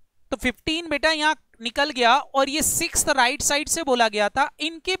 तो 15 बेटा यहां निकल गया, और ये 6th राइट साइड से बोला गया था,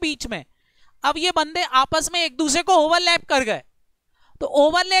 इनके बीच में अब ये बंदे आपस में एक दूसरे को ओवरलैप कर गए, तो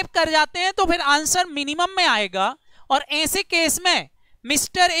ओवरलैप कर जाते हैं तो फिर आंसर मिनिमम में आएगा। और ऐसे केस में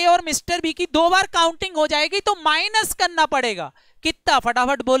मिस्टर ए और मिस्टर बी की 2 बार काउंटिंग हो जाएगी, तो माइनस करना पड़ेगा कितना,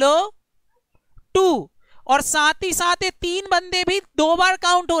 फटाफट बोलो, 2। और साथ ही साथ ये 3 बंदे भी 2 बार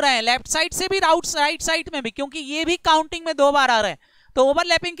काउंट हो रहे हैं, लेफ्ट साइड से भी राइट साइड में भी, क्योंकि ये भी काउंटिंग में 2 बार आ रहे हैं। तो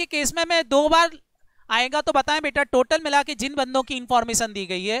ओवरलैपिंग के केस में मैं 2 बार आएगा। तो बताएं बेटा, टोटल मिला के जिन बंदों की इंफॉर्मेशन दी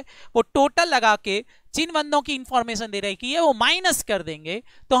गई है, वो टोटल लगा के जिन बंदों की इंफॉर्मेशन दे रही है वो माइनस कर देंगे,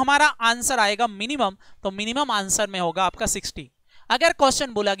 तो हमारा आंसर आएगा मिनिमम। तो मिनिमम आंसर में होगा आपका 60। अगर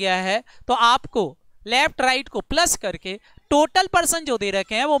क्वेश्चन बोला गया है तो आपको लेफ्ट राइट को प्लस करके टोटल पर्सन जो दे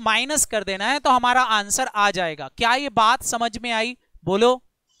रखे हैं वो माइनस कर देना है, तो हमारा आंसर आ जाएगा। क्या ये बात समझ में आई, बोलो,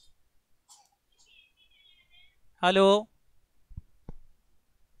 हेलो,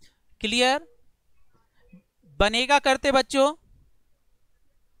 क्लियर, बनेगा करते बच्चों।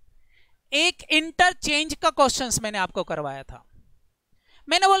 एक इंटरचेंज का क्वेश्चंस मैंने आपको करवाया था।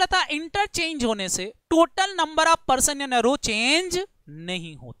 मैंने बोला था इंटरचेंज होने से total number of person in a row change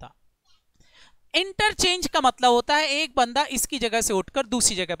नहीं होता। इंटरचेंज का मतलब होता है एक बंदा इसकी जगह से उठकर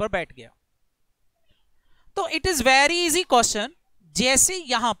दूसरी जगह पर बैठ गया। तो it is very easy question. जैसे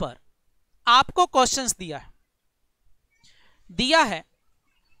यहां पर आपको क्वेश्चंस दिया है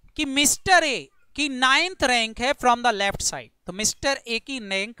कि मिस्टर ए की 9th रैंक है फ्रॉम द लेफ्ट साइड, तो मिस्टर ए की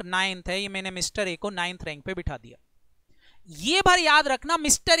रैंक 9th है, ये मैंने मिस्टर ए को 9th रैंक पे बिठा दिया। ये बार याद रखना,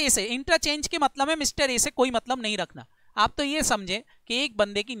 मिस्टर ए से इंटरचेंज के मतलब है मिस्टर ए से कोई मतलब नहीं रखना। आप तो ये समझे कि एक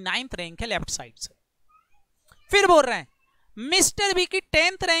बंदे की 9th रैंक है लेफ्ट साइड से। फिर बोल रहे हैं मिस्टर बी की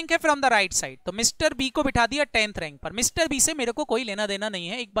 10th रैंक है फ्रॉम द राइट साइड, तो मिस्टर बी को बिठा दिया 10th रैंक पर। मिस्टर बी से मेरे को कोई लेना देना नहीं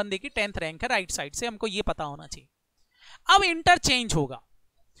है, एक बंदे की 10th रैंक है राइट साइड से, हमको ये पता होना चाहिए। अब इंटरचेंज होगा।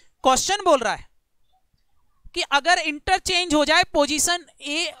 क्वेश्चन बोल रहा है कि अगर इंटरचेंज हो जाए पोजीशन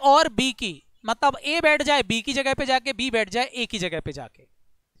ए और बी की, मतलब ए बैठ जाए बी की जगह पे जाके, बी बैठ जाए ए की जगह पे जाके,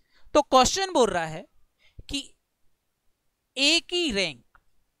 तो क्वेश्चन बोल रहा है कि ए की रैंक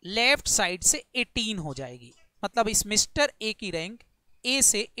लेफ्ट साइड से 18 हो जाएगी, मतलब इस मिस्टर ए की रैंक ए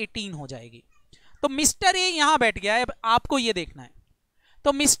से 18 हो जाएगी। तो मिस्टर ए यहां बैठ गया है, अब आपको ये देखना है।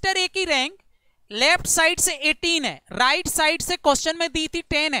 तो मिस्टर ए की रैंक लेफ्ट साइड से 18 है, राइट साइड से क्वेश्चन में दी थी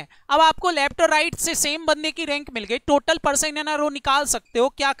 10 है। अब आपको लेफ्ट और राइट से सेम बंदे की रैंक मिल गई, टोटल पर्सन इन अ रो निकाल सकते हो।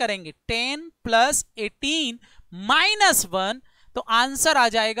 क्या करेंगे, 10 + 18 - 1, तो आंसर आ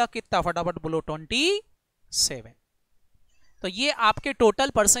जाएगा कितना, फटाफट बोलो 27। तो ये आपके total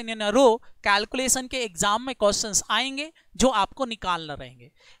person in a row calculation के एग्जाम में क्वेश्चंस आएंगे जो आपको निकालना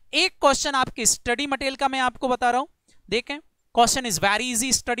रहेंगे। एक क्वेश्चन आपके स्टडी मटेरियल का मैं आपको बता रहा हूं, देखें question is very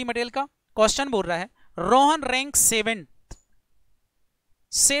easy. Study material का क्वेश्चन बोल रहा है Rohan rank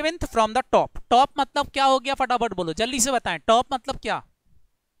seventh from the top. Top मतलब क्या हो गया, फटाफट बोलो, जल्दी से बताएं। टॉप मतलब क्या,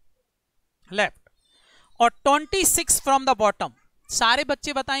 लेफ्ट। और 26 फ्रॉम द बॉटम, सारे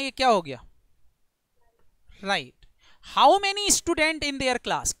बच्चे बताएं ये क्या हो गया, right. How many student in their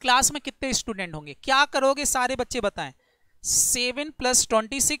class, class में कितने स्टूडेंट होंगे, क्या करोगे सारे बच्चे बताएं। 7 +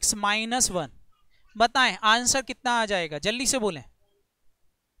 26 - 1, बताएं आंसर कितना आ जाएगा, जल्दी से बोलें।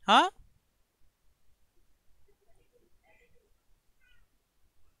 हाँ,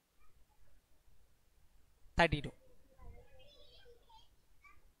 $32,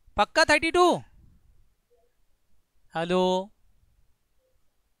 पक्का 32। Hello,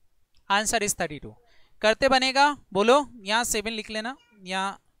 answer is 32। करते बनेगा, बोलो। यहां 7 लिख लेना,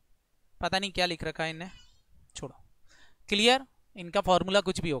 यहां पता नहीं क्या लिख रखा है इनने, छोड़ो। क्लियर, इनका फॉर्मूला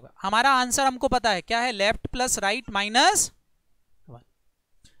कुछ भी होगा। हमारा आंसर हमको पता है क्या है, लेफ्ट प्लस राइट -1।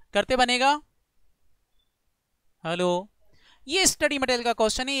 करते बनेगा। हेलो, ये स्टडी मटेरियल का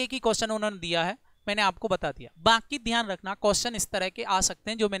क्वेश्चन है, एक ही क्वेश्चन उन्होंने दिया है, मैंने आपको बता दिया। बाकी ध्यान रखना क्वेश्चन इस तरह के आ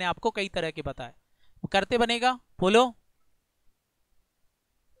सकते हैं जो मैंने आपको कई तरह के बताए। करते बनेगा, बोलो।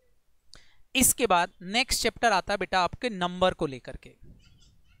 इसके बाद नेक्स्ट चैप्टर आता है बेटा आपके नंबर को लेकर के।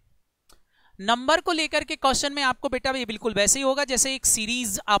 नंबर को लेकर के क्वेश्चन में आपको बेटा ये बिल्कुल वैसे ही होगा जैसे एक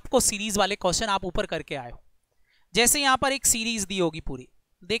सीरीज, आपको सीरीज वाले क्वेश्चन आप ऊपर करके आए हो। जैसे यहां पर एक सीरीज दी होगी पूरी,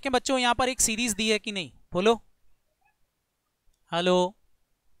 देखें बच्चों यहां पर एक सीरीज दी है कि नहीं, बोलो। हेलो,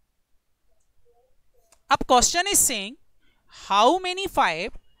 अब question is saying how many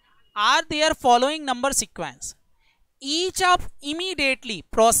 5 are there following number sequence, each of immediately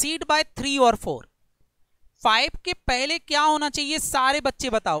proceed bye 3 और 4। 5 के पहले क्या होना चाहिए, सारे बच्चे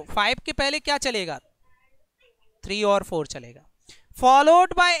बताओ। 5 के पहले क्या चलेगा, 3 और 4 चलेगा।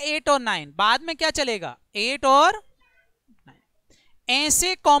 फॉलोड बाय 8 और 9, बाद में क्या चलेगा, 8 और 9।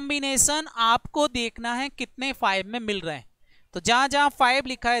 ऐसे कॉम्बिनेशन आपको देखना है कितने 5 में मिल रहे हैं। तो जहां जहां 5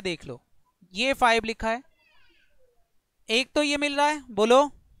 लिखा है देख लो, ये 5 लिखा है, एक तो ये मिल रहा है, बोलो।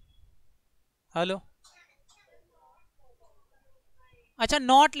 हेलो, अच्छा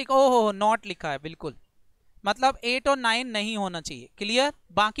नॉट लिखा, ओहो नॉट लिखा है, बिल्कुल, मतलब 8 और 9 नहीं होना चाहिए। क्लियर,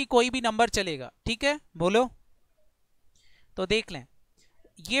 बाकी कोई भी नंबर चलेगा, ठीक है, बोलो। तो देख लें,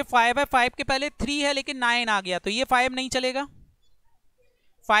 ये 5 है, 5 के पहले 3 है लेकिन 9 आ गया, तो ये 5 नहीं चलेगा।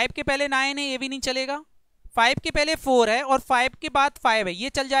 5 के पहले 9 है, ये भी नहीं चलेगा। 5 के पहले 4 है और 5 के बाद 5 है, ये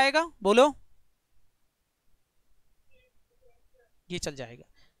चल जाएगा, बोलो। ये चल जाएगा।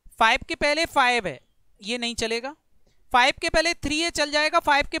 5 के पहले 5 है, ये नहीं चलेगा। 5 के पहले 3 है, चल जाएगा।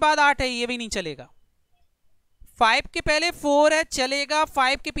 5 के बाद 8 है, ये भी नहीं चलेगा। 5 के पहले 4 है, चलेगा।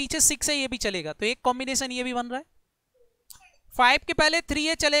 5 के पीछे 6 है, ये भी चलेगा। तो एक कॉम्बिनेशन ये भी बन रहा है। 5 के पहले 3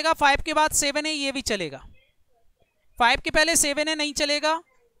 है, चलेगा। 5 के बाद 7 है, ये भी चलेगा। 5 के पहले 7 है, नहीं चलेगा।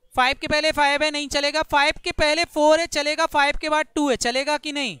 5 के पहले 5 है, नहीं चलेगा। 5 के पहले 4 है, चलेगा। 5 के बाद 2 है, चलेगा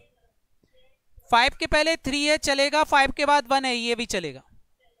कि नहीं। 5 के पहले 3 है, चलेगा। 5 के बाद 1 है, ये भी चलेगा।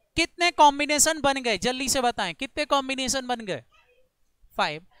 कितने कॉम्बिनेशन बन गए, जल्दी से बताएं, कितने कॉम्बिनेशन बन गए,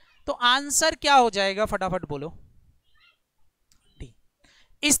 5। तो आंसर क्या हो जाएगा, फटाफट बोलो, डी।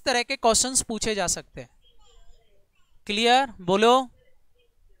 इस तरह के क्वेश्चंस पूछे जा सकते हैं। क्लियर, बोलो।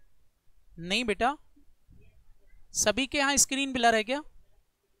 नहीं बेटा, सभी के यहां स्क्रीन ब्लर है क्या,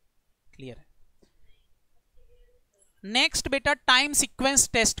 क्लियर है। नेक्स्ट बेटा टाइम सीक्वेंस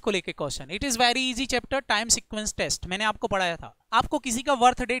टेस्ट को लेके question. It is very easy chapter, time sequence test मैंने आपको पढ़ाया था। आपको किसी का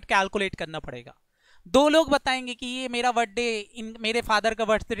बर्थ डेट कैलकुलेट करना पड़ेगा। 2 लोग बताएंगे कि ये मेरा बर्थडे, मेरे फादर का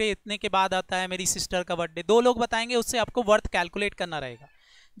बर्थडे इतने के बाद आता है, मेरी सिस्टर का बर्थडे। 2 लोग बताएंगे, उससे आपको बर्थ कैलकुलेट करना रहेगा।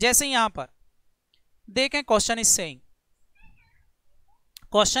 जैसे यहां पर देखें, question is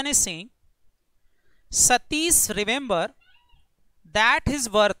saying Satish remember that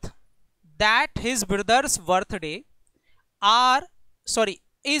his brothers birthday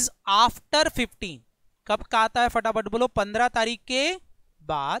is after 15। कब का आता है, फटाफट बोलो, 15 तारीख के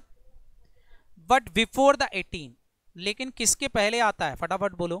बाद। बट बिफोर द 18, लेकिन किसके पहले आता है,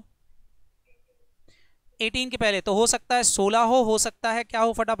 फटाफट बोलो। 18 के पहले, तो हो सकता है 16 हो सकता है क्या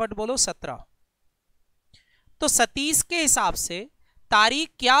हो, फटाफट बोलो, 17 हो। तो सतीश के हिसाब से तारीख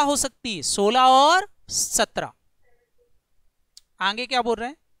क्या हो सकती है, 16 और 17। आगे क्या बोल रहे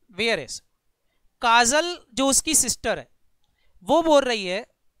हैं, वेयर इज काजल, जो उसकी सिस्टर है, वो बोल रही है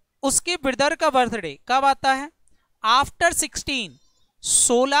उसके ब्रदर का बर्थडे कब आता है, आफ्टर 16,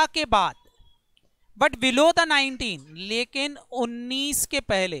 16 के बाद। बट बिलो द 19, लेकिन 19 के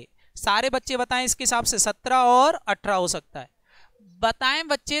पहले सारे बच्चे बताएं, इसके हिसाब से 17 और 18 हो सकता है। बताएं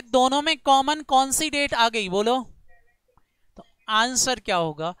बच्चे दोनों में कॉमन कौन सी डेट आ गई, बोलो। तो आंसर क्या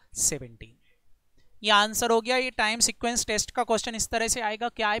होगा, 17। ये आंसर हो गया। ये टाइम सीक्वेंस टेस्ट का क्वेश्चन इस तरह से आएगा,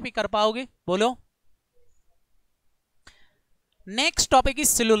 क्या भी कर पाओगे, बोलो। Next topic is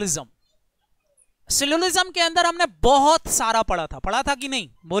syllogism. Syllogism के अंदर हमने बहुत सारा पढ़ा था कि नहीं,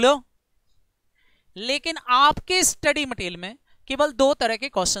 बोलो। लेकिन आपके स्टडी मटेरियल में केवल दो तरह के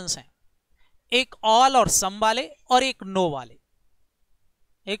क्वेश्चंस हैं, एक ऑल और सम वाले और एक नो वाले।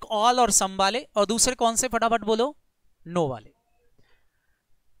 एक ऑल और सम वाले और दूसरे कौन से, फटाफट बोलो, नो वाले।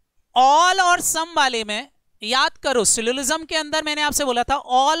 ऑल और सम वाले में याद करो, सिलोलिज्म के अंदर मैंने आपसे बोला था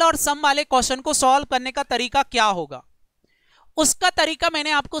ऑल और सम वाले क्वेश्चन को सॉल्व करने का तरीका क्या होगा। उसका तरीका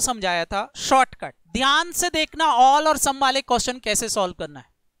मैंने आपको समझाया था, शॉर्टकट। ध्यान से देखना ऑल और सम वाले क्वेश्चन कैसे सॉल्व करना है।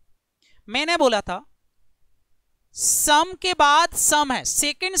 मैंने बोला था सम के बाद सम है,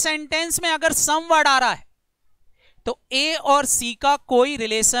 सेकंड सेंटेंस में अगर सम वर्ड आ रहा है तो ए और सी का कोई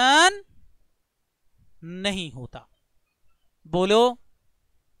रिलेशन नहीं होता, बोलो,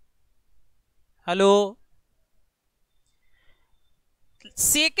 हेलो।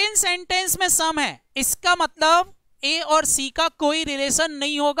 सेकंड सेंटेंस में सम है, इसका मतलब ए और सी का कोई रिलेशन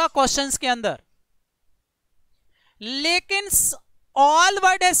नहीं होगा क्वेश्चंस के अंदर। लेकिन ऑल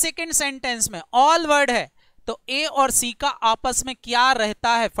वर्ड है सेकंड सेंटेंस में, ऑल वर्ड है, तो ए और सी का आपस में क्या रहता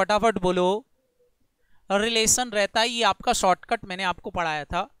है, फटाफट बोलो, रिलेशन रहता है। ये आपका शॉर्टकट मैंने आपको पढ़ाया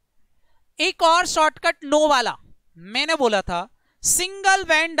था। एक और शॉर्टकट नो वाला मैंने बोला था, सिंगल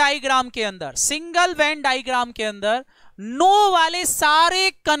वेन डायग्राम के अंदर, सिंगल वेन डायग्राम के अंदर नो वाले सारे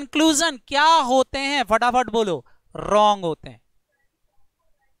कंक्लूजन क्या होते हैं, फटाफट बोलो, रॉन्ग होते हैं।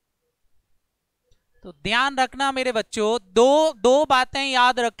 तो ध्यान रखना मेरे बच्चों, दो बातें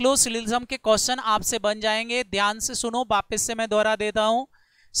याद रख लो, सिलोलिज्म के क्वेश्चन आपसे बन जाएंगे। ध्यान से सुनो, वापस से मैं दोहरा देता हूं,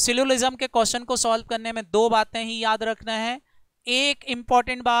 सिलोलिज्म के क्वेश्चन को सॉल्व करने में दो बातें ही याद रखना है। एक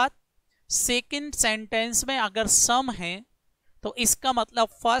इंपॉर्टेंट बात, सेकंड सेंटेंस में अगर सम है तो इसका मतलब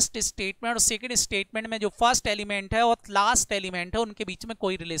फर्स्ट स्टेटमेंट और सेकंड स्टेटमेंट में जो फर्स्ट एलिमेंट है और लास्ट एलिमेंट है उनके बीच में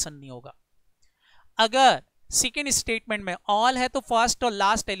कोई रिलेशन नहीं होगा। अगर सेकेंड स्टेटमेंट में ऑल है तो फर्स्ट और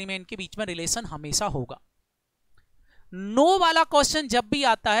लास्ट एलिमेंट के बीच में रिलेशन हमेशा होगा। नो वाला क्वेश्चन जब भी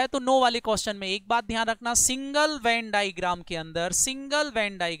आता है तो नो वाले क्वेश्चन में एक बात ध्यान रखना, सिंगल वेन डायग्राम के अंदर, सिंगल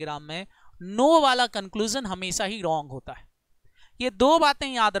वेन डायग्राम में नो वाला कंक्लूजन हमेशा ही रॉन्ग होता है। ये दो बातें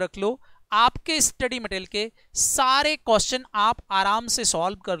याद रख लो, आपके स्टडी मटेरियल के सारे क्वेश्चन आप आराम से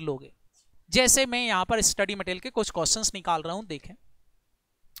सॉल्व कर लोगे। जैसे मैं यहां पर स्टडी मटेरियल के कुछ क्वेश्चंस निकाल रहा हूं, देखें।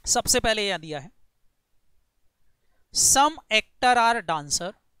 सबसे पहले यह दिया है, सम एक्टर आर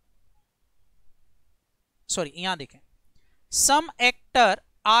डांसर, सॉरी यहां देखें, सम एक्टर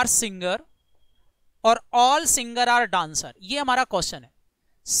आर सिंगर और ऑल सिंगर आर डांसर। ये हमारा क्वेश्चन है।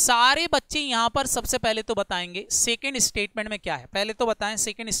 सारे बच्चे यहां पर सबसे पहले तो बताएंगे सेकंड स्टेटमेंट में क्या है, पहले तो बताएं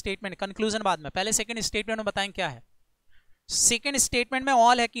सेकंड स्टेटमेंट, कंक्लूजन बाद में, पहले सेकंड स्टेटमेंट में बताएं क्या है। सेकंड स्टेटमेंट में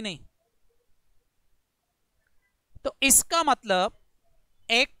ऑल है कि नहीं, तो इसका मतलब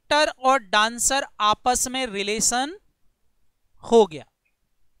एक्टर और डांसर आपस में रिलेशन हो गया।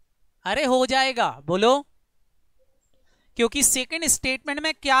 अरे हो जाएगा, बोलो, क्योंकि सेकंड स्टेटमेंट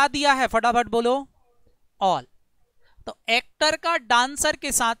में क्या दिया है, फटाफट बोलो, ऑल। तो एक्टर का डांसर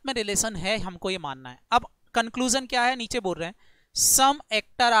के साथ में रिलेशन है, हमको ये मानना है। अब कंक्लूजन क्या है, नीचे बोल रहे हैं सम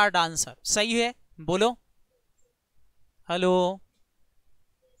एक्टर आर डांसर, सही है, बोलो, हेलो,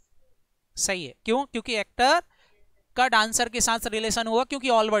 सही है। क्यों, क्योंकि एक्टर का डांसर के साथ रिलेशन हुआ, क्योंकि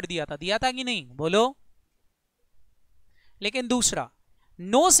ऑल वर्ड दिया था कि नहीं, बोलो। लेकिन दूसरा,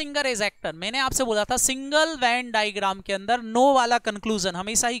 नो सिंगर इज एक्टर, मैंने आपसे बोला था सिंगल वेन डायग्राम के अंदर नो वाला कंक्लूजन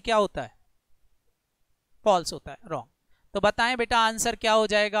हमेशा ही क्या होता है, फॉल्स होता है, रॉन्ग। तो बताएं बेटा आंसर क्या हो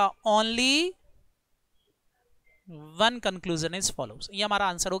जाएगा, only one conclusion is follows. ये हमारा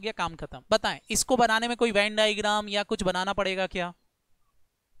आंसर हो गया, काम खत्म। बताएं इसको बनाने में कोई वेन डायग्राम या कुछ बनाना पड़ेगा क्या,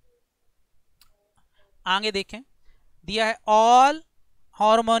 आगे देखें। दिया है ऑल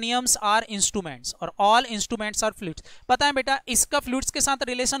हारमोनियम्स आर इंस्ट्रूमेंट्स और ऑल इंस्ट्रूमेंट्स आर फ्लूट्स। पता है बेटा इसका फ्लूट्स के साथ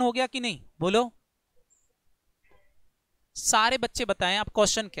रिलेशन हो गया कि नहीं, बोलो, सारे बच्चे बताएं। अब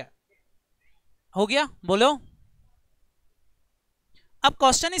क्वेश्चन क्या हो गया, बोलो। अब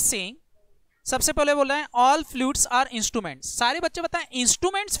क्वेश्चन इज सेइंग, सबसे पहले बोल रहे हैं ऑल फ्लूट्स आर इंस्ट्रूमेंट्स। सारे बच्चे बताएं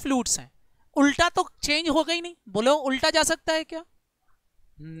इंस्ट्रूमेंट्स फ्लूट्स हैं, उल्टा तो चेंज हो गई नहीं, बोलो उल्टा जा सकता है क्या,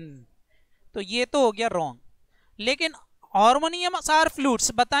 तो ये तो हो गया रॉन्ग। लेकिन हारमोनियम आर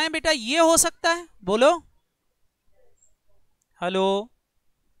फ्लूट्स, बताएं बेटा ये हो सकता है, बोलो, हेलो,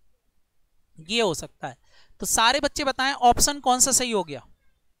 ये हो सकता है। तो सारे बच्चे बताएं ऑप्शन कौन सा सही हो गया,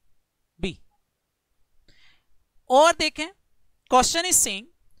 बी। और देखें, question is saying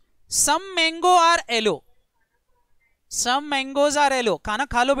some mango are yellow, some mangoes are yellow. खाना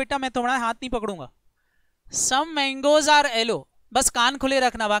खा लो बेटा, मैं तुम्हारा हाथ नहीं पकड़ूंगा। सम मैंगोज आर येलो, बस कान खुले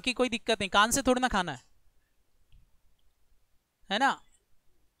रखना, बाकी कोई दिक्कत नहीं, कान से थोड़ी ना खाना है ना।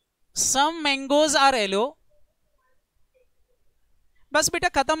 सम मैंगोज आर येलो, बस बेटा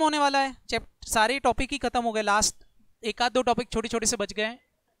खत्म होने वाला है चैप्टर, सारे टॉपिक ही खत्म हो गए। लास्ट एक आध दो टॉपिक छोटे छोटे से बच गए हैं,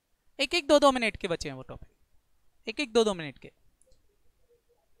 एक एक 2-2 मिनट के बचे हैं वो टॉपिक, एक एक 2-2 मिनट के।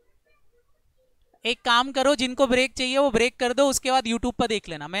 एक काम करो, जिनको ब्रेक चाहिए वो ब्रेक कर दो, उसके बाद यूट्यूब पर देख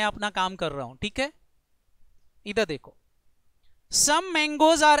लेना, मैं अपना काम कर रहा हूं, ठीक है। इधर देखो, सम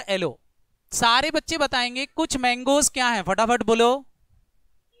मैंगोज आर येलो, सारे बच्चे बताएंगे कुछ मैंगोज क्या है, फटाफट बोलो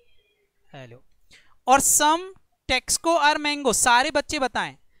येलो। और सम टेक्सको आर मैंगो, सारे बच्चे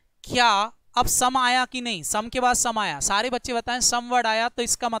बताएं क्या अब सम आया कि नहीं, सम के बाद सम आया, सारे बच्चे बताएं सम वर्ड आया, तो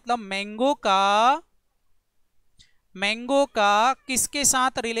इसका मतलब मैंगो का किसके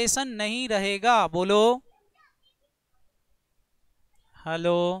साथ रिलेशन नहीं रहेगा, बोलो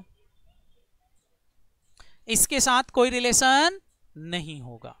हेलो, इसके साथ कोई रिलेशन नहीं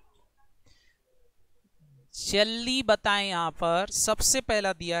होगा। जल्दी बताएं, यहां पर सबसे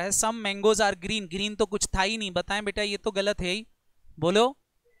पहला दिया है सम मैंगोज आर ग्रीन, ग्रीन तो कुछ था ही नहीं, बताएं बेटा ये तो गलत है ही, बोलो।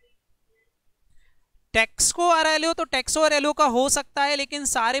 टेक्सको आर येलो, तो टेक्सो और येलो का हो सकता है, लेकिन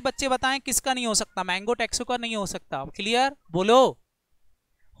सारे बच्चे बताएं किसका नहीं हो सकता, मैंगो टेक्सो का नहीं हो सकता, क्लियर, बोलो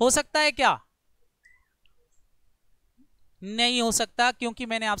हो सकता है क्या, नहीं हो सकता, क्योंकि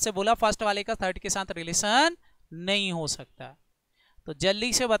मैंने आपसे बोला फर्स्ट वाले का थर्ड के साथ रिलेशन नहीं हो सकता। तो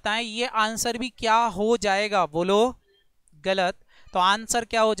जल्दी से बताएं ये आंसर भी क्या हो जाएगा, बोलो गलत, तो आंसर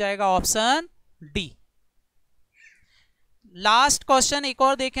क्या हो जाएगा, ऑप्शन डी। लास्ट क्वेश्चन एक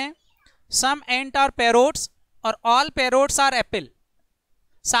और देखें, सम एंट आर पैरोट्स और ऑल पैरोट्स आर एप्पल,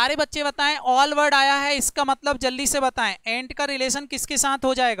 सारे बच्चे बताएं ऑल वर्ड आया है, इसका मतलब जल्दी से बताएं एंट का रिलेशन किसके साथ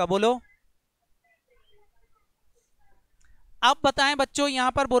हो जाएगा, बोलो। अब बताएं बच्चों,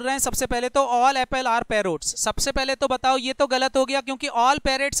 यहां पर बोल रहे हैं सबसे पहले तो ऑल एप्पल आर पैरोट्स, सबसे पहले तो बताओ ये तो गलत हो गया, क्योंकि ऑल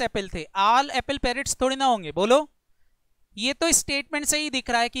पैरेट्स एप्पल थे, ऑल एप्पल पैरेट्स थोड़ी ना होंगे, बोलो। ये तो स्टेटमेंट से ही दिख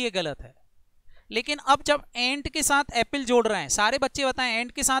रहा है कि ये गलत है, लेकिन अब जब एंट के साथ एप्पल जोड़ रहे हैं, सारे बच्चे बताएं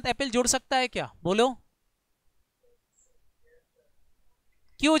एंट के साथ एप्पल जुड़ सकता है क्या, बोलो।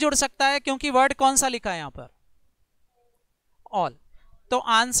 क्यों जुड़ सकता है, क्योंकि वर्ड कौन सा लिखा है यहां पर, ऑल, तो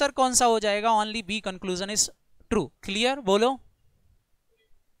आंसर कौन सा हो जाएगा, only B, conclusion is true, clear, बोलो।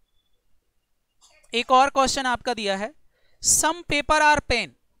 एक और क्वेश्चन आपका दिया है, सम paper are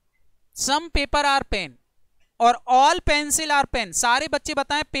pen, some paper are pen और ऑल पेंसिल आर पेन, सारे बच्चे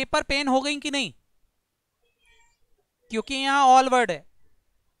बताएं पेपर पेन हो गई कि नहीं, क्योंकि यहां ऑल वर्ड है।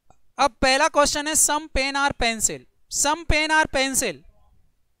 अब पहला क्वेश्चन है सम pen are pencil, some pen are pencil,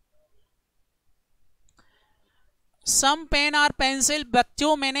 some pen are pencil,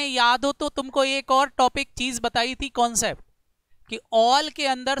 बच्चों मैंने याद हो तो तुमको एक और टॉपिक चीज बताई थी, कॉन्सेप्ट, कि ऑल के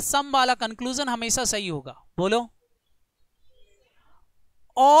अंदर सम वाला कंक्लूजन हमेशा सही होगा, बोलो।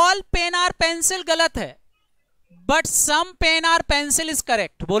 ऑल पेन आर पेंसिल गलत है, but some pen are pencil is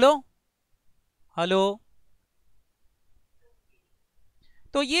correct, बोलो हेलो।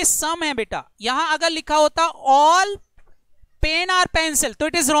 तो ये सम है बेटा, यहां अगर लिखा होता ऑल पेन आर पेंसिल तो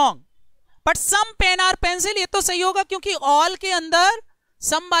it is wrong, but some pen are pencil ये तो सही होगा, क्योंकि ऑल के अंदर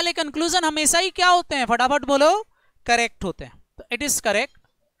सम वाले कंक्लूजन हमेशा ही क्या होते हैं, फटाफट बोलो करेक्ट होते हैं, तो इट इज करेक्ट।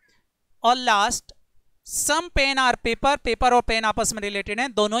 और last some pen are paper, paper और पेन आपस में रिलेटेड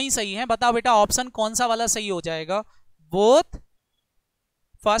हैं, दोनों ही सही हैं, बताओ बेटा ऑप्शन कौन सा वाला सही हो जाएगा, both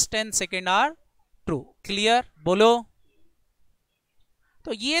first and second are true, clear, बोलो।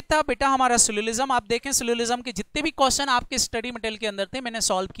 तो ये था बेटा हमारा सिलोजिज्म। आप देखें सिलोजिज्म के जितने भी क्वेश्चन आपके स्टडी मटेरियल के अंदर थे मैंने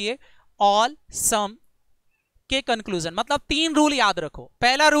सॉल्व किए, ऑल सम के कंक्लूजन, मतलब 3 रूल याद रखो।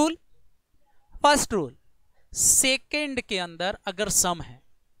 पहला रूल, फर्स्ट रूल, सेकंड के अंदर अगर सम है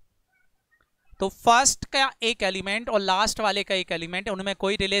तो फर्स्ट का एक एलिमेंट और लास्ट वाले का एक एलिमेंट, उनमें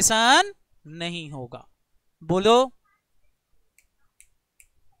कोई रिलेशन नहीं होगा, बोलो।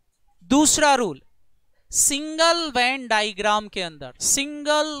 दूसरा रूल, सिंगल वेन डायग्राम के अंदर,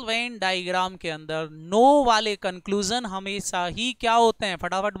 सिंगल वेन डायग्राम के अंदर नो वाले कंक्लूजन हमेशा ही क्या होते हैं,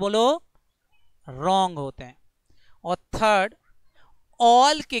 फटाफट बोलो रॉन्ग होते हैं। और थर्ड,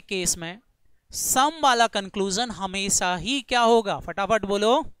 ऑल के केस में सम वाला कंक्लूजन हमेशा ही क्या होगा, फटाफट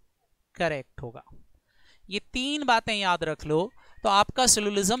बोलो करेक्ट होगा। ये 3 बातें याद रख लो तो आपका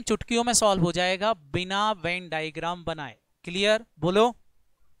सिलोजिज्म चुटकियों में सॉल्व हो जाएगा बिना वेन डायग्राम बनाए, क्लियर, बोलो।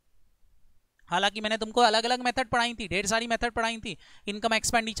 हालांकि मैंने तुमको अलग अलग मेथड पढ़ाई थी, ढेर सारी मेथड पढ़ाई थी, इनकम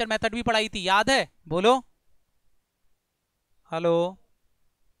एक्सपेंडिचर मेथड भी पढ़ाई थी, याद है, बोलो हेलो।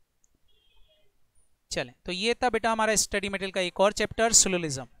 चलें, तो ये था बेटा हमारा स्टडी मटेरियल का एक और चैप्टर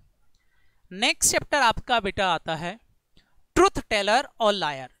सिलोजिज्म। नेक्स्ट चैप्टर आपका बेटा आता है ट्रुथ टेलर और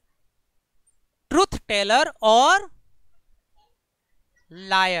लायर। ट्रुथ टेलर और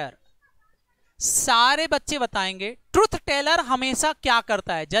लायर, सारे बच्चे बताएंगे ट्रुथ टेलर हमेशा क्या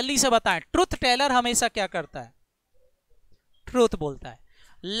करता है, जल्दी से बताएं। ट्रुथ टेलर हमेशा क्या करता है? ट्रुथ बोलता है।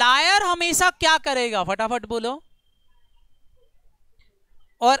 लायर हमेशा क्या करेगा, फटाफट बोलो।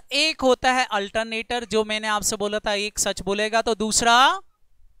 और एक होता है अल्टरनेटर, जो मैंने आपसे बोला था, एक सच बोलेगा तो दूसरा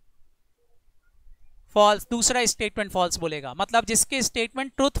फॉल्स, दूसरा स्टेटमेंट फॉल्स बोलेगा। मतलब जिसके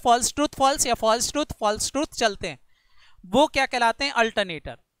स्टेटमेंट ट्रुथ फॉल्स या फॉल्स ट्रुथ चलते हैं, वो क्या कहलाते हैं?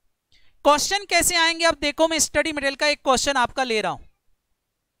 अल्टरनेटर। क्वेश्चन कैसे आएंगे अब देखो, मैं स्टडी मटेरियल का एक क्वेश्चन आपका ले रहा हूं।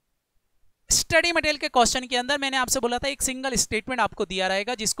 स्टडी मटेरियल के क्वेश्चन के अंदर मैंने आपसे बोला था एक सिंगल स्टेटमेंट आपको दिया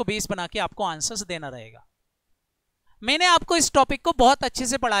रहेगा, जिसको बेस बना के आपको आंसर्स देना रहेगा। मैंने आपको इस टॉपिक को बहुत अच्छे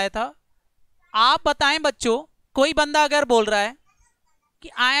से पढ़ाया था। आप बताएं बच्चों, कोई बंदा अगर बोल रहा है कि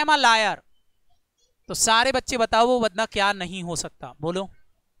आई एम अ लायर, तो सारे बच्चे बताओ वो बंदा क्या नहीं हो सकता, बोलो।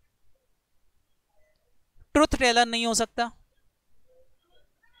 ट्रुथ टेलर नहीं हो सकता,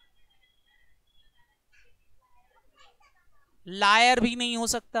 लायर भी नहीं हो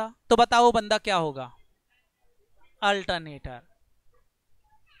सकता, तो बताओ वो बंदा क्या होगा? अल्टरनेटर।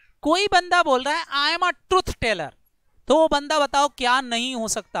 कोई बंदा बोल रहा है I am a truth Taylor, तो वो बंदा बताओ क्या नहीं हो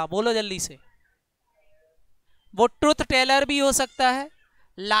सकता, बोलो जल्दी से। वो ट्रुथ टेलर भी हो सकता है,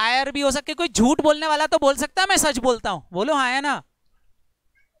 लायर भी हो सकता है। कोई झूठ बोलने वाला तो बोल सकता है मैं सच बोलता हूं, बोलो हाँ है ना।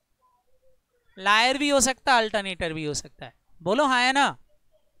 लायर भी हो सकता है, अल्टरनेटर भी हो सकता है, बोलो हाँ है ना।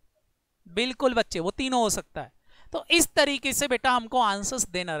 बिल्कुल बच्चे, वो तीनों हो सकता है। तो इस तरीके से बेटा हमको आंसर्स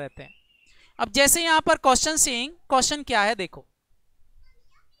देना रहते हैं। अब जैसे यहां पर क्वेश्चन सेइंग, क्वेश्चन क्या है देखो।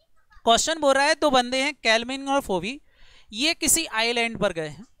 क्वेश्चन बोल रहा है दो बंदे हैं केल्विन और फोवी, ये किसी आइलैंड पर गए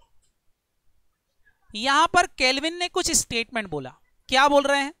हैं। यहां पर केल्विन ने कुछ स्टेटमेंट बोला, क्या बोल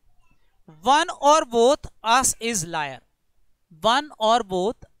रहे हैं? वन और both us is lawyer, one और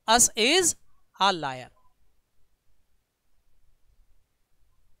both us is a liar.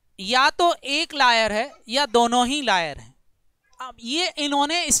 या तो एक लायर है या दोनों ही लायर हैं। अब ये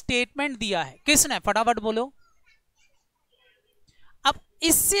इन्होंने स्टेटमेंट दिया है, किसने? फटाफट बोलो। अब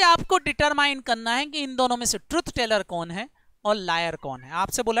इससे आपको डिटरमाइन करना है कि इन दोनों में से ट्रुथ टेलर कौन है और लायर कौन है।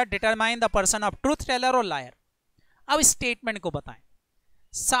 आपसे बोला determine the person of truth Taylor और लायर। अब स्टेटमेंट को बताएं,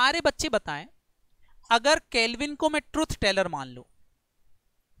 सारे बच्चे बताएं। अगर केल्विन को मैं ट्रुथ टेलर मान लूं,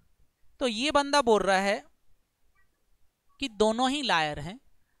 तो ये बंदा बोल रहा है कि दोनों ही लायर हैं,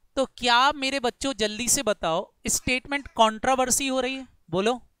 तो क्या मेरे बच्चों जल्दी से बताओ स्टेटमेंट कंट्रोवर्सी हो रही है,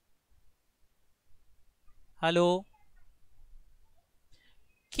 बोलो। हेलो,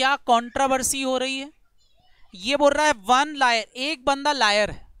 क्या कंट्रोवर्सी हो रही है? ये बोल रहा है वन लायर, एक बंदा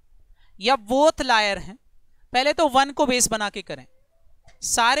लायर है या बोथ लायर हैं। पहले तो वन को बेस बना के करें,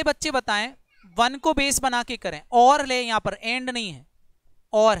 सारे बच्चे बताएं। वन को बेस बना के करें, और ले, यहां पर एंड नहीं है,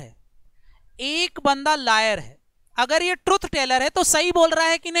 और है। एक बंदा लायर है, अगर ये ट्रुथ टेलर है तो सही बोल रहा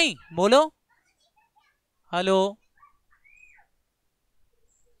है कि नहीं, बोलो। हेलो,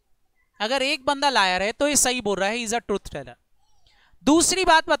 अगर एक बंदा लायर है तो ये सही बोल रहा है, इज अ ट्रुथ टेलर। दूसरी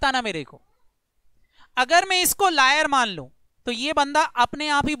बात बताना मेरे को, अगर मैं इसको लायर मान लूं तो ये बंदा अपने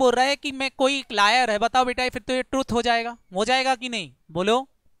आप ही बोल रहा है कि मैं कोई लायर है, बताओ बेटा फिर तो ये ट्रुथ हो जाएगा कि नहीं, बोलो।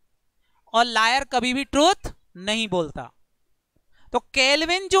 और लायर कभी भी ट्रुथ नहीं बोलता। तो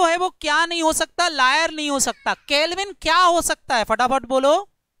केल्विन जो है वो क्या नहीं हो सकता? लायर नहीं हो सकता। केल्विन क्या हो सकता है, फटाफट बोलो,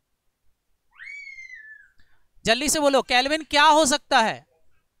 जल्दी से बोलो। केल्विन क्या हो सकता है?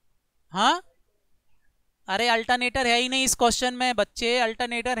 हाँ, अरे अल्टरनेटर है ही नहीं इस क्वेश्चन में बच्चे,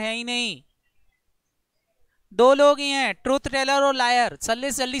 अल्टरनेटर है ही नहीं। दो लोग ही हैं, ट्रुथ टेलर और लायर।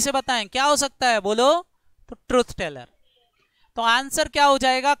 जल्दी से बताएं क्या हो सकता है, बोलो। तो ट्रुथ टेलर। तो आंसर क्या हो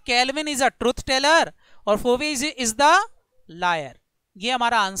जाएगा? Kelvin is a truth Taylor और फोवी इज द लायर। ये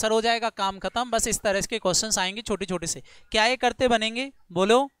हमारा आंसर हो जाएगा, काम खत्म। बस इस तरह के क्वेश्चंस आएंगे छोटे छोटे से। क्या ये करते बनेंगे,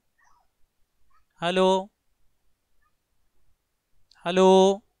 बोलो। हेलो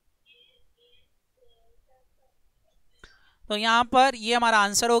हेलो, तो यहां पर ये हमारा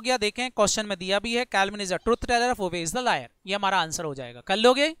आंसर हो गया। देखें क्वेश्चन में दिया भी है, kelvin is a truth Taylor, फोवी is the lawyer. ये हमारा आंसर हो जाएगा, कर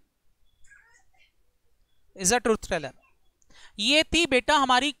लोगे। Is a truth Taylor. ये थी बेटा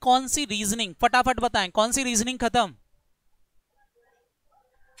हमारी कौन सी रीजनिंग, फटाफट बताएं कौन सी रीजनिंग खत्म?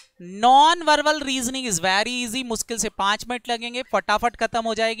 Non verbal reasoning is very easy, मुश्किल से 5 मिनट लगेंगे, फटाफट खत्म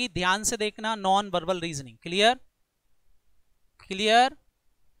हो जाएगी। ध्यान से देखना, non verbal reasoning. Clear clear,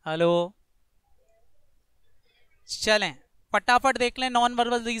 hello, चलें फटाफट देख लें नॉन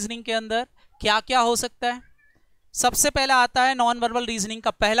वर्बल रीजनिंग के अंदर क्या क्या हो सकता है। सबसे पहला आता है नॉन वर्बल रीजनिंग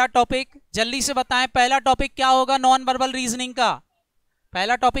का पहला टॉपिक। जल्दी से बताएं पहला टॉपिक क्या होगा नॉन वर्बल रीजनिंग का?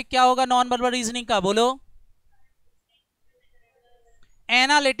 पहला टॉपिक क्या होगा नॉन वर्बल रीजनिंग का? बोलो।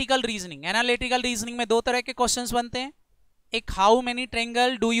 Analytical reasoning. एनालिटिकल रीजनिंग में दो तरह के क्वेश्चंस बनते हैं, एक how many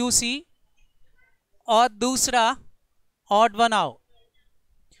triangle do you see और दूसरा ऑड वन आउट।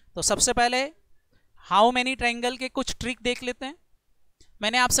 तो सबसे पहले हाउ मेनी ट्रायंगल के कुछ ट्रिक देख लेते हैं।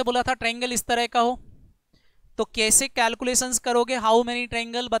 मैंने आपसे बोला था ट्रायंगल इस तरह का हो तो कैसे कैलकुलेशंस करोगे, हाउ मेनी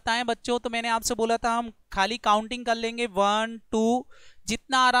ट्रायंगल बताएं बच्चों। तो मैंने आपसे बोला था हम खाली काउंटिंग कर लेंगे 1 2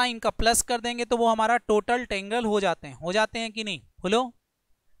 जितना आ रहा है इनका प्लस कर देंगे तो वो हमारा टोटल ट्रायंगल हो जाते हैं कि नहीं? बोलो।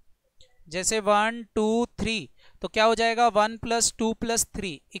 जैसे 1 2 3 तो क्या हो जाएगा 1 + 2 +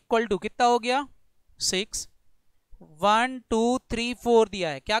 3 इक्वल टू कितना हो गया 6। 1 2 3 4 दिया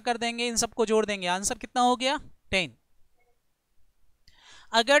है, क्या कर देंगे इन सबको जोड़ देंगे, आंसर कितना हो गया 10।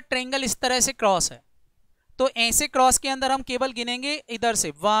 अगर ट्रायंगल इस तरह से क्रॉस है तो ऐसे क्रॉस के अंदर हम केवल गिनेंगे इधर से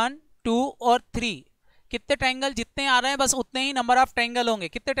 1 2 और 3। कितने ट्रायंगल जितने आ रहे हैं बस उतने ही नंबर ऑफ ट्रायंगल होंगे।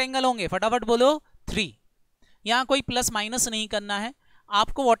 कितने ट्रायंगल होंगे फटाफट बोलो 3। यहां कोई प्लस माइनस नहीं करना है,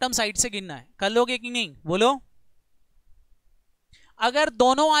 आपको बॉटम साइड से गिनना है। कर लोगे कि नहीं? बोलो। अगर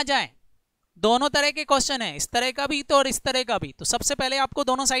दोनों आ जाए, दोनों तरह के क्वेश्चन है, इस तरह का भी तो और इस तरह का भी, तो सबसे पहले आपको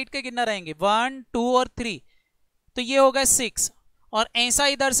दोनों साइड के गिनना रहेंगे 1 2 और 3 तो ये हो गए 6। और ऐसा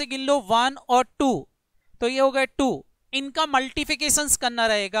इधर से गिन लो 1 और 2 तो ये हो गए 2। इनका मल्टीप्लिकेशंस करना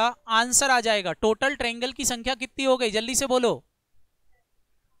रहेगा, आंसर आ जाएगा। टोटल ट्रायंगल की संख्या कितनी हो गई जल्दी से बोलो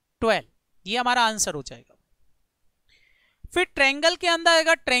 12। ये हमारा आंसर हो जाएगा। फिर ट्रायंगल के अंदर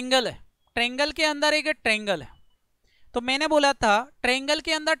अगर ट्रायंगल है, ट्रायंगल के अंदर एक ट्रायंगल है तो मैंने बोला था ट्रायंगल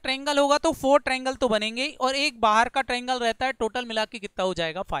के अंदर ट्रायंगल होगा तो 4 ट्रायंगल तो बनेंगे और एक बाहर का ट्रायंगल रहता है, टोटल मिला के कितना हो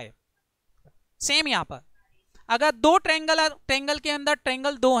जाएगा 5। सेम यहां पर अगर दो ट्रायंगल के अंदर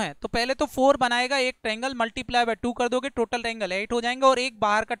ट्रायंगल 2 हैं तो पहले तो 4 बनाएगा एक ट्रायंगल, मल्टीप्लाई बाय 2 कर दोगे टोटल ट्रायंगल 8 हो जाएंगे और एक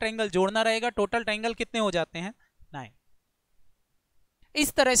बाहर का ट्रायंगल जोड़ना रहेगा, टोटल ट्रायंगल कितने हो जाते हैं 9।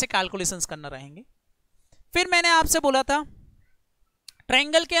 इस तरह से कैलकुलेशंस करना रहेंगे। फिर मैंने आपसे बोला था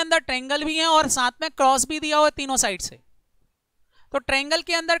ट्रायंगल के अंदर ट्रायंगल भी है और साथ में क्रॉस भी दिया हुआ है तीनों साइड से। तो ट्रायंगल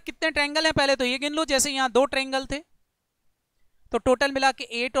के अंदर कितने ट्रायंगल हैं पहले तो ये गिन लो। जैसे यहां 2 ट्रायंगल थे तो टोटल मिला के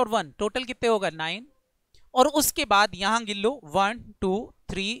 8 और 1 टोटल कितने होगा 9। और उसके बाद यहां गिन लो 1 2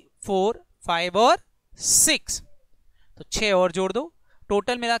 3 4 5 और 6 तो 6 और जोड़ दो,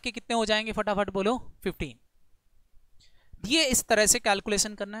 टोटल मिला के कितने हो जाएंगे फटाफट बोलो 15। ये इस तरह से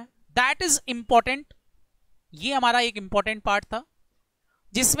कैलकुलेशन करना है, दैट इज इंपॉर्टेंट। ये हमारा एक इंपॉर्टेंट पार्ट था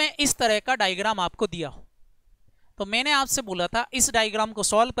जिसमें इस तरह का डायग्राम आपको दिया हो। तो मैंने आपसे बोला था इस डायग्राम को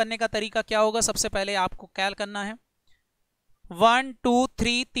सॉल्व करने का तरीका क्या होगा। सबसे पहले आपको कैल करना है 1 2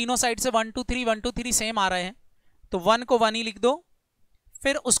 3 तीनों साइड से 1 2 3 1 2 3 सेम आ रहे हैं तो 1 को 1 ही लिख दो,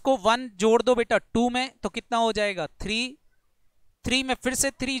 फिर उसको 1 जोड़ दो बेटा 2 में तो कितना हो जाएगा 3, 3 में फिर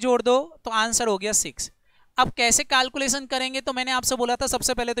से 3 जोड़ दो तो आंसर हो गया 6। अब कैसे कैलकुलेशन करेंगे तो मैंने आपसे बोला था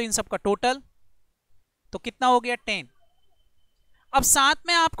सबसे पहले तो इन सब का टोटल तो कितना हो गया 10। अब साथ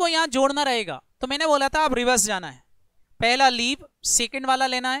में आपको यहां जोड़ना रहेगा तो मैंने बोला था अब रिवर्स जाना है, पहला लीव सेकंड वाला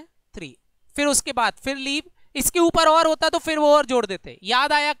लेना है 3, फिर उसके बाद फिर लीव, इसके ऊपर और होता तो फिर वो और जोड़ देते।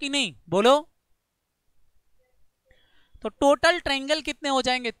 याद आया कि नहीं? बोलो। तो टोटल ट्रायंगल कितने हो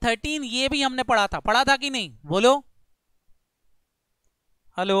जाएंगे 13। ये भी हमने पढ़ा था कि नहीं? बोलो।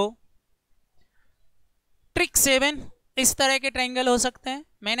 हेलो। ट्रिक 7 इस तरह के ट्रायंगल हो सकते हैं।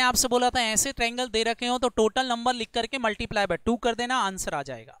 मैंने आपसे बोला था ऐसे ट्रायंगल दे रखे हो तो टोटल नंबर लिख करके मल्टीप्लाई बाय 2 कर देना, आंसर आ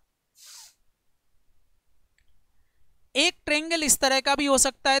जाएगा। एक ट्रायंगल इस तरह का भी हो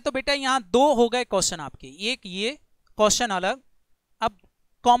सकता है तो बेटा यहां 2 हो गए क्वेश्चन आपके, एक ये क्वेश्चन अलग, अब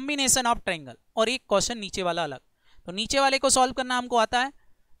कॉम्बिनेशन ऑफ ट्रायंगल, और एक क्वेश्चन नीचे वाला अलग। तो नीचे वाले को सॉल्व करना हमको आता है,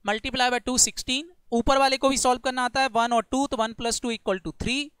 मल्टीप्लाई बाय 2 16, ऊपर वाले को भी सॉल्व करना आता है 1 और 2 तो 1 + 2 =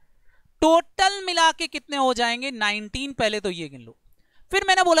 3, टोटल मिला के कितने हो जाएंगे 19। पहले तो ये गिन लो। फिर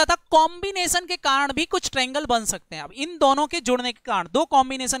मैंने बोला था कॉम्बिनेशन के कारण भी कुछ ट्रायंगल बन सकते हैं। अब इन दोनों के जुड़ने के कारण, दो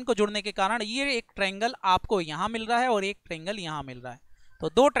कॉम्बिनेशन को जुड़ने के कारण ये एक ट्रायंगल आपको यहां मिल रहा है और एक ट्रायंगल यहां मिल रहा है, तो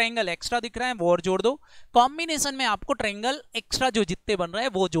 2 ट्रायंगल एक्स्ट्रा दिख रहे हैं वो और जोड़ दो। कॉम्बिनेशन में आपको ट्रायंगल एक्स्ट्रा जो जितने बन रहे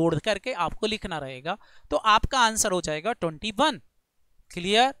हैं वो जोड़ करके आपको लिखना रहेगा, तो आपका आंसर हो जाएगा 21।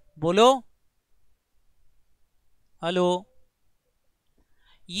 क्लियर? बोलो। हेलो।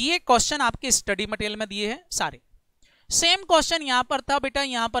 ये क्वेश्चन आपके स्टडी मटेरियल में दिए हैं सारे। सेम क्वेश्चन यहां पर था बेटा,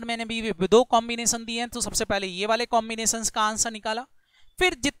 यहां पर मैंने भी 2 कॉम्बिनेशन दिए हैं। तो सबसे पहले ये वाले कॉम्बिनेशंस का आंसर निकाला,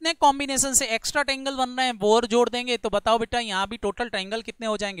 फिर जितने कॉम्बिनेशन से एक्स्ट्रा ट्रायंगल बन रहे हैं वो और जोड़ देंगे, तो बताओ बेटा यहाँ भी टोटल ट्रायंगल कितने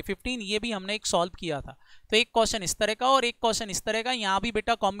हो जाएंगे 15। ये भी हमने एक सॉल्व किया था। तो एक क्वेश्चन इस तरह का और एक क्वेश्चन इस तरह का, यहाँ भी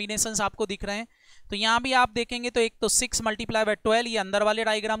बेटा कॉम्बिनेशन आपको दिख रहे हैं। तो यहाँ भी आप देखेंगे तो एक तो 6 × 12, ये अंदर वाले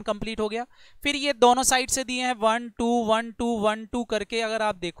डायग्राम कंप्लीट हो गया। फिर ये दोनों साइड से दिए हैं 1 2 1 2 1 2 करके, अगर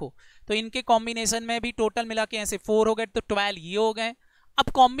आप देखो तो इनके कॉम्बिनेशन में भी टोटल मिला के ऐसे 4 हो गए, तो 12 ये हो गए। अब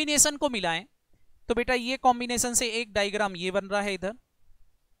कॉम्बिनेशन को मिलाएं तो बेटा ये कॉम्बिनेशन से एक डायग्राम ये बन रहा है, इधर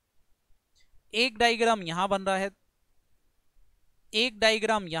एक डायग्राम यहां बन रहा है, एक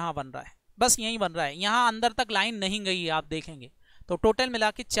डायग्राम यहां बन रहा है, बस यही बन रहा है, यहां अंदर तक लाइन नहीं गई है आप देखेंगे। तो टोटल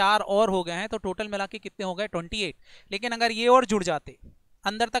मिला के 4 और हो गए हैं, तो टोटल मिला के कितने हो गए 28। लेकिन अगर ये और जुड़ जाते,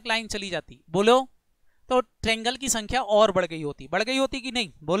 अंदर तक लाइन चली जाती, बोलो, तो ट्रायंगल की संख्या और बढ़ गई होती कि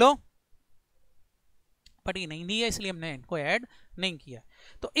नहीं, बोलो। बट ये नहीं दी है इसलिए हमने इनको ऐड नहीं किया।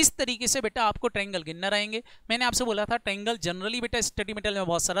 तो इस तरीके से बेटा आपको ट्रायंगल गिनना रहेंगे। मैंने आपसे बोला था ट्रायंगल जनरली बेटा स्टडी मटेरियल में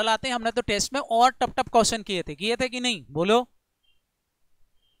बहुत सरल आते हैं, हमने तो टेस्ट में और टफ टफ क्वेश्चन किए थे कि नहीं, बोलो।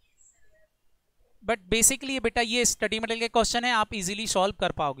 बट बेसिकली बेटा ये स्टडी मटेरियल के क्वेश्चन है, आप इजीली सॉल्व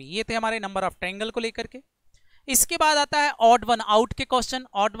कर पाओगे। ये थे हमारे नंबर ऑफ ट्रायंगल को लेकर के। इसके बाद आता है ऑड वन आउट के question.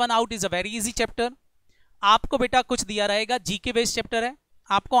 Odd one out is a very easy chapter. आपको बेटा कुछ दिया रहेगा, जीके बेस्ड चैप्टर है,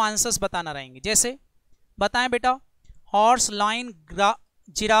 आपको आंसर्स बताना रहेंगे। जैसे बताएं बेटा, हॉर्स, लाइन,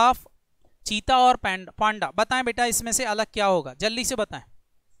 जिराफ, चीता और पांडा, बताएं बेटा इसमें से अलग क्या होगा, जल्दी से बताएं।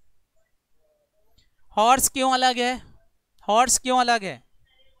 हॉर्स क्यों अलग है, हॉर्स क्यों अलग है?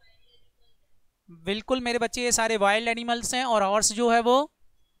 बिल्कुल मेरे बच्चे, ये सारे वाइल्ड एनिमल्स हैं और हॉर्स जो है वो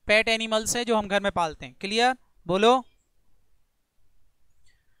पेट एनिमल्स है जो हम घर में पालते हैं। क्लियर, बोलो।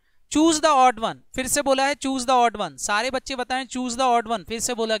 चूज द ऑड वन, फिर से बोला है चूज द ऑड वन, सारे बच्चे बताएं चूज द ऑड वन, फिर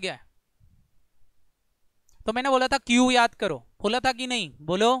से बोला गया है। तो मैंने बोला था क्यू याद करो, बोला था कि नहीं,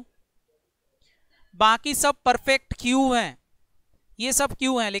 बोलो। बाकी सब परफेक्ट क्यू हैं, ये सब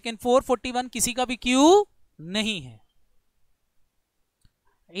क्यू हैं, लेकिन 441 किसी का भी क्यू नहीं है।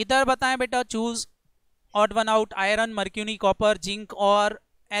 इधर बताएं बेटा, choose odd one out, iron, mercury, copper, zinc और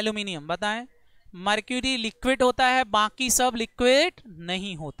एल्यूमिनियम। बताएं, मर्क्यूरी लिक्विड होता है, बाकी सब लिक्विड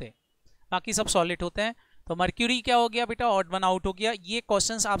नहीं होते, बाकी सब सॉलिड होते हैं। तो मर्क्यूरी क्या हो गया बेटा, ऑड वन आउट हो गया। ये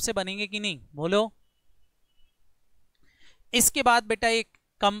क्वेश्चंस आपसे बनेंगे कि नहीं, बोलो। इसके बाद बेटा एक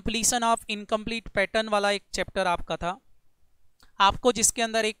कंप्लीशन ऑफ इनकम्प्लीट पैटर्न वाला एक चैप्टर आपका था, आपको जिसके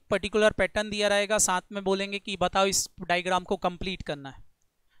अंदर एक पर्टिकुलर पैटर्न दिया रहेगा, साथ में बोलेंगे कि बताओ इस डायग्राम को कंप्लीट करना है।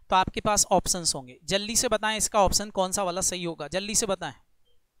 तो आपके पास ऑप्शंस होंगे, जल्दी से बताएं इसका ऑप्शन कौन सा वाला सही होगा, जल्दी से बताएं।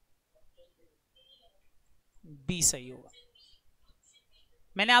 बी सही होगा।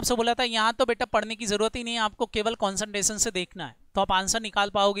 मैंने आपसे बोला था यहां तो बेटा पढ़ने की जरूरत ही नहीं है, आपको केवल कंसंट्रेशन से देखना है, तो आप आंसर निकाल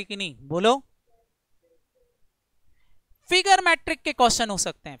पाओगे कि नहीं, बोलो। फिगर मैट्रिक के क्वेश्चन हो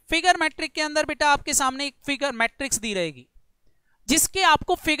सकते हैं। फिगर मैट्रिक के अंदर बेटा आपके सामने एक फिगर मैट्रिक्स दी रहेगी, जिसके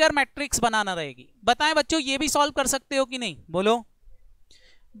आपको फिगर मैट्रिक्स बनाना रहेगी। बताएं बच्चों, ये भी सॉल्व कर सकते हो कि नहीं, बोलो।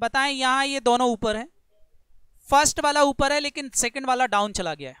 बताएं, यहां ये दोनों ऊपर है, फर्स्ट वाला ऊपर है लेकिन सेकंड वाला डाउन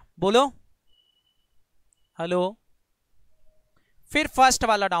चला गया है, बोलो। हेलो, फिर फर्स्ट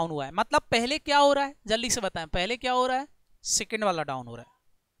वाला डाउन हुआ है, मतलब पहले क्या हो रहा है, जल्दी से बताएं, पहले क्या हो रहा है, सेकंड वाला डाउन हो रहा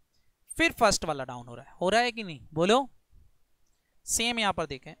है, फिर फर्स्ट वाला डाउन हो रहा है कि नहीं, बोलो। सेम यहां पर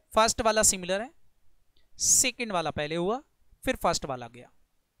देखें, फर्स्ट वाला सिमिलर है, सेकंड वाला पहले हुआ, फिर फर्स्ट वाला गया,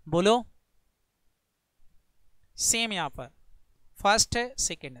 बोलो। सेम यहां पर फर्स्ट है,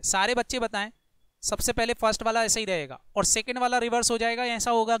 सेकंड है, सारे बच्चे बताएं, सबसे पहले फर्स्ट वाला ऐसा ही रहेगा और सेकंड वाला रिवर्स हो जाएगा,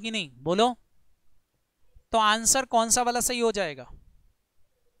 ऐसा होगा कि नहीं, बोलो। तो आंसर कौन सा वाला सही हो जाएगा?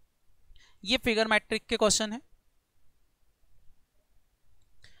 ये फिगर मैट्रिक के क्वेश्चन है।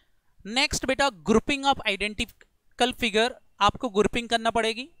 नेक्स्ट बेटा, ग्रुपिंग ऑफ आइडेंटिकल फिगर, आपको ग्रुपिंग करना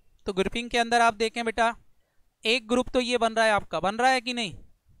पड़ेगी। तो ग्रुपिंग के अंदर आप देखें बेटा, एक ग्रुप तो ये बन रहा है, आपका बन रहा है कि नहीं,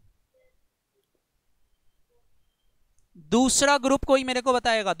 दूसरा ग्रुप कोई मेरे को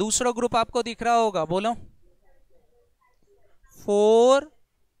बताएगा, दूसरा ग्रुप आपको दिख रहा होगा, बोलो। 4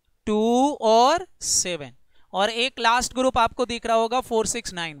 2 और 7, और एक लास्ट ग्रुप आपको दिख रहा होगा 4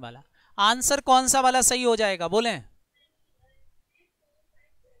 6 9 वाला। आंसर कौन सा वाला सही हो जाएगा, बोले।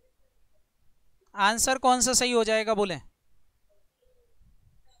 आंसर कौन सा सही हो जाएगा, बोले।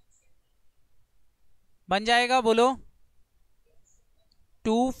 बन जाएगा, बोलो।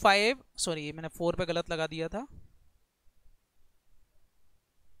 2 5, सॉरी ये मैंने 4 पे गलत लगा दिया था,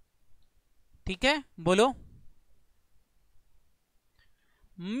 ठीक है, बोलो।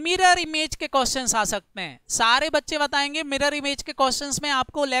 मिरर इमेज के क्वेश्चंस आ सकते हैं, सारे बच्चे बताएंगे। मिरर इमेज के क्वेश्चंस में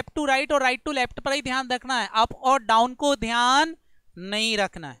आपको लेफ्ट टू राइट और राइट टू लेफ्ट पर ही ध्यान रखना है, अप और डाउन को ध्यान नहीं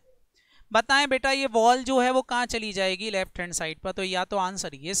रखना है। बताएं बेटा, ये वॉल जो है वो कहां चली जाएगी, लेफ्ट हैंड साइड पर, तो या तो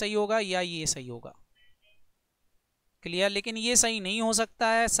आंसर ये सही होगा या ये सही होगा। क्लियर। लेकिन ये सही नहीं हो सकता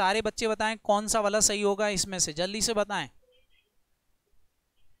है। सारे बच्चे बताएं कौन सा वाला सही होगा इसमें से, जल्दी से बताएं।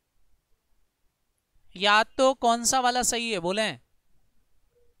 या तो कौन सा वाला सही है बोलें।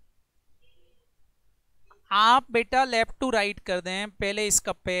 आप बेटा लेफ्ट टू राइट कर दें। पहले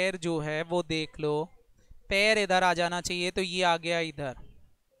इसका पैर जो है वो देख लो। पैर इधर आ जाना चाहिए, तो ये आ गया इधर।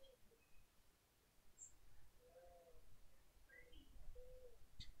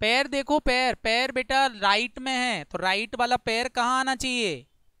 पैर देखो, पैर पैर बेटा राइट में है, तो राइट वाला पैर कहाँ आना चाहिए?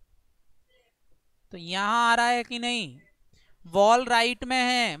 तो यहां आ रहा है कि नहीं? वॉल राइट में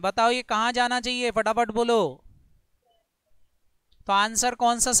है, बताओ ये कहां जाना चाहिए, फटाफट बोलो। तो आंसर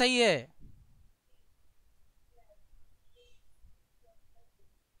कौन सा सही है?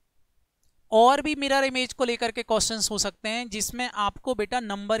 और भी मिरर इमेज को लेकर के क्वेश्चंस हो सकते हैं जिसमें आपको बेटा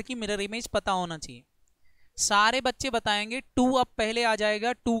नंबर की मिरर इमेज पता होना चाहिए। सारे बच्चे बताएंगे 2 अब पहले आ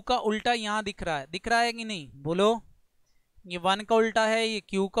जाएगा। 2 का उल्टा यहां दिख रहा है, दिख रहा है कि नहीं बोलो। ये 1 का उल्टा है, ये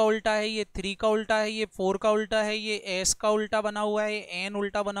Q का उल्टा है, ये 3 का उल्टा है, ये 4 का उल्टा है, ये S का उल्टा बना हुआ है, ये N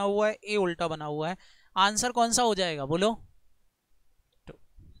उल्टा बना हुआ है, A उल्टा बना हुआ है। आंसर कौन सा हो जाएगा बोलो।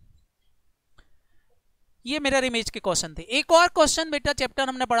 ये मिरर इमेज के क्वेश्चन थे। एक और क्वेश्चन बेटा चैप्टर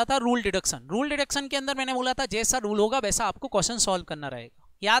हमने पढ़ा था रूल डिडक्शन। रूल डिडक्शन के अंदर मैंने बोला था जैसा रूल होगा वैसा आपको क्वेश्चन सॉल्व करना रहेगा।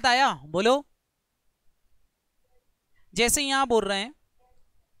 याद आया बोलो। जैसे यहां बोल रहे हैं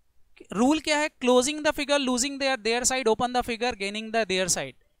रूल क्या है, closing the figure, losing their side, open the figure, gaining the their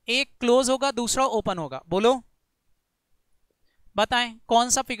side. एक क्लोज होगा दूसरा ओपन होगा, बोलो बताएं कौन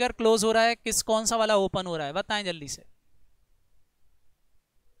सा फिगर क्लोज हो रहा है, कौन सा वाला ओपन हो रहा है, बताएं जल्दी से,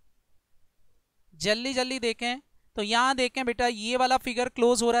 जल्दी जल्दी देखें। तो यहां देखें बेटा ये वाला फिगर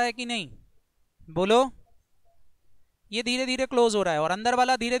क्लोज हो रहा है कि नहीं बोलो। ये धीरे धीरे क्लोज हो रहा है और अंदर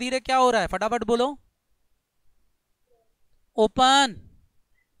वाला धीरे धीरे क्या हो रहा है, फटाफट बोलो। ओपन।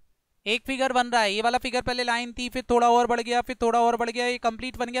 एक फिगर बन रहा है, ये वाला फिगर पहले लाइन थी, फिर थोड़ा और बढ़ गया, फिर थोड़ा और बढ़ गया, ये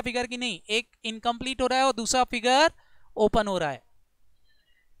कंप्लीट बन गया फिगर की नहीं। एक इनकम्प्लीट हो रहा है और दूसरा फिगर ओपन हो रहा है।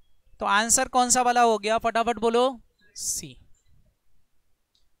 तो आंसर कौन सा वाला हो गया, फटाफट बोलो। सी।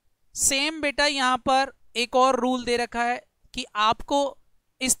 सेम बेटा यहां पर एक और रूल दे रखा है कि आपको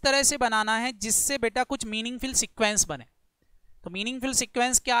इस तरह से बनाना है जिससे बेटा कुछ मीनिंगफुल सीक्वेंस बने। तो मीनिंगफुल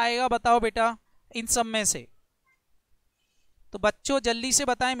सीक्वेंस क्या आएगा बताओ बेटा इन सब में से। तो बच्चों जल्दी से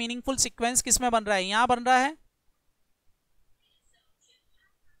बताएं मीनिंगफुल सीक्वेंस किस में बन रहा है, यहां बन रहा है।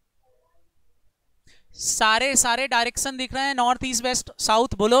 सारे सारे डायरेक्शन दिख रहे हैं, नॉर्थ ईस्ट वेस्ट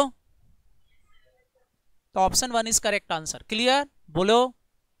साउथ, बोलो। तो option 1 is correct answer. Clear बोलो।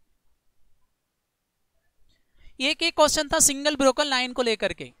 एक क्वेश्चन था सिंगल ब्रोकन लाइन को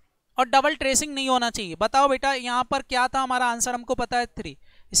लेकर के और डबल ट्रेसिंग नहीं होना चाहिए। बताओ बेटा यहां पर क्या था, हमारा आंसर हमको पता है 3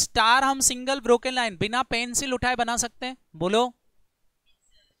 स्टार। हम सिंगल ब्रोकन लाइन बिना पेंसिल उठाए बना सकते हैं, बोलो।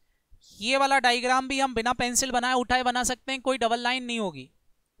 ये वाला डायग्राम भी हम बिना पेंसिल बनाए उठाए बना सकते हैं, कोई डबल लाइन नहीं होगी।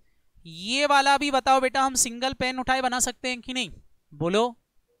 ये वाला भी बताओ बेटा हम सिंगल पेन उठाए बना सकते हैं कि नहीं, बोलो।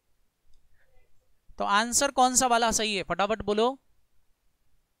 तो आंसर कौन सा वाला सही है, फटाफट बोलो।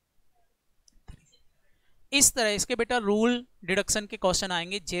 इस तरह इसके बेटा रूल डिडक्शन के क्वेश्चन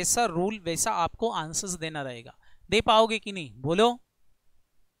आएंगे, जैसा रूल वैसा आपको आंसर्स देना रहेगा। दे पाओगे कि नहीं, बोलो।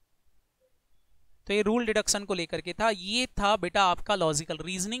 तो ये रूल डिडक्शन को लेकर के था। ये था बेटा आपका लॉजिकल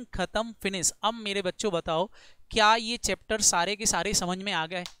रीजनिंग, खत्म, फिनिश। अब मेरे बच्चों बताओ क्या ये चैप्टर सारे के सारे समझ में आ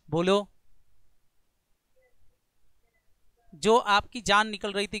गए, बोलो। जो आपकी जान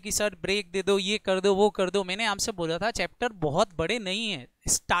निकल रही थी कि सर ब्रेक दे दो, ये कर दो, वो कर दो, मैंने आपसे बोला था चैप्टर बहुत बड़े नहीं है।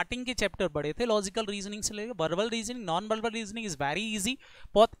 स्टार्टिंग के चैप्टर बड़े थे, लॉजिकल रीजनिंग से लेकर verbal reasoning, non verbal reasoning is very easy,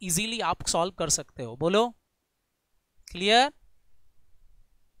 बहुत इजीली आप सॉल्व कर सकते हो, बोलो। क्लियर,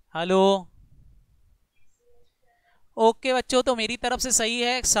 हेलो, ओके बच्चों। तो मेरी तरफ से सही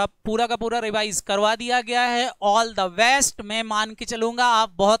है, सब पूरा का पूरा रिवाइज करवा दिया गया है। All the best. मैं मान के चलूंगा आप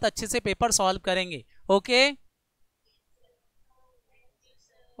बहुत अच्छे से पेपर सॉल्व करेंगे। ओके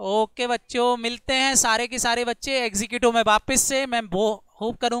ओके बच्चों, मिलते हैं सारे के सारे बच्चे एग्जीक्यूटिव में वापस से। मैं वो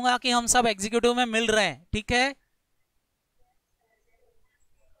होप करूंगा कि हम सब एग्जीक्यूटिव में मिल रहे हैं, ठीक है।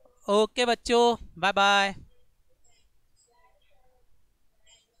 ओके बच्चों, बाय बाय।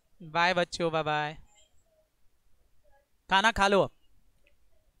 बाय बच्चों, बाय बाय। खाना खा लो अब।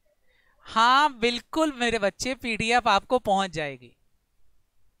 हाँ बिल्कुल मेरे बच्चे, पीडीएफ आपको पहुंच जाएगी।